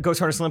be in the Ghost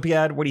Hunters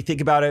Olympiad. What do you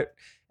think about it?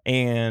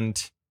 And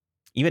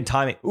even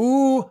timing.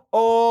 Ooh,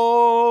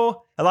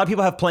 oh. A lot of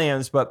people have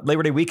plans, but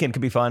Labor Day weekend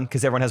could be fun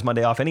because everyone has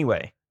Monday off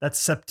anyway. That's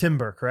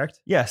September, correct?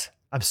 Yes.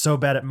 I'm so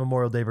bad at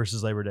Memorial Day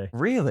versus Labor Day.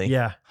 Really?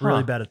 Yeah, Huh.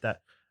 really bad at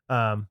that.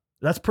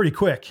 That's pretty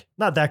quick.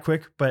 Not that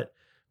quick, but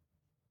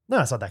no,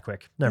 it's not that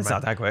quick. Never It's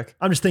mind. not that quick.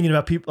 I'm just thinking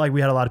about people. Like we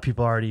had a lot of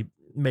people already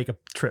make a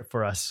trip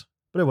for us,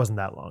 but it wasn't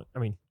that long. I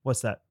mean,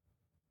 what's that?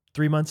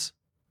 3 months?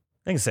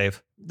 I think it's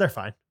safe. They're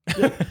fine.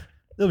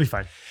 They'll be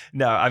fine.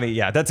 No, I mean,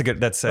 yeah, that's a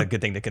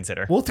good thing to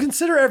consider. We'll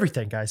consider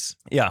everything, guys.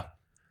 Yeah.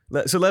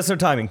 So let's know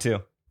timing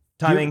too.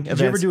 Timing. Did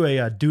you ever do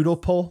a doodle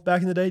poll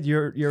back in the day? Did you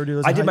ever do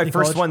those? I did my in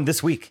first college? one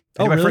this week.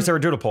 I Oh, did my really? first ever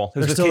doodle poll. It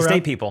was They're with still K-State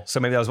around? people, so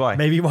maybe that was why.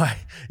 Maybe why?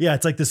 Yeah,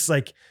 it's like this.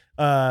 Like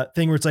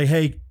thing where it's like,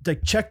 hey,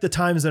 like check the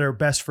times that are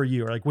best for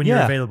you, or like when you're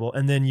available,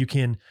 and then you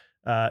can,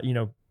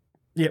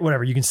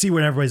 whatever, you can see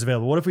when everybody's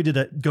available. What if we did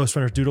a Ghost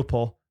Runners doodle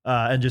poll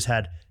and just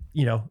had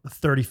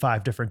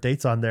 35 different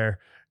dates on there,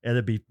 and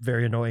it'd be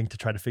very annoying to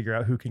try to figure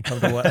out who can come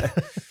to what.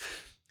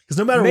 Because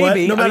no matter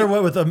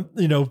what, with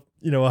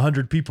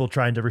 100 people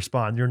trying to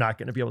respond, you're not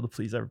going to be able to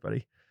please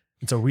everybody,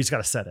 and so we just got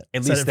to set it.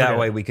 At least that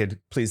way we could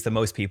please the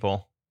most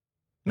people.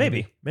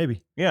 Maybe.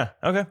 Yeah.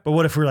 Okay. But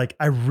what if we're like,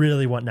 I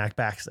really want Knack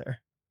Bax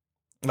there?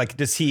 Like,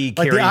 does he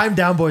like the I'm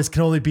Down Boys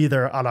can only be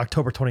there on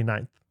October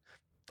 29th.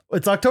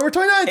 It's October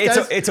 29th,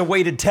 guys. It's a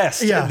weighted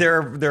test. Yeah.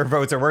 Their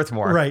votes are worth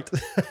more. Right.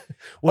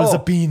 What does a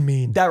bean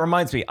mean? That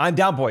reminds me. I'm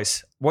Down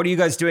Boys. What are you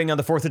guys doing on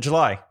the 4th of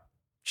July?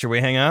 Should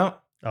we hang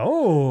out?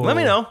 Oh. Let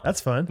me know.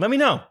 That's fun. Let me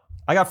know.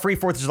 I got free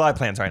 4th of July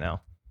plans right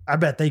now. I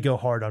bet they go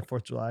hard on 4th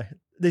of July.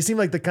 They seem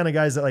like the kind of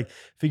guys that like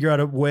figure out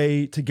a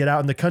way to get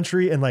out in the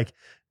country and like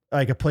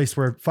a place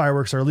where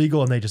fireworks are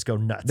legal, and they just go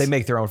nuts. They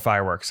make their own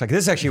fireworks. Like, this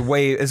is actually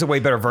a way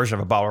better version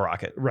of a bottle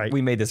rocket. Right.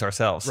 We made this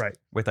ourselves. Right.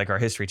 With like our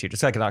history teacher.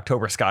 It's like an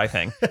October Sky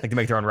thing. Like, they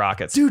make their own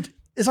rockets. Dude,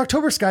 is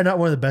October Sky not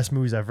one of the best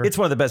movies ever? It's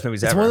one of the best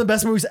movies ever. It's one of the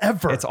best movies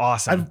ever. It's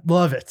awesome. I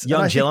love it.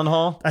 Young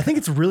Gyllenhaal. I think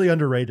it's really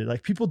underrated.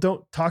 Like, people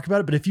don't talk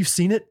about it, but if you've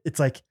seen it, it's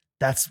like,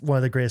 that's one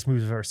of the greatest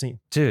movies I've ever seen.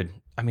 Dude,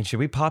 I mean, should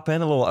we pop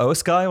in a little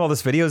O-Sky while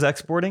this video is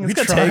exporting? It's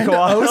going to take a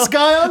while.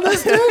 O-Sky on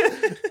this,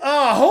 dude?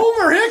 Oh,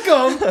 Homer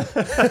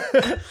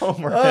Hickam.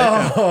 Homer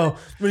Hickam.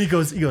 When he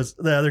goes,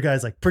 the other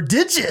guy's like,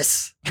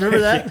 prodigious. Remember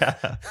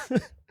that?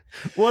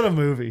 What a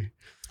movie.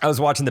 I was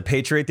watching The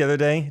Patriot the other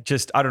day.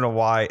 Just, I don't know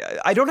why.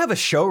 I don't have a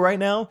show right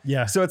now.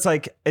 Yeah. So it's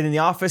like, and then The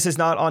Office is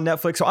not on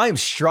Netflix. So I am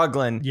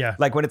struggling. Yeah.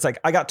 Like, when it's like,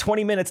 I got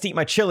 20 minutes to eat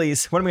my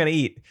Chili's. What am I going to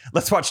eat?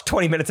 Let's watch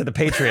 20 minutes of The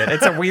Patriot.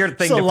 It's a weird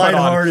thing to put on. It's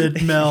a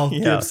lighthearted Mel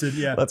Gibson.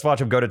 Yeah. Let's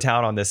watch him go to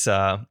town on this,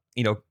 isn't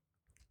he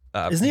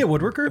a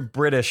woodworker?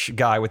 British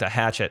guy with a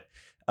hatchet.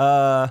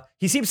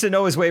 He seems to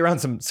know his way around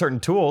some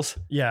certain tools.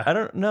 Yeah. I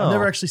don't know. I've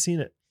never actually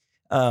seen it.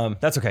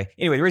 That's okay.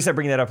 Anyway, the reason I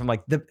bring that up, I'm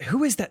like,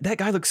 who is that? That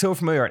guy looks so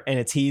familiar.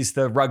 And he's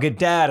the rugged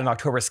dad in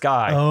October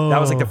Sky. Oh.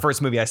 That was like the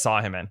first movie I saw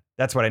him in.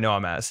 That's what I know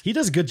him as. He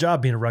does a good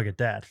job being a rugged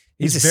dad.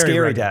 He's a very scary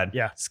rugged. dad.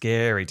 Yeah.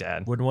 Scary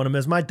dad. Wouldn't want him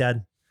as my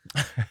dad.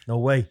 No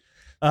way.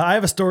 I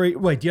have a story.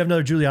 Wait, do you have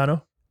another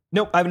Giuliano?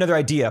 Nope. I have another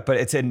idea, but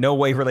it's in no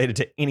way related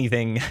to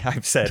anything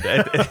I've said.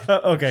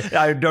 Okay.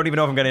 I don't even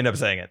know if I'm going to end up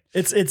saying it.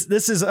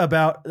 This is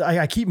about,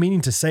 I keep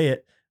meaning to say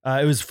it.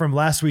 It was from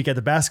last week at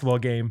the basketball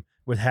game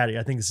with Hattie.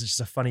 I think this is just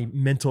a funny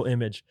mental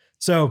image.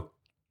 So,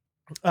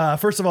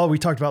 first of all, we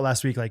talked about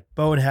last week, like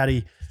Bo and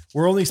Hattie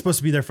were only supposed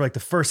to be there for like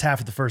the first half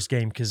of the first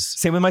game. Cause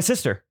same with my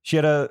sister. She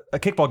had a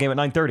kickball game at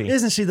 9:30.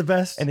 Isn't she the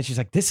best? And then she's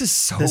like, this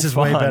is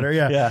way better.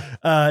 Yeah.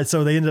 Yeah.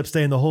 So they ended up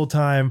staying the whole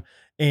time.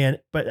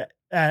 But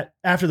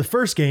after the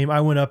first game,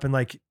 I went up and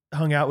like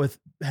hung out with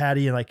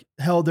Hattie and like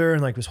held her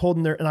and like was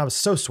holding her, and I was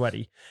so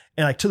sweaty.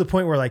 And like to the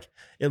point where like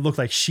it looked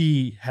like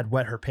she had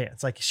wet her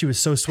pants. Like she was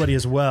so sweaty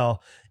as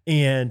well.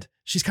 And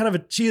she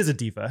is a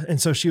diva. And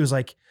so she was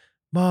like,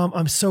 Mom,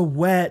 I'm so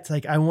wet.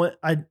 Like I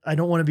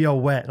don't want to be all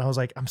wet. And I was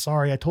like, I'm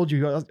sorry. I told you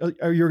you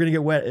were going to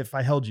get wet if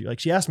I held you. Like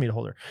she asked me to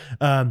hold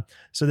her.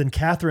 So then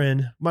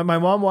Catherine, my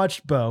mom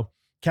watched Bo.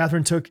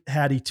 Catherine took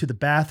Hattie to the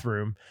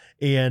bathroom,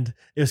 and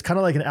it was kind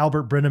of like an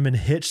Albert Brenneman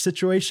Hitch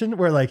situation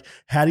where like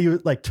Hattie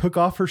like took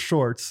off her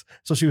shorts.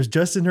 So she was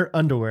just in her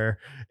underwear,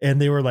 and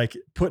they were like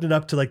putting it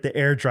up to like the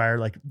air dryer,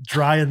 like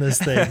drying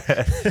this thing.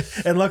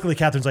 And luckily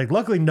Catherine's like,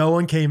 luckily no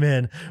one came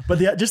in, but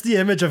just the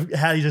image of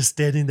Hattie just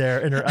standing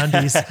there in her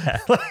undies,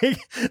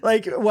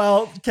 like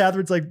while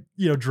Catherine's like,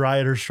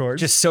 drying her shorts.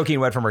 Just soaking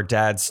wet from her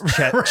dad's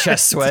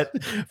chest sweat.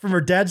 From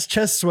her dad's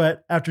chest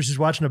sweat after she's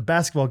watching a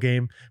basketball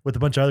game with a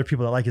bunch of other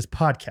people that like his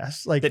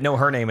podcast. Like that know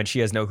her name and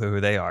she has no clue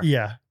who they are.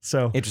 Yeah.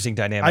 So interesting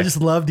dynamic. I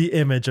just love the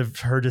image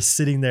of her just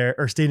sitting there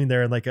or standing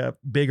there in like a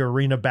big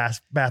arena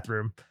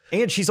bathroom.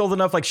 And she's old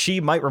enough, like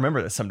she might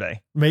remember this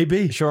someday.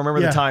 Maybe. She'll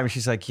remember the time.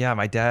 She's like, yeah,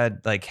 my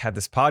dad like had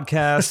this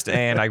podcast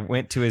and I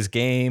went to his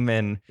game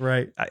and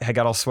I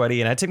got all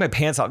sweaty and I took my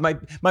pants off.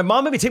 My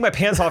mom made me take my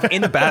pants off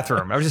in the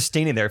bathroom. I was just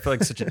standing there. I feel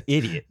like such an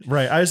idiot.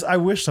 Right. I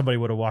wish somebody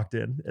would have walked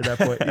in at that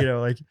point,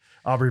 like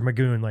Aubrey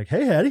Magoon, like,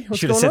 hey, Hattie, what's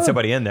should have sent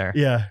somebody in there.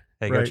 Yeah.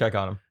 Hey, go check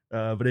on him.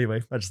 But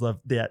anyway, I just love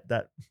that.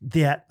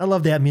 I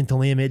love that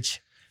mental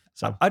image.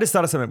 So I just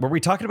thought of something. Were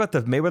we talking about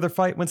the Mayweather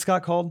fight when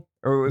Scott called?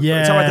 Or were we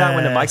talking about that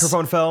when the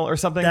microphone fell or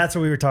something? That's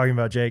what we were talking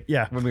about, Jake.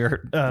 Yeah. When we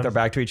were their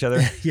back to each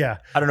other. Yeah.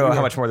 I don't know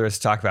how much more there is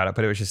to talk about it,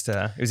 but it was just,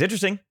 it was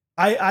interesting.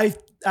 I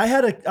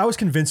was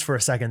convinced for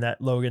a second that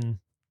Logan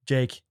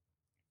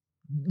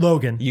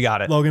you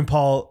got it. Logan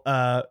Paul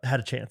had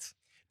a chance.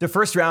 The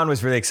first round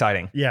was really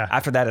exciting. Yeah.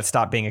 After that, it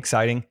stopped being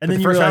exciting. And then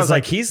the you first round realize, was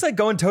like, he's like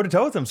going toe to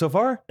toe with him so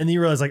far. And then you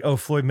realize like, oh,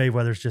 Floyd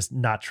Mayweather's just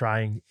not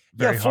trying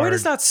very Floyd hard.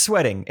 is not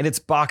sweating and it's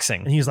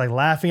boxing. And he was like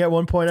laughing at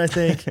one point, I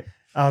think.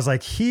 I was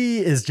like, he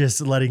is just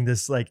letting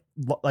this like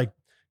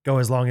go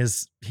as long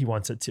as he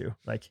wants it to.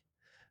 Like,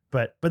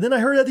 but then I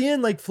heard at the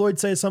end, like Floyd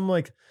say something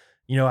like,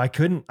 I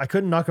couldn't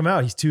knock him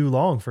out. He's too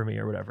long for me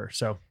or whatever.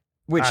 So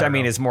Which I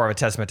mean is more of a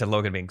testament to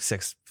Logan being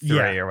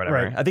 6'3" or whatever.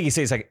 Right. I think he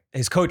says like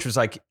his coach was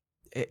like,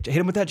 hit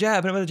him with that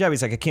jab,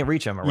 He's like, I can't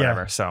reach him or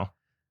whatever. So,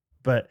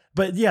 but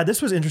yeah,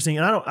 this was interesting.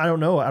 And I don't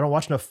know. I don't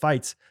watch enough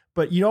fights,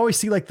 but you always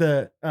see like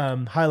the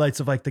highlights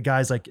of like the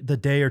guys like the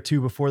day or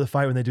two before the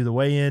fight when they do the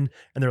weigh in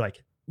and they're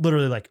like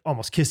literally like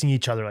almost kissing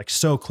each other, like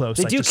so close.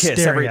 They like, do just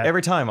kiss staring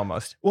every time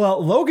almost.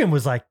 Well, Logan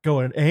was like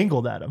going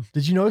angled at him.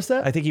 Did you notice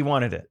that? I think he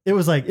wanted it. It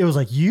was like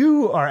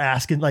you are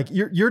asking, like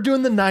you're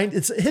doing the 90.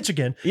 It's Hitch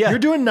again. Yeah. You're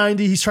doing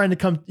 90. He's trying to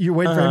come. You're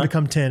waiting for him to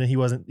come 10, and he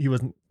wasn't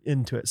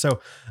into it. So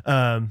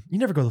you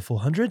never go the full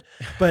 100.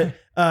 But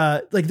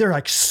like they're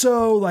like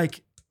so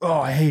like,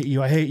 oh, I hate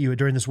you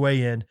during this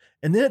weigh-in.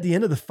 And then at the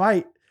end of the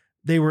fight,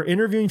 they were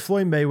interviewing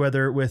Floyd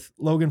Mayweather with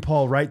Logan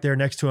Paul right there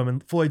next to him,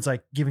 and Floyd's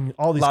like giving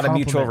all these a lot of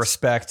mutual compliments.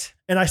 respect.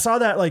 And I saw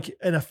that like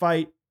in a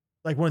fight,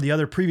 like one of the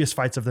other previous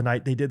fights of the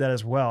night, they did that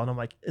as well. And I'm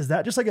like, is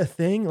that just like a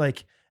thing?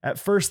 Like at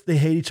first they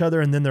hate each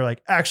other and then they're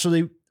like,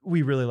 actually,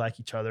 we really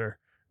like each other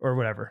or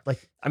whatever.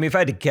 Like, I mean, if I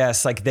had to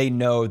guess, like they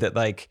know that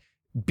like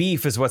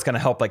beef is what's going to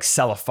help like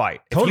sell a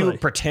fight. Totally. If you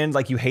pretend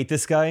like you hate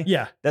this guy,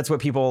 yeah, that's what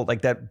people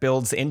like, that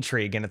builds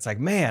intrigue. And it's like,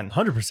 man,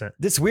 100%.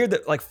 it's weird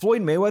that like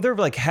Floyd Mayweather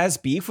like has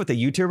beef with a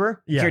YouTuber.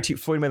 Yeah.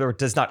 Floyd Mayweather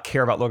does not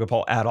care about Logan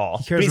Paul at all.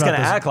 He cares But he's about going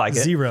to those act like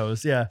it.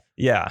 zeros. Yeah.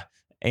 Yeah.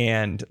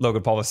 And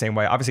Logan Paul the same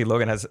way. Obviously,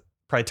 Logan has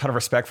probably a ton of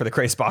respect for the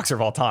greatest boxer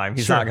of all time.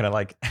 He's Sure. not going to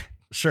like,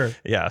 Sure.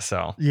 yeah.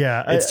 So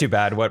Yeah. it's too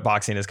bad what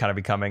boxing is kind of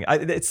becoming.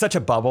 It's such a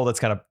bubble that's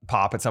going to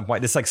pop at some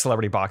point. This like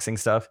celebrity boxing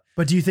stuff.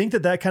 But do you think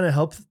that kind of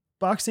helped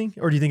boxing,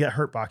 or do you think that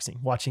hurt boxing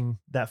watching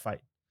that fight?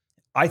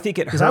 I think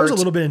it hurt. Because I was a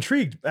little bit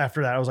intrigued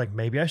after that. I was like,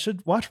 maybe I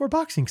should watch more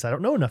boxing because I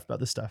don't know enough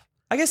about this stuff.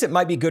 I guess it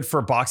might be good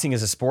for boxing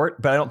as a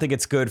sport, but I don't think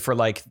it's good for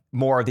like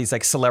more of these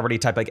like celebrity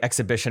type like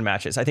exhibition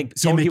matches. I think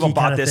so many people Gimmicky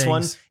bought kinda this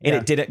one things. and Yeah.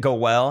 it didn't go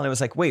well. And it was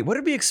like, wait, what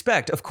did we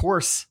expect? Of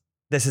course,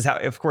 this is how,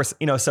 of course,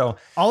 so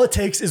All it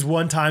takes is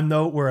one time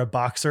though, where a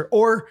boxer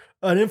or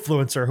an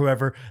influencer,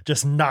 whoever,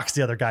 just knocks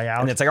the other guy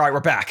out. and it's like, all right, we're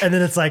back. And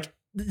then it's like,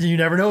 you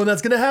never know when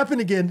that's going to happen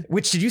again.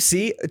 Which did you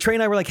see? Trey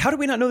and I were like, how did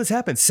we not know this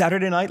happened?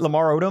 Saturday night,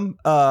 Lamar Odom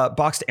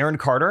boxed Aaron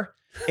Carter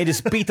and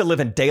just beat the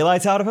living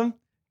daylights out of him.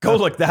 Go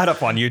look that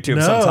up on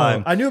YouTube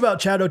sometime. I knew about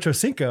Chad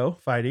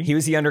Ochocinco fighting. He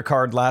was the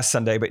undercard last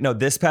Sunday, but no,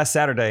 this past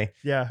Saturday,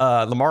 Yeah.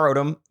 Lamar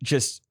Odom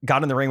just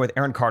got in the ring with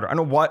Aaron Carter. I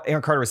don't know what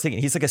Aaron Carter was thinking.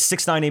 He's like a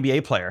 6'9"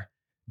 NBA player.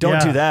 Don't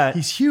Yeah, do that.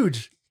 He's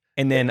huge.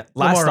 And then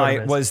last Lamar Odom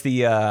night is. was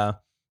the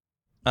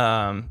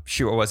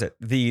what was it?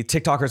 The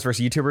TikTokers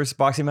versus YouTubers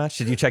boxing match.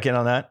 Did you check in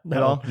on that at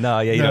No. all? No,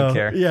 yeah, you No, don't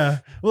care. Yeah.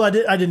 Well, I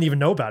didn't even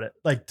know about it.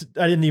 Like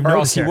I didn't even Or know.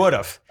 else you would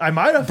have. I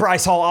might have.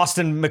 Bryce Hall,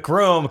 Austin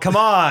McRoom. Come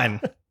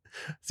on.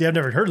 See, I've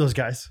never heard of those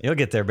guys. You'll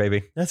get there,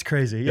 baby. That's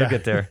crazy. You'll Yeah.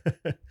 get there.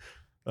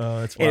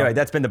 That's wild. Anyway,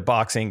 that's been the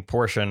boxing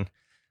portion.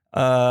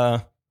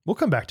 We'll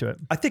come back to it.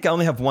 I think I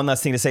only have one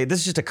last thing to say. This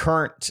is just a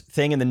current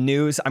thing in the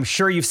news. I'm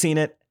sure you've seen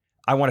it.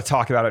 I want to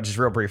talk about it just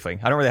real briefly.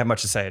 I don't really have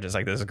much to say. Just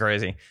like, this is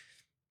crazy.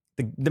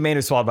 The man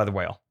who's swallowed by the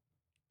whale.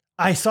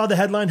 I saw the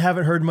headline.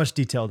 Haven't heard much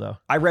detail though.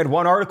 I read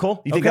one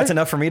article. You think Okay. that's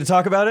enough for me to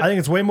talk about it? I think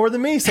it's way more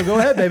than me. So go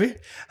ahead, baby.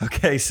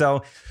 Okay,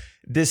 so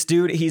this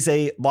dude, he's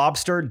a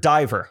lobster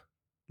diver,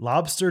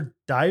 Lobster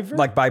diver.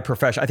 like by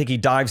profession. I think he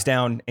dives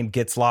down and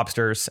gets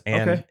lobsters,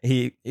 and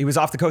Okay. he was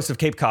off the coast of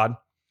Cape Cod.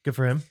 Good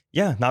for him.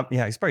 Yeah,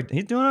 he's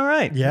doing all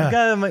right. Yeah. He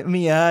got a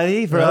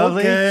Miati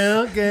probably.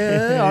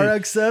 Okay.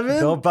 RX-7.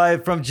 Don't buy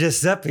it from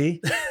Giuseppe.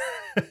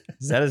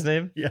 Is that his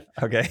name? Yeah.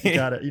 Okay. You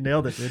got it. You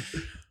nailed it, dude.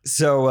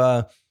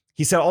 So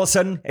he said all of a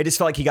sudden it just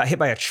felt like he got hit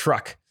by a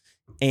truck,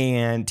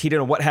 and he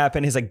didn't know what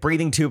happened. His like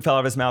breathing tube fell out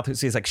of his mouth, so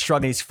he's like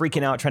struggling. He's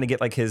freaking out, trying to get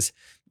like his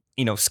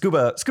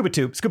scuba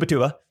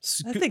tuba.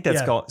 I think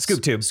that's called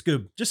scoop tube.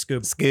 Just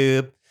scoop.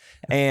 Scoop,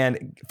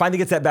 and finally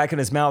gets that back in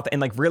his mouth, and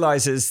like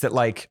realizes that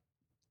like,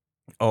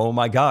 oh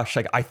my gosh,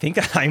 like I think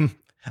I'm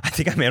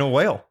in a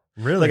whale.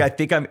 Really? Like I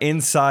think I'm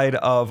inside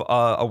of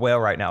a whale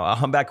right now. A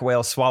humpback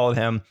whale swallowed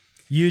him.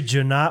 You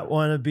do not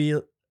want to be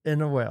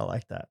in a whale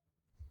like that.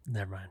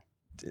 Never mind.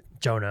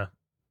 Jonah,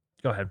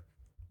 go ahead.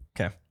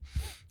 Okay.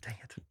 Dang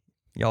it.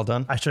 Y'all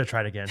done? I should have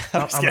tried again.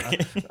 I'm just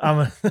kidding.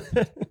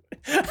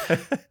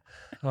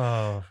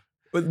 Oh.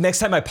 Well, next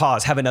time I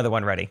pause, have another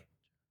one ready.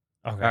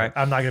 Okay. All right.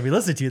 I'm not going to be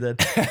listening to you then.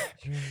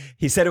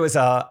 He said it was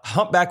a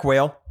humpback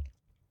whale.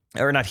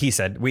 Or not he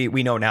said.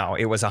 We know now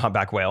it was a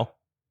humpback whale.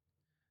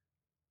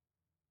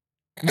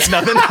 It's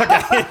nothing?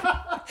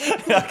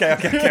 Okay.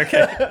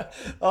 Okay.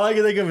 All I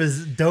can think of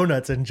is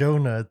donuts and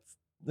Jonah.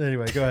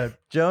 Anyway, go ahead.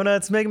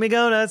 Jonuts make me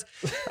go nuts.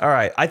 All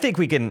right. I think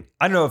we can.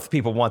 I don't know if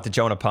people want the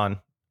Jonah pun.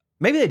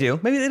 Maybe they do.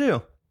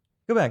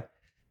 Go back.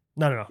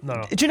 No.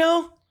 Did you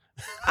know?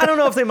 I don't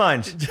know if they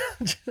mind.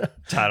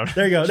 I don't know.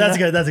 There you go. That's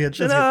good. That's good.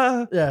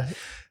 Yeah.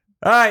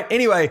 All right.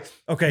 Anyway,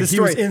 Okay. The He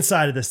was story-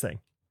 inside of this thing.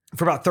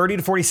 for about 30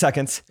 to 40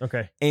 seconds.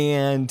 Okay.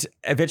 And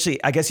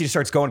eventually, I guess he just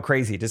starts going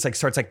crazy. Just like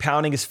starts like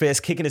pounding his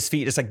fist, kicking his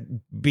feet, just like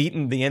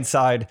beating the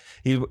inside.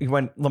 He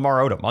went Lamar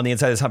Odom on the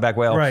inside of this humpback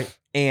whale. Right.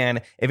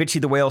 And eventually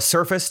the whale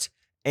surfaced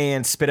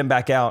and spit him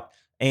back out.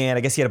 And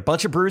I guess he had a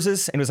bunch of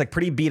bruises and was like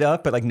pretty beat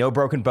up, but like no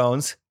broken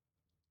bones.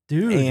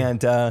 Dude.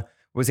 And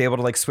was able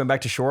to like swim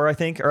back to shore, I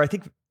think. Or I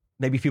think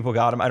maybe people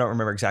got him. I don't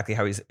remember exactly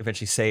how he's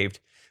eventually saved.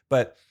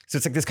 But so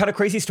it's like this kind of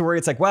crazy story.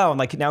 It's like, wow. And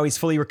like now he's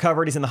fully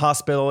recovered. He's in the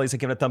hospital. He's like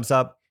giving a thumbs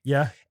up.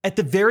 Yeah. At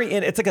the very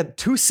end, it's like a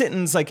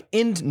 2-sentence like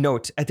end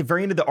note at the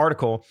very end of the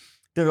article.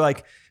 They're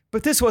like,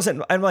 but this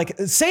wasn't, I'm like,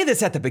 say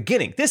this at the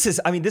beginning. This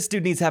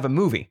dude needs to have a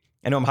movie.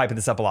 I know I'm hyping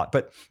this up a lot,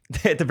 but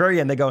at the very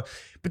end they go,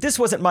 but this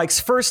wasn't Mike's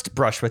first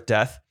brush with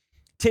death.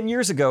 10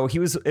 years ago, he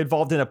was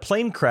involved in a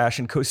plane crash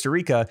in Costa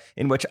Rica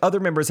in which other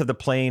members of the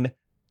plane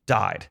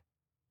died.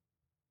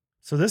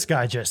 So this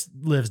guy just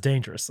lives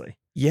dangerously.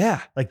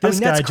 Yeah. Like this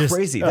guy that's just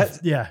crazy.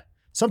 Yeah.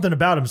 Something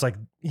about him is like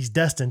he's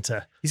destined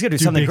to. He's going to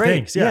do something great.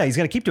 Things, yeah. He's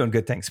going to keep doing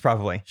good things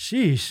probably.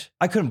 Sheesh.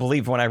 I couldn't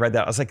believe when I read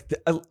that. I was like,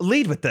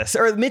 lead with this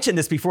or mention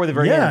this before the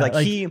very end. Like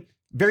he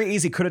very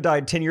easy could have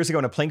died 10 years ago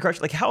in a plane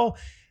crash. Like how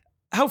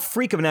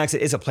freak of an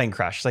accident is a plane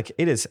crash? Like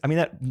it is. I mean,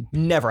 that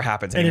never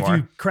happens anymore.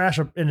 And if you crash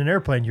in an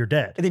airplane, you're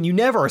dead. And then you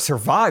never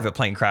survive a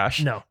plane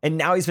crash. No. And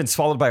now he's been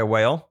swallowed by a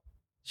whale.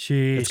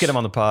 Sheesh. Let's get him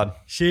on the pod.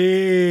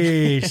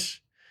 Sheesh.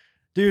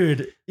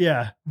 Dude,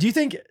 yeah. Do you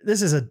think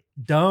this is a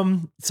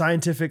dumb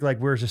scientific, like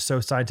we're just so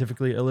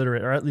scientifically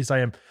illiterate, or at least I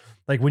am,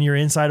 like when you're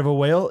inside of a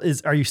whale,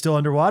 are you still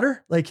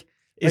underwater? Like,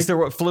 is there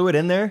what fluid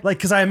in there? Like,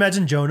 cause I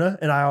imagine Jonah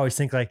and I always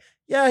think like,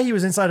 yeah, he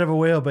was inside of a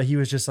whale, but he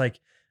was just like,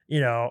 you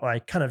know,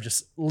 like kind of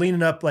just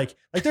leaning up, like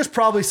there's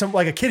probably some,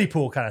 like a kiddie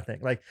pool kind of thing.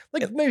 Like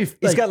maybe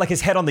he's got like his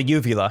head on the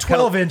uvula.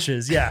 12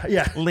 inches. Yeah.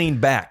 Yeah. Lean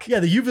back.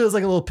 Yeah. The uvula is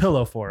like a little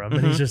pillow for him.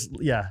 And he's just,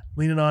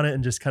 leaning on it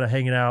and just kind of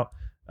hanging out.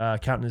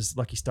 Counting his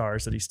lucky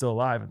stars that he's still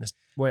alive in this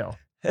whale.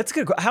 That's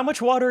good. How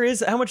much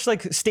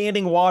like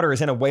standing water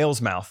is in a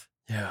whale's mouth?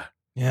 Yeah.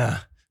 Yeah.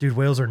 Dude,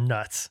 whales are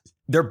nuts.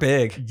 They're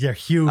big. They're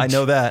huge. I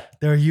know that.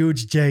 They're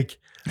huge, Jake.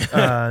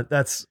 I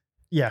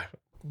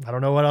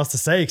don't know what else to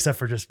say except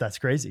for just that's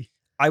crazy.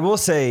 I will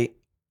say,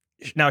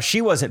 now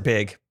she wasn't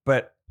big,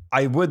 but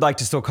I would like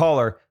to still call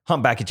her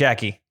Humpbacky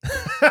Jackie.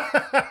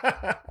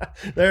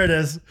 There it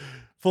is.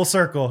 Full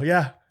circle.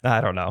 Yeah. I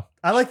don't know.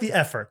 I like the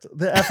effort.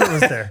 The effort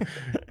was there.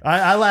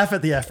 I laugh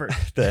at the effort.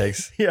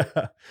 Thanks. Yeah.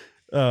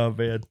 Oh,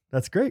 man.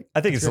 That's great.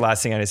 I think it's the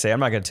last thing I need to say. I'm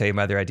not going to tell you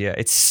my other idea.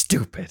 It's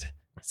stupid.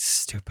 It's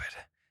stupid.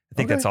 I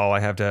think that's all I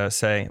have to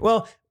say.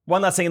 Well,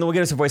 one last thing, and then we'll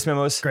get us some voice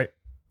memos. Great.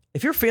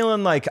 If you're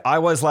feeling like I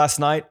was last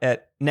night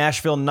at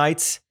Nashville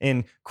Nights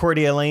in Coeur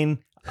d'Alene,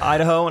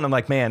 Idaho, and I'm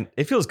like, man,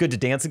 it feels good to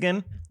dance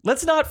again.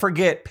 Let's not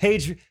forget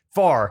Paige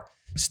Farr.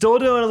 Still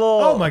doing a little.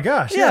 Oh my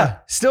gosh. Yeah.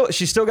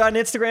 She's still got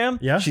an Instagram.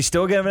 Yeah. She's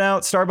still giving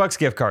out Starbucks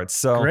gift cards.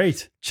 So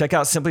great. Check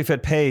out Simply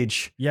Fit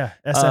Paige. Yeah.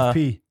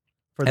 SFP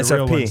for the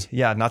real ones.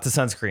 Yeah. Not the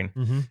sunscreen.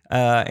 Mm-hmm.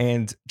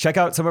 And check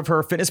out some of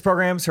her fitness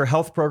programs, her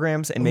health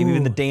programs, and maybe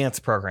even the dance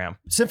program.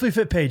 Simply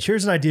Fit Paige.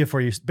 Here's an idea for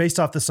you based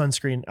off the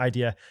sunscreen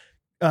idea.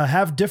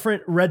 Have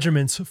different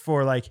regimens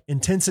for like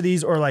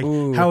intensities or like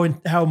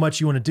how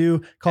much you want to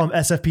do. Call them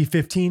SFP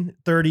 15,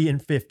 30,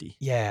 and 50.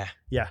 Yeah.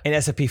 Yeah. And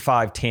SFP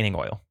 5 tanning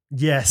oil.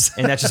 Yes.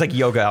 And that's just like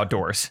yoga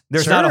outdoors.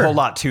 There's not a whole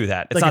lot to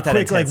that. It's like not that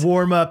quick, intense. like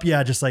warm up.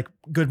 Yeah. Just like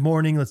good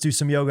morning. Let's do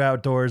some yoga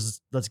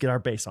outdoors. Let's get our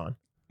base on.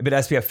 But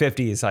SPF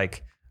 50 is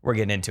like, we're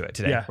getting into it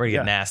today. Yeah, we're going to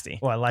get nasty.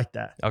 Oh, I like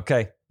that.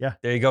 Okay. Yeah.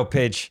 There you go,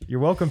 Paige. You're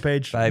welcome,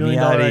 Paige. Bye, $1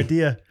 million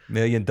idea. $1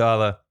 million.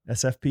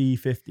 SFP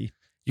 50.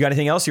 You got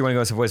anything else? You want to go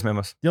with some voice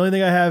memos? The only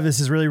thing I have, this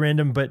is really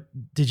random, but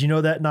did you know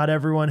that not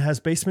everyone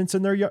has basements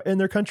in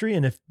their country?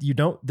 And if you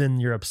don't, then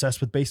you're obsessed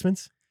with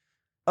basements.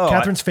 Oh,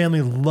 Catherine's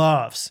family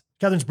loves,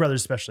 Catherine's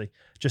brothers especially,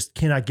 just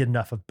cannot get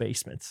enough of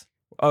basements.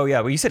 Oh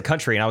yeah. Well, you said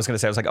country and I was going to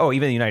say, I was like, oh,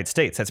 even the United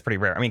States, that's pretty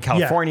rare. I mean,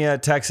 California,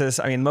 Texas,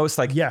 I mean, most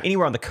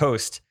anywhere on the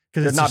coast,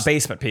 they're not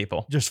basement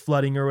people. Just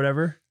flooding or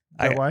whatever.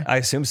 Is that why? I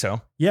assume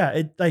so.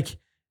 Yeah. Do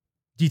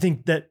you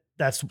think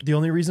that's the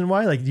only reason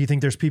why? Like, do you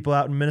think there's people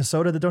out in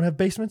Minnesota that don't have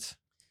basements?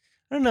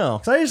 I don't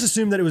know. So I just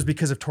assumed that it was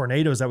because of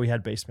tornadoes that we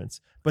had basements.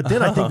 But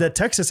then I think that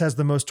Texas has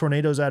the most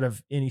tornadoes out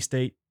of any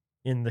state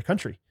in the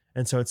country.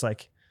 And so it's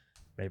like,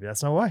 maybe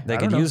that's not why. They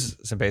could use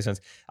some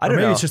basements. I don't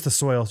know. Maybe it's just the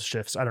soil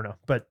shifts. I don't know.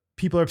 But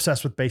people are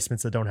obsessed with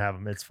basements that don't have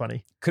them. It's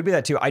funny. Could be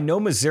that too. I know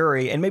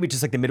Missouri and maybe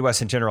just like the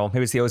Midwest in general,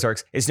 maybe it's the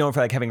Ozarks, is known for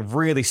like having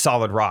really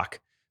solid rock.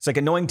 It's like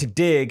annoying to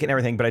dig and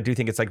everything, but I do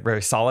think it's like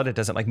very solid. It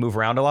doesn't like move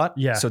around a lot.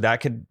 Yeah. So that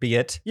could be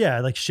it. Yeah,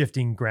 like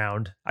shifting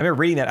ground. I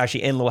remember reading that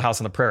actually in Little House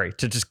on the Prairie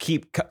to just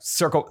keep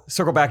circle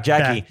back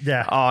Jackie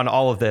on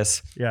all of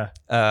this. Yeah.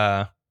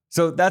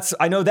 So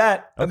I know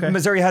that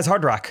Missouri has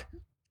hard rock.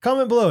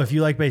 Comment below if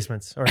you like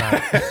basements or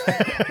not.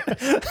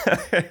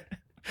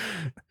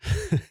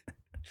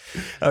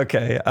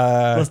 Okay.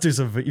 Let's do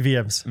some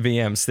VMs.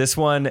 VMs. This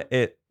one,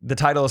 the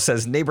title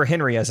says Neighbor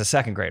Henry as a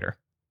second grader.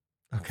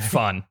 Okay.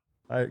 Fun.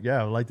 I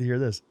would like to hear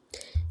this.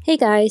 Hey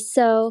guys,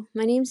 so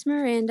my name's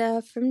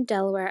Miranda from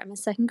Delaware. I'm a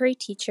second grade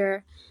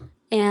teacher,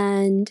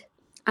 and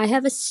I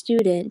have a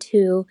student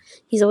who,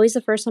 he's always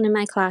the first one in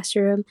my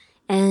classroom,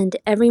 and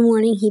every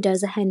morning he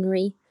does a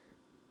Henry?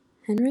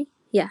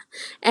 Yeah.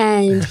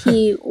 And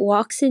he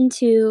walks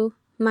into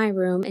my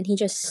room and he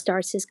just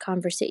starts his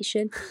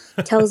conversation.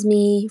 Tells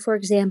me, for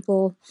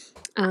example,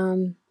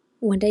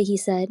 one day he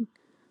said,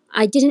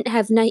 I didn't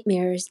have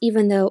nightmares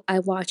even though I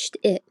watched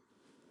it.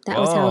 That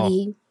was how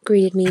he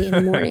greeted me in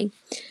the morning.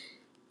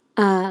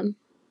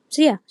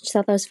 So yeah, just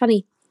thought that was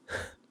funny.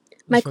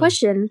 My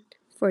question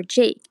for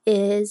Jake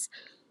is,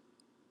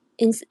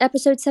 in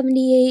episode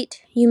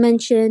 78, you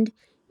mentioned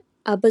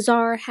a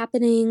bazaar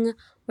happening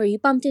where you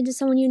bumped into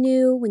someone you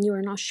knew when you were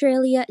in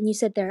Australia, and you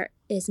said there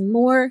is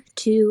more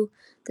to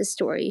the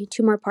story,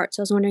 2 more parts.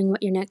 So I was wondering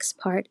what your next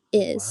part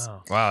is.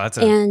 Wow,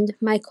 And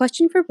my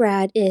question for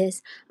Brad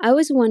is, I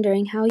was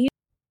wondering how you...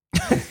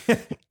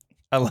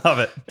 I love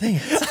it.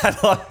 Thanks. I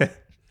love it.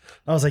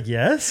 I was like,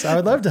 yes, I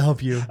would love to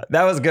help you.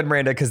 That was good,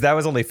 Miranda, because that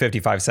was only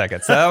 55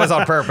 seconds. That was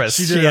on purpose.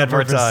 She had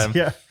more time.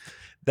 Yeah.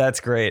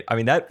 That's great. I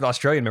mean, that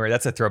Australian memory,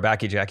 that's a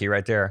throwbacky Jackie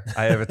right there.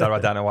 I haven't thought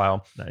about that in a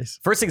while. Nice.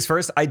 First things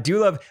first, I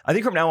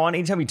think from now on,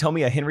 anytime you tell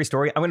me a Henry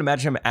story, I'm going to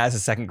imagine him as a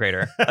second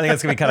grader. I think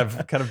that's going to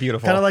be kind of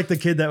beautiful. Kind of like the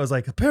kid that was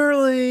like,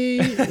 apparently,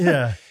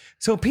 yeah.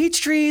 So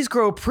peach trees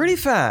grow pretty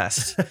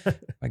fast.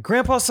 My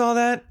grandpa saw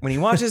that when he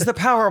watches the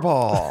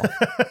Powerball.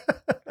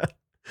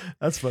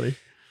 That's funny.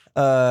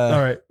 All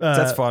right.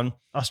 That's fun.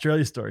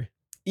 Australia story.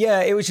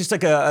 Yeah, it was just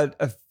like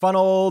a fun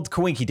old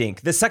coinky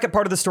dink. The second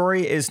part of the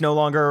story is no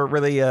longer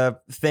really a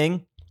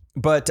thing,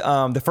 but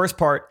the first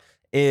part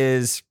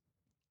is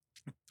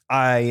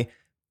we're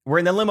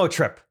in the limo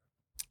trip.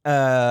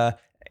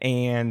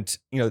 And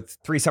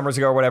 3 summers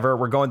ago or whatever,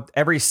 we're going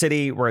every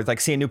city, we're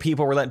like seeing new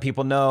people, we're letting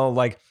people know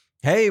like,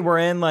 hey, we're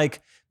in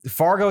like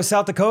Fargo,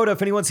 South Dakota,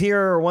 if anyone's here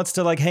or wants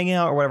to like hang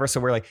out or whatever. So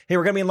we're like, hey,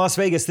 we're gonna be in Las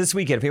Vegas this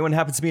weekend if anyone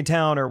happens to be in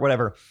town or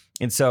whatever.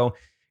 And so a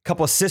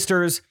couple of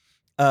sisters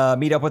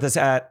meet up with us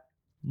at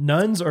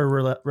nuns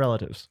or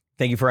relatives.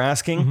 Thank you for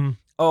asking. Mm-hmm.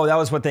 Oh, that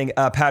was one thing.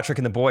 Patrick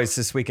and the boys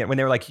this weekend when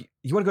they were like,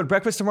 "You want to go to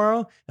breakfast tomorrow?"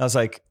 And I was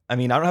like, "I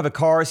mean, I don't have a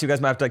car, so you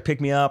guys might have to like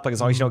pick me up, like as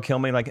long as you don't kill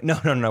me." Like,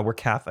 no, we're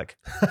Catholic.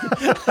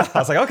 I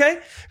was like, "Okay,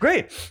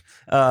 great."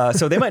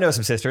 So they might know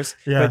some sisters,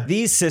 but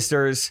these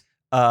sisters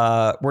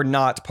were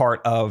not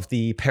part of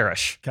the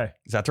parish. Okay,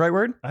 is that the right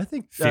word? I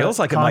think feels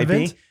like convent? It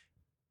might be.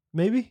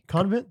 Maybe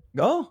convent.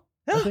 Oh,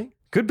 yeah, I think.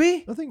 Could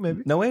be. I think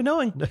maybe. No way of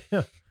knowing.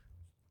 Yeah.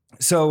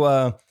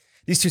 So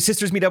these 2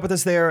 sisters meet up with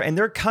us there, and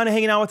they're kind of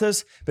hanging out with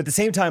us. But at the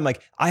same time,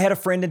 like I had a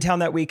friend in town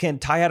that weekend.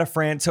 Ty had a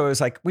friend, so it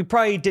was like we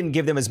probably didn't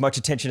give them as much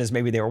attention as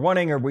maybe they were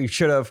wanting, or we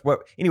should have.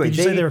 Anyway, did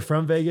you say they were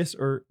from Vegas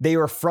or they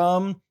were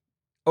from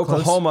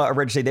Oklahoma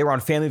originally? They were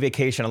on family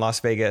vacation in Las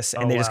Vegas,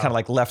 and they just kind of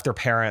like left their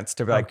parents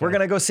to be like, we're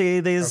gonna go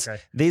see these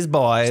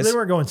boys. So they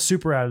weren't going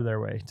super out of their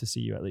way to see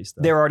you at least.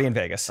 Though. They were already in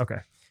Vegas. Okay,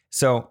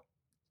 so.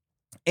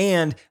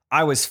 And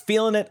I was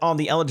feeling it on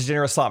the Ellen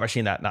DeGeneres slot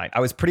machine that night. I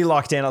was pretty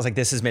locked in. I was like,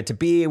 this is meant to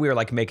be. We were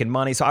like making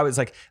money. So I was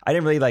like, I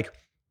didn't really like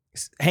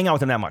hang out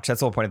with them that much. That's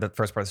the whole point of the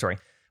first part of the story.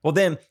 Well,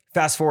 then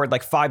fast forward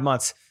like 5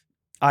 months,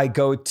 I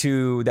go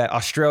to that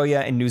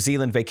Australia and New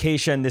Zealand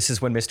vacation. This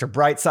is when Mr.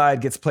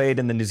 Brightside gets played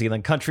in the New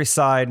Zealand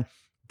countryside.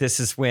 This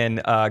is when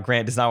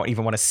Grant does not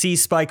even want to see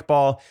Spike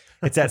Ball.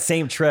 It's that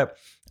same trip.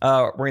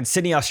 We're in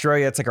Sydney,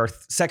 Australia. It's like our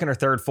second or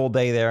third full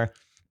day there.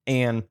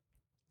 And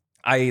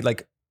I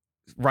like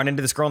run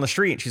into this girl on the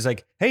street. She's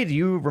like, hey, do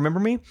you remember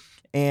me?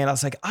 And I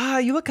was like,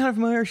 you look kind of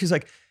familiar. She's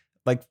like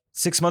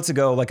 6 months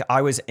ago, like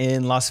I was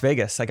in Las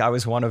Vegas. Like I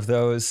was one of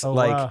those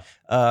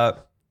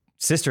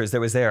sisters that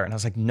was there. And I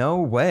was like, no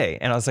way.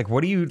 And I was like,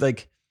 what do you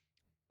like?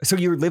 So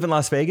you live in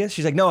Las Vegas?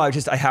 She's like, no, I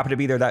happened to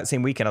be there that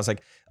same weekend. I was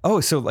like,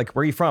 oh, so like,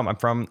 where are you from? I'm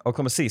from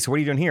Oklahoma City. So what are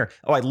you doing here?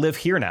 Oh, I live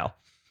here now.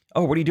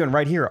 Oh, what are you doing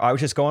right here? I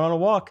was just going on a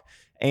walk.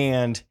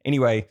 And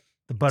anyway,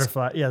 the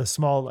butterfly, the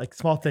small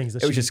things.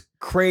 It was just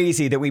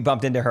crazy that we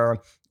bumped into her.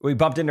 We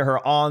bumped into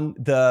her on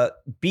the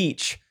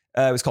beach.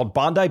 It was called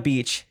Bondi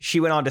Beach. She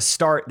went on to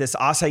start this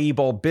acai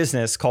bowl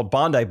business called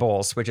Bondi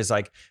Bowls, which is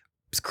like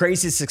it's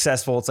crazy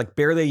successful. It's like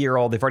barely a year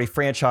old. They've already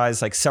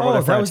franchised like several.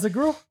 Oh, that was the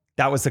girl?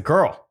 That was the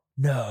girl.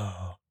 No.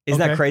 Isn't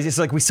that crazy?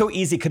 So like we so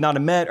easy could not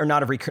have met or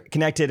not have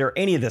reconnected or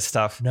any of this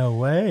stuff. No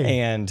way.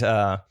 And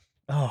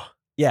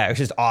yeah, it was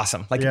just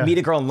awesome. Like meet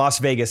a girl in Las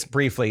Vegas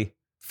briefly.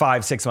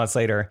 5-6 months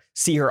later,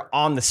 see her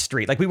on the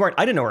street. Like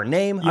I didn't know her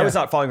name. I was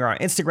not following her on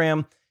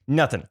Instagram.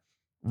 Nothing.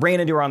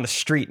 Ran into her on the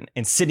street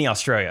in Sydney,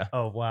 Australia.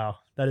 Oh, wow.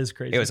 That is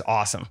crazy. It was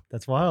awesome.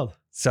 That's wild.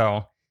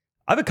 So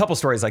I have a couple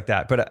stories like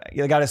that, but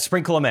you got to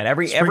sprinkle them in.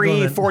 Every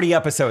 40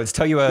 episodes,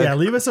 tell you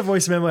leave us a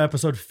voice memo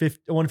episode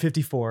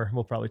 154.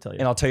 We'll probably tell you.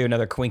 And I'll tell you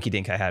another quinky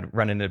dink I had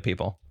running into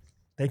people.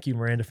 Thank you,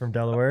 Miranda from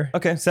Delaware.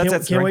 Okay. So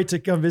can't wait to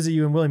come visit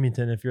you in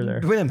Wilmington if you're there.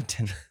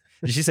 Wilmington.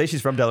 Did she say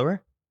she's from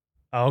Delaware?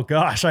 Oh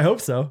gosh, I hope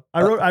so.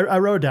 I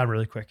wrote down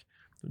really quick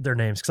their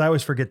names because I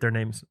always forget their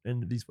names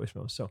in these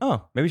voicemails. So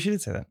maybe she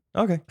did say that.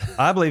 Okay,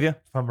 I believe you.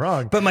 If I'm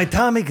wrong, but my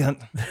Tommy gun.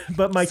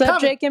 But my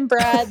Jake and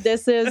Brad.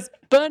 This is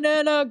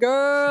Banana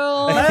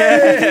Girl.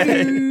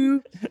 Hey!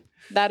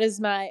 That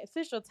is my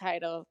official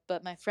title,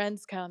 but my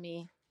friends call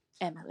me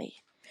Emily.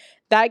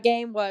 That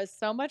game was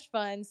so much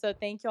fun. So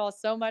thank you all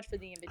so much for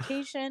the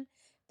invitation.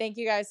 Thank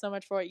you guys so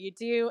much for what you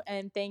do,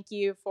 and thank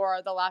you for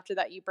the laughter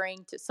that you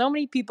bring to so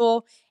many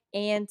people.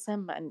 And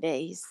some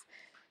Mondays.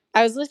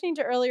 I was listening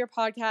to earlier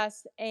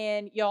podcasts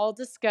and y'all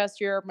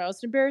discussed your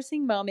most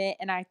embarrassing moment,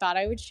 and I thought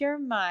I would share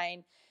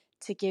mine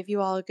to give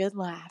you all a good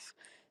laugh.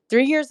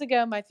 3 years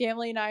ago, my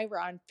family and I were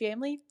on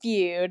Family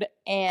Feud,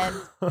 and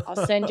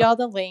I'll send y'all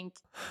the link.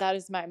 That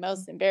is my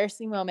most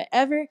embarrassing moment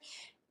ever,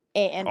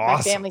 and my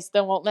Awesome. family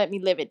still won't let me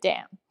live it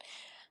down.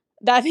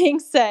 That being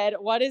said,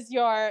 what is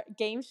your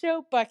game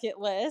show bucket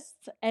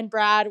list? And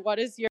Brad, what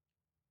is your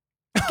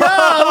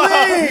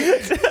Golly!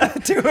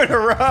 2 in a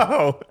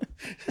row.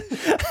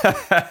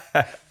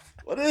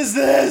 What is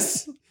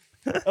this?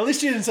 At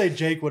least you didn't say,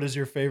 Jake, what is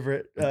your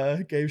favorite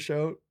game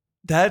show?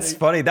 That's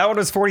funny. That one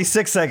was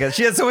 46 seconds.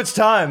 She had so much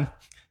time.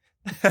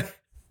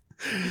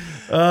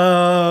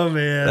 Oh,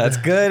 man. That's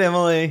good,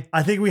 Emily.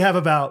 I think we have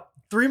about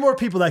 3 more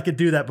people that could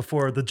do that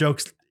before the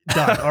joke's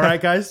done. All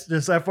right, guys?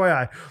 Just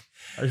FYI.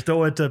 I just don't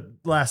want it to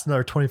last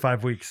another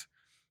 25 weeks.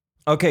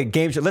 Okay,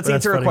 game show. Let's That's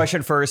answer funny. a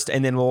question first,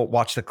 and then we'll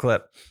watch the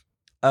clip.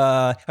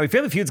 I mean,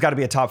 Family Feud's got to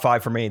be a top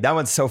 5 for me. That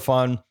one's so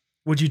fun.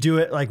 Would you do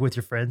it like with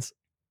your friends?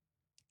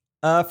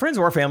 Friends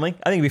or family.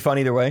 I think it'd be fun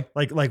either way.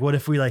 Like what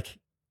if we like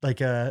Ghost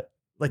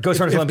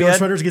Runners if Olympiad?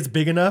 Ghost Runners gets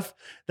big enough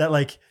that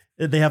like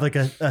they have like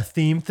a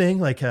theme thing,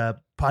 like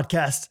a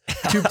podcast,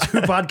 two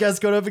podcasts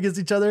going up against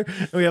each other,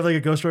 and we have like a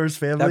Ghost Runners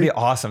family. That'd be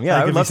awesome.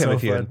 Yeah, I would love Family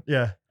Feud. Fun.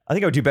 Yeah. I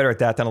think I would do better at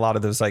that than a lot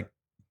of those like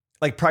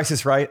Price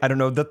is Right. I don't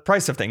know the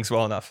price of things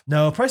well enough.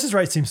 No, Price is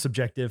Right seems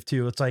subjective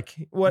too. It's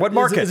like What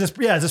market? is this?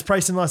 Yeah, is this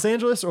priced in Los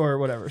Angeles or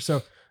whatever?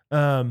 So,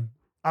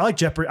 I like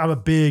Jeopardy. I'm a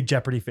big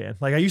Jeopardy fan.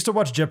 Like I used to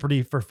watch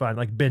Jeopardy for fun,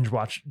 like binge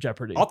watch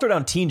Jeopardy. I'll throw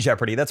down Teen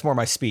Jeopardy. That's more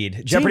my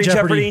speed.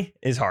 Jeopardy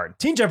is hard.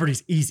 Teen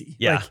Jeopardy's easy.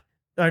 Yeah. Like,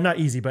 or not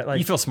easy, but like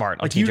You feel smart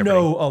on like Teen you Jeopardy.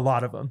 know a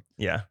lot of them.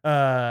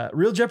 Yeah.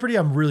 Real Jeopardy,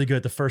 I'm really good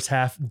at the first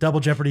half. Double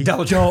Jeopardy,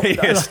 Double don't-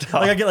 Jeopardy is tough.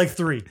 like I get like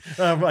 3.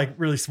 I'm like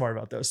really smart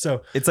about those.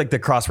 So It's like the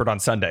crossword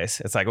on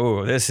Sundays. It's like,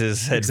 oh, this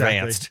is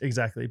advanced.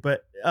 Exactly.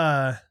 But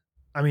I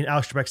mean,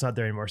 Alex Trebek's not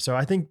there anymore, so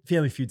I think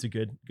Family Feud's a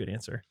good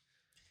answer.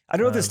 I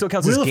don't know if this still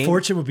counts Wheel as of game.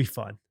 Fortune would be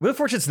fun Wheel of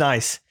Fortune's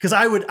nice. because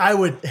I would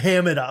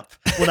ham it up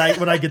when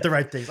I get the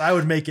right things. I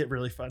would make it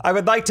really fun. I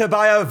would like to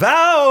buy a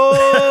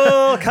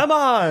vowel. Come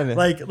on.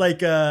 like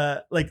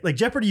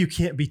Jeopardy, you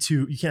can't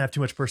have too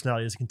much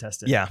personality as a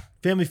contestant. Yeah.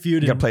 Family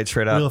Feud You gotta and play it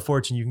straight Wheel up. of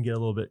Fortune, you can get a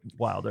little bit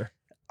wilder.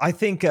 I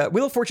think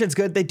Wheel of Fortune's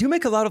good. They do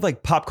make a lot of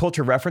like pop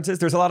culture references.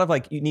 There's a lot of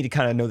like, you need to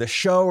kind of know the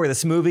show or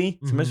this movie.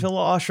 Sometimes Mhm. feel a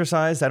little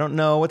ostracized. I don't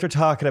know what they're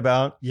talking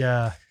about.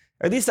 Yeah.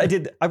 Or at least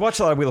I watched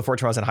a lot of Wheel of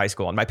Fortune when I was in high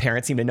school, and my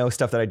parents seem to know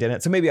stuff that I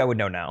didn't. So maybe I would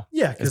know now.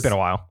 Yeah. It's been a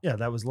while. Yeah,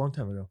 that was a long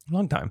time ago.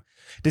 Long time.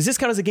 Does this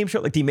count as a game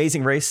show like The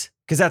Amazing Race?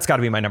 Because that's got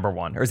to be my number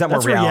one. Or is that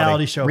That's more a reality?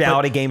 reality show.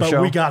 Reality but, game but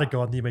show? we got to go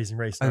on The Amazing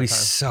Race. That'd be another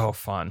time. so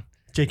fun.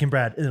 Jake and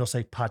Brad, and it'll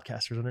say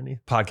podcasters underneath.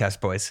 Podcast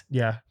boys.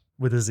 Yeah,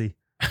 with a Z.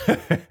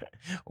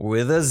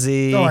 With a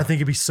Z. Oh, I think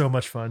it'd be so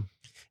much fun.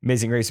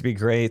 Amazing Race would be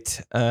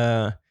great.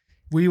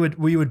 We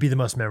would be the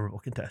most memorable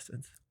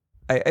contestants.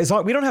 As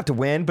long we don't have to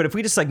win, but if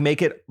we just like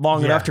make it long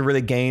Yeah. enough to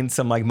really gain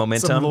some like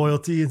momentum, Some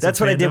loyalty. And that's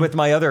some what I did fandom.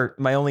 with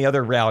my only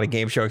other reality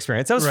game show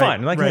experience. That was Right,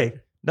 fun. Like, right. hey,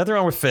 nothing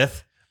wrong with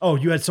Fifth. Oh,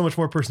 you had so much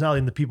more personality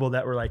than the people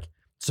that were like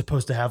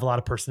supposed to have a lot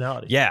of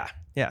personality. Yeah.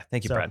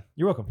 Thank you, So, Brad.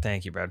 You're welcome.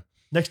 Thank you, Brad.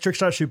 Next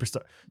Trickshot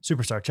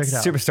Superstar. Check it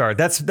out. Superstar.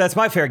 That's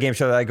my favorite game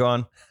show that I go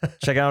on.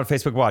 Check it out on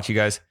Facebook Watch, you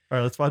guys. All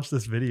right, let's watch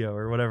this video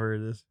or whatever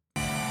it is.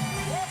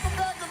 Welcome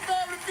back to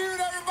Family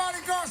Feud, everybody.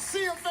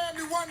 Garcia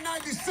Family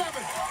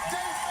 197.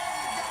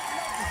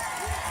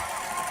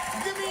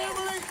 Give me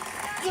Emily.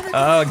 Give me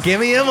Oh, give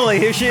me Emily.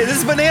 Here she is. This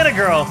is Banana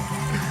Girl.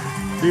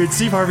 Dude,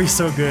 Steve Harvey's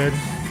so good.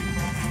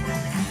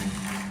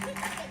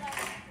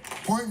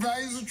 Point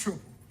values are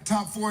triple.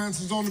 Top 4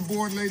 answers on the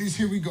board, ladies.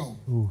 Here we go.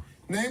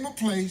 Name a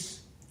place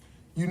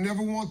you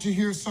never want to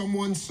hear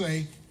someone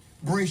say,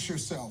 brace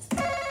yourself.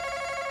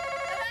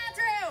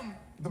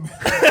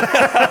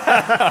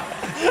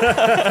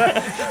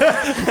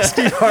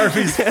 Steve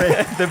Harvey's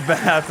face. The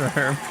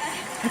bathroom.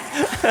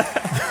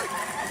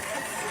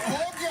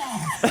 Oh,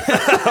 God.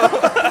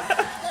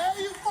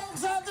 Hey, you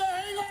folks out there,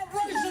 hang on,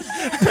 brace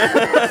yourself.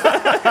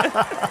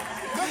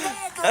 The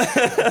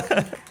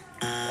bathroom.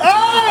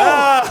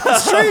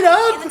 Straight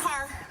up.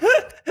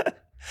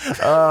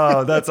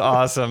 Oh, that's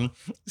awesome.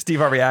 Steve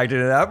Harvey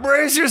acted it out.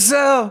 Brace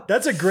yourself.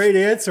 That's a great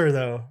answer,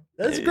 though.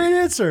 That's a great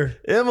answer.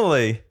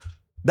 Emily.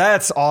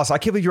 That's awesome. I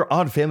can't believe you're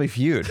on Family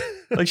Feud.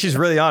 Like she's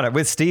really on it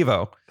with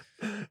Steve-O.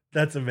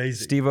 That's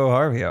amazing. Steve-O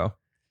Harvey-O.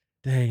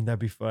 Dang, that'd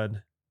be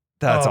fun.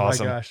 That's oh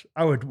awesome. my gosh.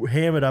 I would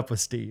ham it up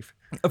with Steve.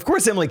 Of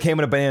course, Emily came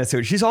in a banana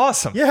suit. She's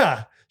awesome.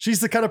 Yeah. She's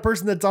the kind of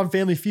person that's on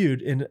Family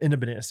Feud in a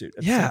banana suit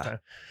at the Yeah. same time.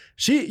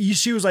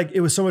 She was like,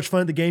 it was so much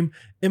fun at the game.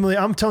 Emily,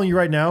 I'm telling you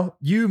right now,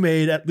 you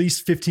made at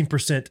least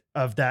 15%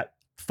 of that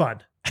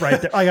fun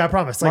right there. Like, I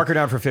promise. Like, Mark her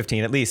down for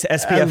 15 at least.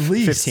 SPF at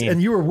least. 15.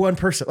 And you were one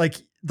person.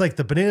 Like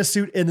the banana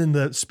suit and then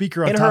the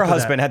speaker on And top her of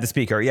husband that. had the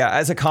speaker. Yeah,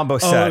 as a combo Oh,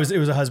 set. it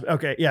was a husband.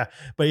 Okay, yeah.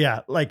 But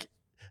yeah, like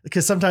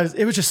because sometimes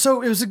it was just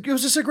so it was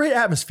just a great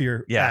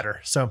atmosphere Yeah. at her.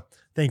 So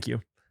thank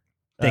you.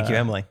 Thank you, Uh,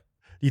 Emily. Do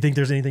you think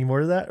there's anything more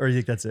to that, or do you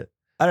think that's it?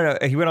 I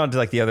don't know. He went on to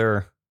like the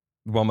other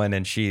woman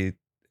and she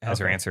has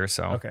her Okay. answer.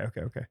 So Okay.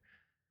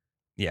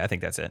 yeah, I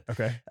think that's it.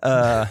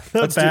 The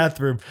Let's do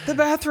bathroom. the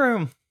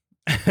bathroom.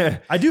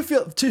 I do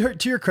feel, to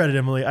your credit,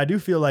 Emily, I do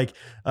feel like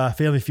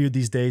Family Feud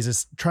these days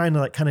is trying to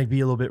like kind of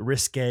be a little bit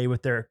risque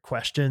with their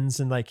questions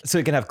and like. So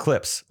you can have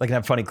clips, like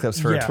have funny clips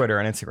for Twitter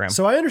and Instagram.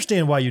 So I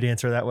understand why you'd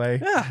answer that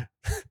way. Yeah.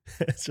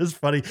 It's just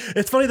funny.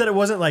 It's funny that it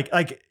wasn't like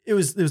it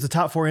was the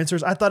top 4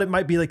 answers. I thought it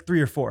might be like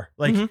 3 or 4,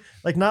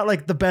 like not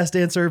like the best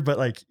answer, but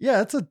like,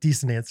 yeah, it's a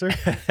decent answer.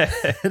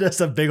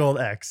 Just a big old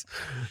X.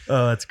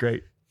 Oh, that's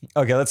great.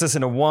 Okay. Let's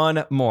listen to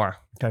one more.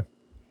 Okay.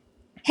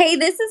 Hey,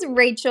 this is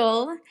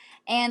Rachel,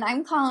 and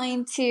I'm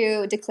calling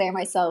to declare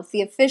myself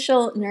the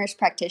official nurse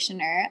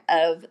practitioner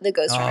of the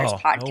Ghost Runners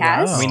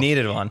podcast. wow. We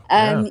needed one.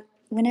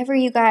 Whenever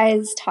you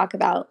guys talk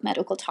about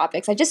medical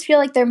topics, I just feel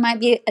like there might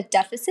be a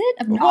deficit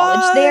of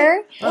knowledge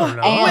there. Oh,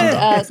 no.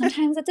 And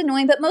sometimes it's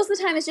annoying, but most of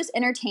the time it's just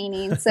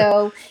entertaining.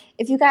 So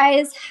if you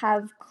guys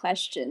have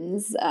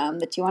questions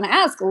that you want to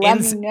ask, let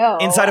me know.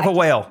 Inside of a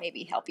whale.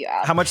 Maybe help you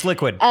out. How much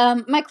liquid?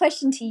 My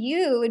question to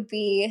you would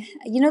be,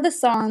 you know the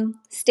song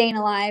Staying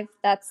Alive?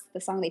 That's the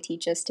song they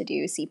teach us to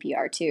do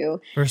CPR to.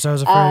 First I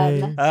was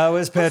afraid. I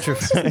was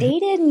petrified. It's just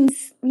dated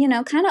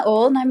and, kind of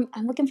old, and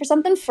I'm looking for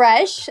something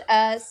fresh.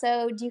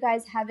 So do you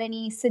guys have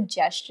any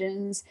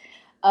suggestions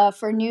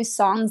for new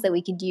songs that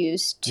we could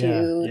use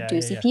to do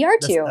CPR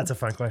to? That's a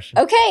fun question.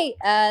 Okay,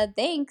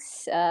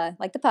 thanks.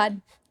 Like the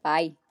pod.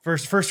 Bye.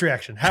 First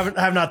reaction.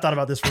 Have not thought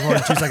about this for more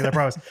than 2 seconds, I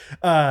promise.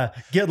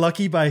 Get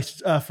Lucky by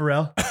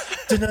Pharrell.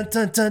 You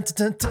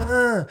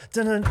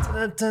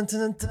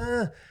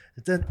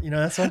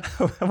know that song?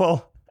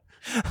 Well,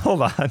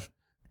 hold on.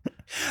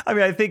 I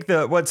mean, I think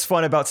what's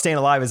fun about Staying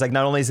Alive is like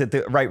not only is it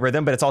the right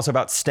rhythm, but it's also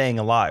about staying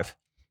alive.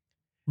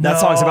 That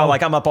song's about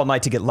like I'm up all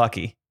night to get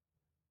lucky.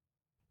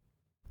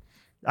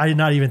 I did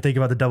not even think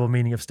about the double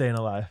meaning of staying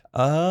alive.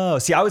 Oh,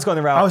 see, I was going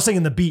the route. I was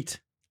singing the beat.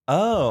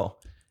 Oh,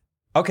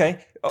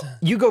 okay.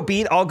 You go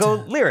beat, I'll go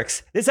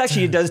lyrics. This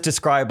actually does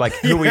describe like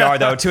who we are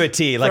though to a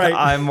T. Like right.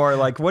 I'm more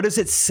like, what is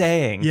it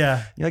saying?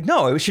 Yeah. You're like,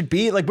 no, it should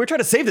be like, we're trying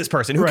to save this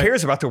person. Who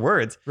cares about the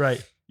words?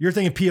 Right. You're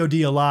thinking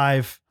POD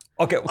alive.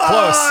 Okay, close.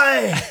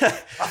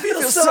 I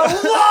feel so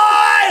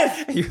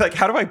alive. You're like,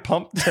 how do I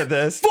pump to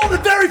this? For the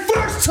very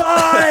first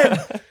time.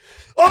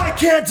 I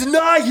can't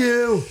deny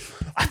you.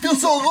 I feel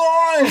so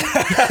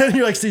alive. And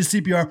you're like, see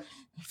CPR.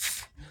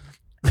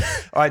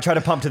 All right, try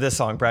to pump to this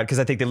song, Brad, because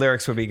I think the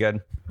lyrics would be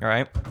good. All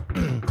right.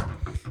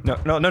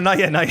 No, not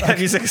yet.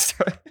 Music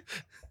start.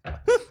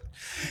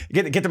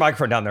 Get the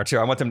microphone down there too.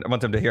 I want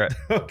them to hear it.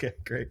 Okay,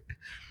 great.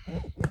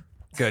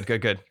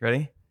 Good.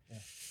 Ready? Yeah.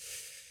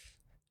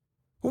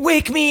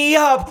 Wake me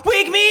up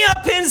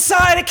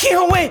inside. I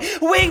can't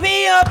wait. Wake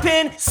me up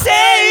and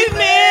save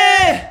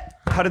me.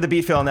 How did the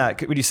beat feel on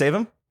that? Would you save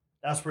him?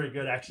 That was pretty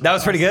good, actually. That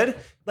was pretty good?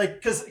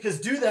 Like, because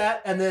do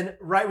that, and then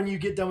right when you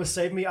get done with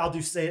Save Me, I'll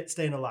do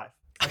Staying Alive.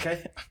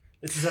 Okay?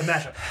 This is a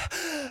mashup.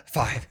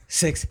 5,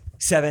 6,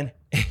 7,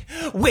 8.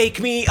 Wake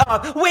me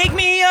up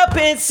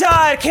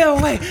inside.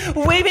 Can't wait.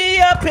 Wake me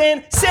up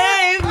and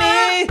save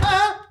me.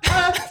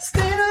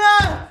 Staying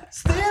alive.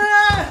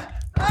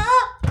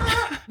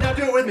 Now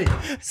do it with me.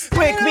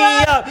 Wake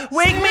me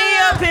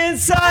up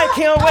inside.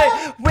 Can't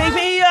wait. Wake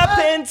me up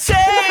and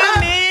save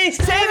me.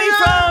 Save me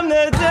from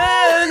the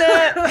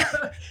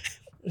dead.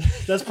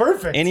 That's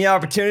perfect. Any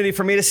opportunity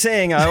for me to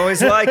sing, I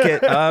always like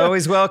it. I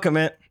always welcome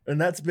it. And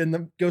that's been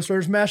the Ghost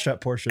Runners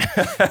mashup portion.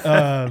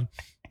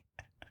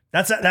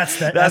 That's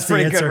the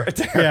pretty answer. Good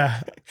right there.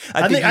 Yeah,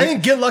 I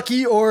think Get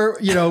Lucky or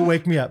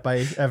Wake Me Up by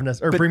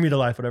Evanescence or Bring Me to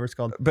Life, whatever it's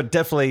called. But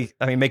definitely,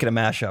 I mean, make it a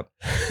mashup.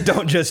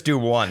 Don't just do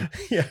one.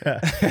 Yeah,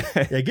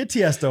 get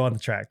Tiesto on the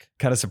track.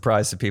 Kind of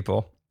surprised the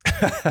people.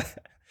 That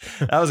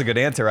was a good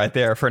answer right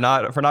there for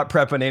not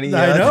prepping any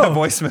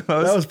voice memos.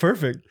 That was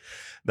perfect.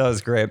 That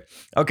was great.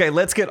 Okay,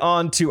 let's get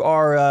on to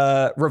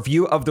our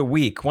review of the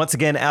week. Once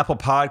again, Apple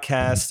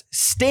Podcast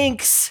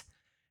stinks.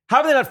 How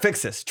have they not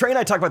fixed this? Trey and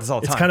I talk about this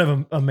all the time. It's kind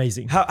of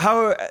amazing.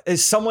 How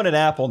is someone at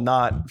Apple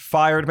not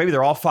fired? Maybe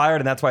they're all fired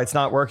and that's why it's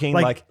not working.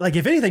 Like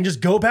if anything, just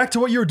go back to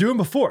what you were doing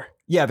before.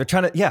 Yeah, they're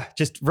trying to,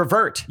 just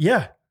revert.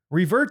 Yeah,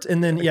 revert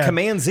and then,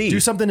 Command Z. Do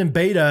something in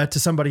beta to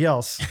somebody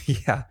else.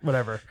 Yeah.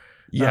 Whatever.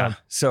 Yeah.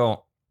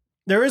 So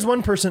there is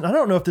one person, I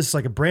don't know if this is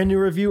like a brand new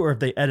review or if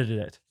they edited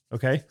it.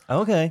 Okay.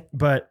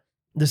 But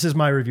this is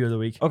my review of the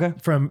week. Okay.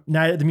 From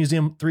Night at the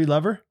Museum 3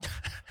 Lover.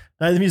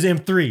 Night at the Museum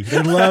 3.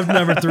 They love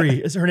number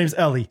 3. Her name's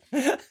Ellie.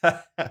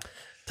 Title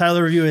of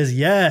the review is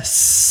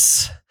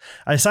Yes.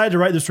 I decided to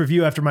write this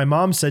review after my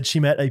mom said she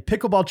met a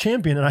pickleball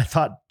champion and I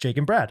thought Jake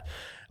and Brad.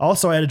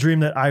 Also, I had a dream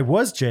that I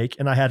was Jake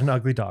and I had an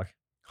ugly dog.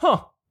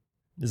 Huh.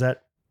 Does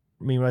that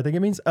mean what I think it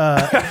means?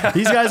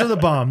 These guys are the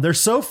bomb. They're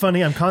so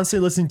funny. I'm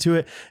constantly listening to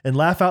it and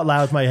laugh out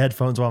loud with my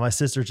headphones while my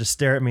sisters just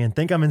stare at me and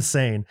think I'm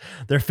insane.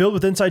 They're filled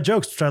with inside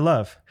jokes, which I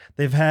love.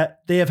 They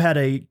have had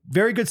a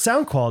very good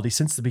sound quality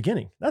since the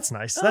beginning. That's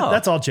nice.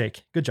 That's all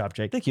Jake. Good job,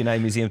 Jake. Thank you,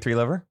 Night Museum 3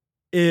 Lover.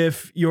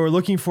 If you're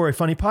looking for a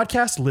funny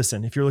podcast,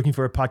 listen. If you're looking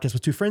for a podcast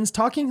with two friends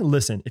talking,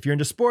 listen. If you're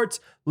into sports,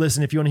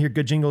 listen. If you want to hear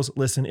good jingles,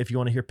 listen. If you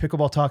want to hear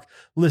pickleball talk,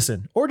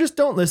 listen. Or just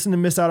don't listen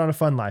and miss out on a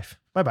fun life.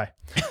 Bye-bye.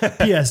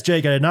 P.S.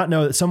 Jake, I did not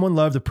know that someone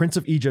loved The Prince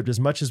of Egypt as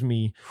much as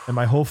me and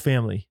my whole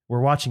family.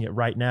 We're watching it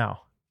right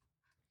now.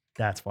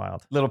 That's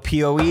wild. Little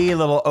PoE,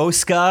 little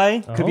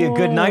O-Sky. Could be a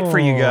good night for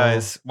you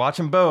guys. Watch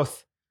them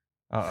both.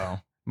 Uh-oh.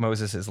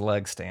 Moses'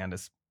 leg stand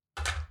is...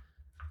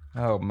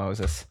 Oh,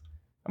 Moses.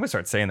 I'm going to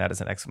start saying that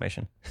as an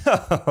exclamation.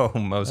 Oh,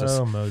 Moses.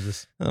 Oh,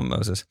 Moses. Oh,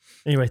 Moses.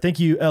 Anyway, thank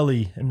you,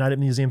 Ellie, and Night at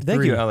Museum 3.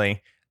 Thank you,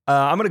 Ellie.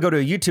 I'm going to go to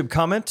a YouTube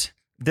comment.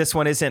 This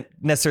one isn't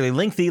necessarily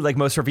lengthy like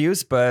most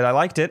reviews, but I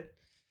liked it.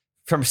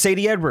 From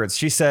Sadie Edwards.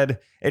 She said,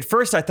 at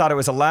first I thought it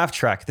was a laugh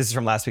track. This is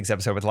from last week's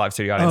episode with the live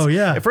studio audience. Oh,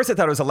 yeah. At first I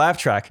thought it was a laugh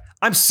track.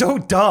 I'm so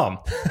dumb.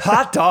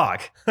 Hot dog.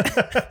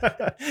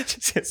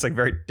 It's like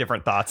very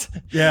different thoughts.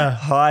 Yeah.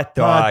 Hot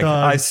dog.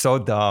 I'm so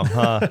dumb,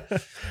 huh?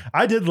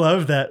 I did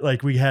love that.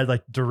 Like we had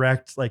like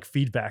direct like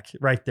feedback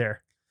right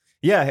there.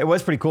 Yeah, it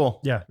was pretty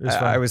cool. Yeah, it was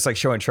fun. I was like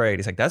showing Trey.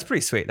 He's like, that's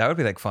pretty sweet. That would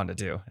be like fun to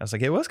do. I was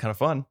like, it was kind of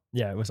fun.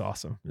 Yeah, it was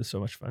awesome. It was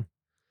so much fun.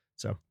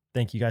 So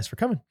thank you guys for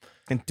coming.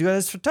 And do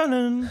this for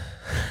toning.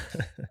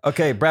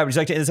 Okay, Brad, would you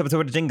like to end this episode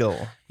with a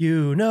jingle?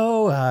 You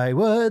know I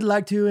would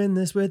like to end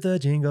this with a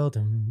jingle.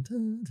 Dun,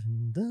 dun,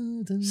 dun,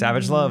 dun, dun,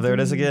 Savage love. There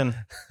it is again.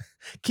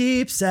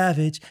 Keep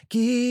savage.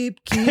 Keep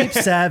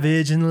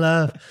savage in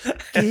love.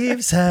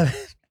 Keep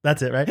savage.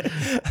 That's it, right?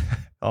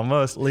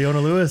 Almost.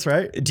 Leona Lewis,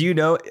 right? Do you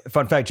know,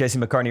 fun fact, Jesse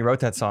McCartney wrote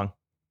that song.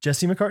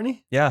 Jesse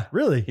McCartney? Yeah.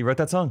 Really? He wrote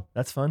that song.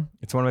 That's fun.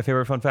 It's one of my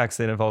favorite fun facts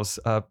that involves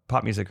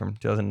pop music from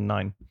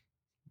 2009.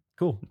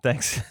 Cool.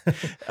 Thanks.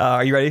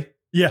 Are you ready?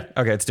 Yeah.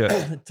 Okay, let's do it.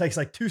 It takes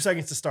like 2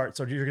 seconds to start.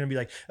 So you're going to be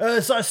like,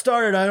 so I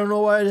started. I don't know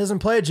why it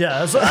hasn't played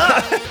yet.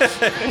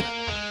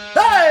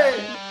 Hey!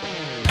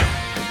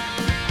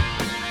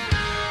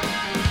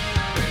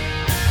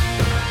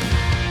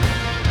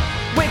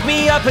 Wake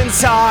me up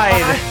inside.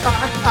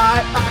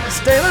 I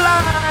stay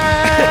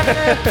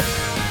alive.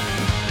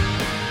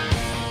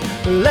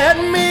 Let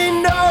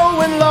me know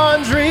when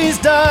laundry's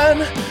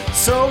done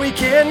so we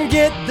can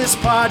get this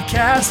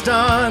podcast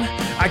on.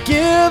 I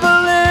give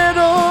a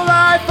little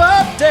life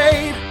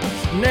update.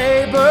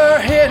 Neighbor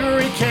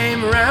Henry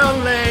came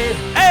around late.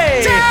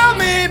 Hey! Tell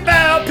me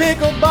about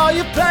pickleball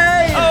you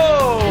played.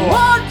 Oh!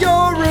 What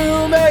your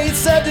roommate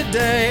said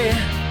today.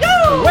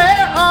 Yo!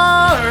 Where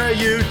are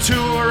you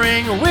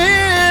touring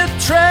with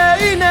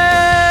Trey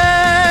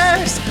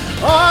next?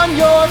 On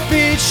your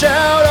feet,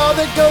 shout all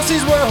the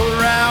ghosties world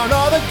round,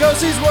 all the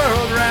ghosties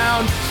world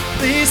round.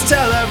 Please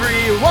tell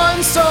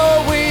everyone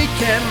so we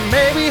can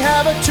maybe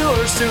have a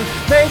tour soon,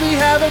 maybe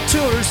have a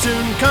tour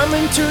soon.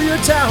 Coming to your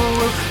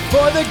town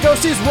for the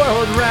ghosties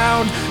world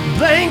round.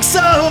 Blanks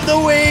of the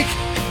week,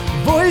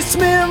 voice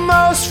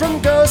memos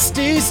from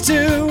ghosties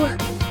too.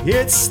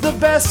 It's the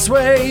best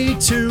way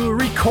to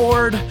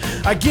record.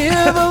 I give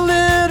a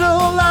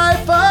little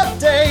life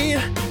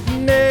update.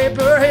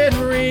 Neighbor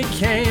Henry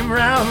came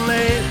round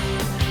late.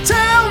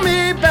 Tell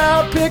me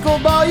about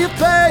pickleball you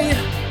played.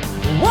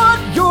 What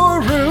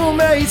your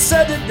roommate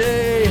said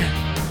today.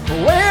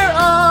 Where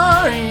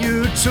are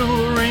you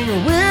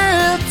touring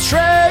with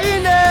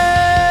trainers?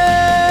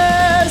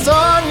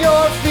 On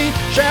your feet,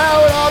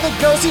 shout all the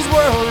ghosties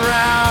world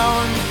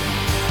round.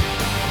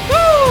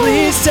 Woo!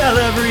 Please tell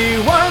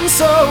everyone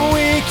so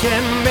we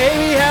can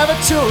maybe have a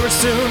tour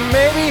soon,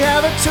 maybe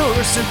have a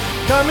tour soon.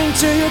 Coming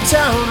to your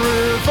town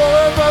room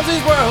for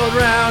Rosie's World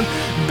Round.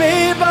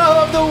 Babe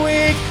of the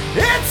week,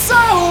 it's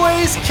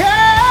always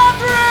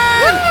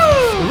Catherine.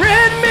 Woo!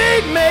 Red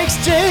meat makes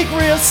Jake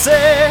real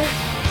sick.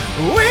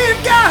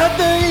 We've got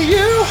the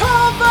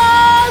U-Haul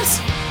vibes.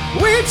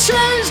 We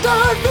changed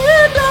our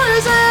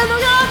vendors and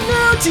we got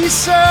new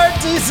t-shirt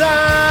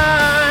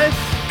design.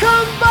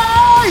 Come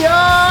buy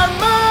our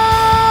merch.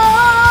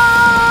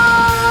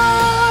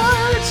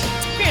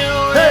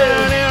 Hey.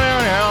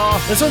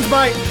 This one's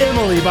by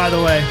Emily, by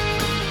the way.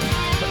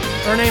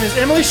 Her name is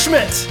Emily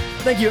Schmidt.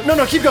 Thank you.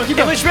 No, keep going.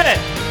 Emily Schmidt.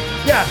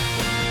 Yeah.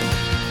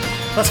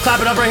 Let's clap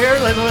it up right here.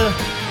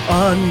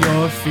 On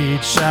your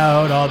feet,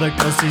 shout all the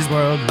ghosties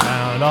world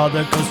round, all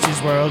the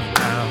ghosties world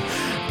round.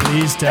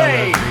 Please tell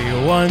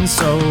everyone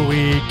so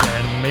we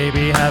can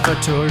maybe have a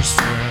tour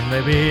soon,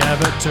 maybe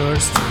have a tour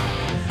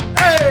soon.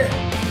 Hey!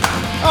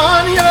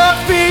 On your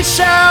feet,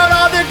 shout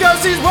all the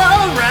ghosties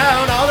world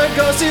round, all the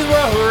ghosties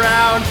world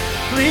round.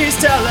 Please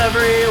tell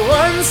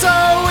everyone so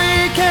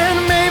we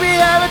can maybe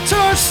have a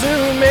tour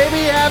soon,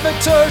 maybe have a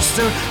tour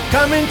soon.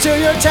 Coming to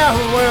your town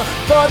world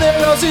for the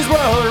ghosties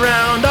world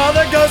round, all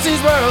the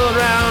ghosties world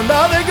round,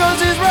 all the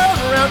ghosties world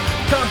round.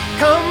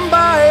 Come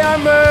buy our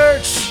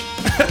merch.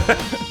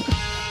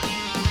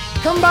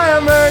 Come buy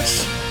our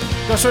merch.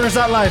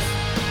 GhostRunners.life.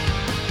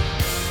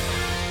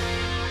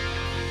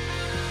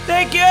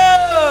 Thank you.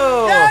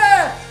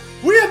 Yeah.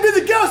 We have been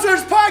the Ghost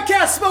Runners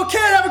Podcast.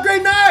 Spokane, have a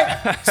great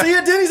night. See you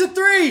at Denny's at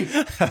 3.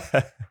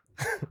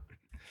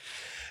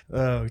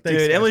 Oh, thanks, dude,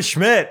 guys. Emily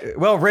Schmidt.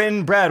 Well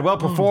written, Brad. Well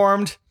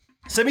performed.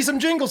 Send me some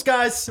jingles,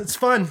 guys. It's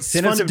fun.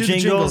 Send us some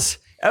jingles.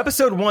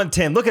 Episode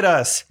 110. Look at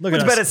us. Went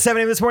to bed at 7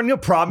 a.m. this morning. No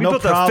problem. We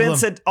built a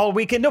fence all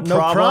weekend. No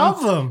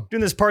problem.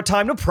 Doing this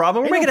part-time. No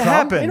problem. We're making it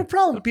happen. Ain't no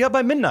problem. It'll be up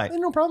by midnight. Ain't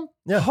no problem.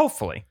 Yeah.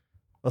 Hopefully.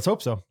 Let's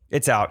hope so.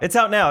 It's out. It's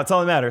out now. It's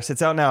all that matters.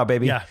 It's out now,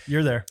 baby. Yeah,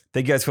 you're there.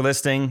 Thank you guys for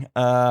listening.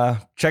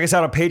 Check us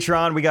out on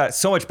Patreon. We got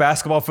so much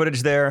basketball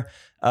footage there.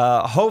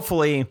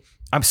 hopefully,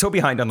 I'm so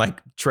behind on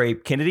like Trey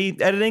Kennedy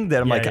editing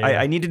that I'm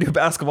I need to do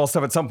basketball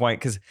stuff at some point,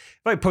 because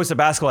if I post a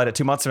basketball edit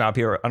 2 months from now, I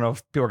don't know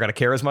if people are going to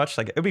care as much.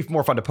 Like, it'd be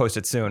more fun to post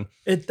it soon.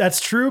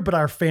 That's true, but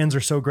our fans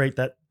are so great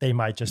that they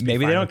might just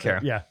maybe they don't care.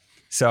 Yeah.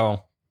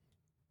 So,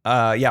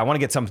 I want to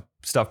get some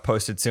stuff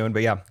posted soon.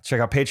 But yeah,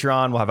 check out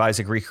Patreon. We'll have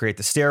Isaac recreate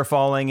the stair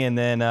falling, and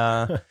then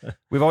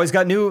we've always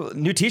got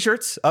new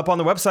T-shirts up on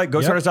the website,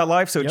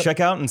 GhostHunters.life. So check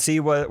out and see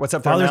what's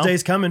up there. Father's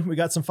Day's coming. We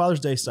got some Father's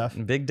Day stuff.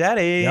 Big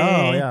Daddy.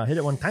 Oh yeah, hit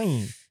it one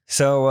time.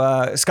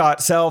 So,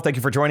 Scott Sell, thank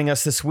you for joining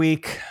us this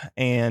week.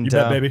 And you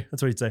bet, baby.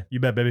 That's what you'd say. You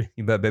bet, baby.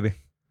 You bet, baby.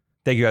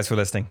 Thank you guys for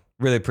listening.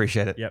 Really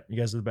appreciate it. Yep. You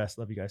guys are the best.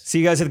 Love you guys. See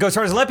you guys at the Ghost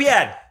Hunters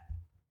Olympiad.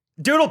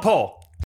 Doodle poll.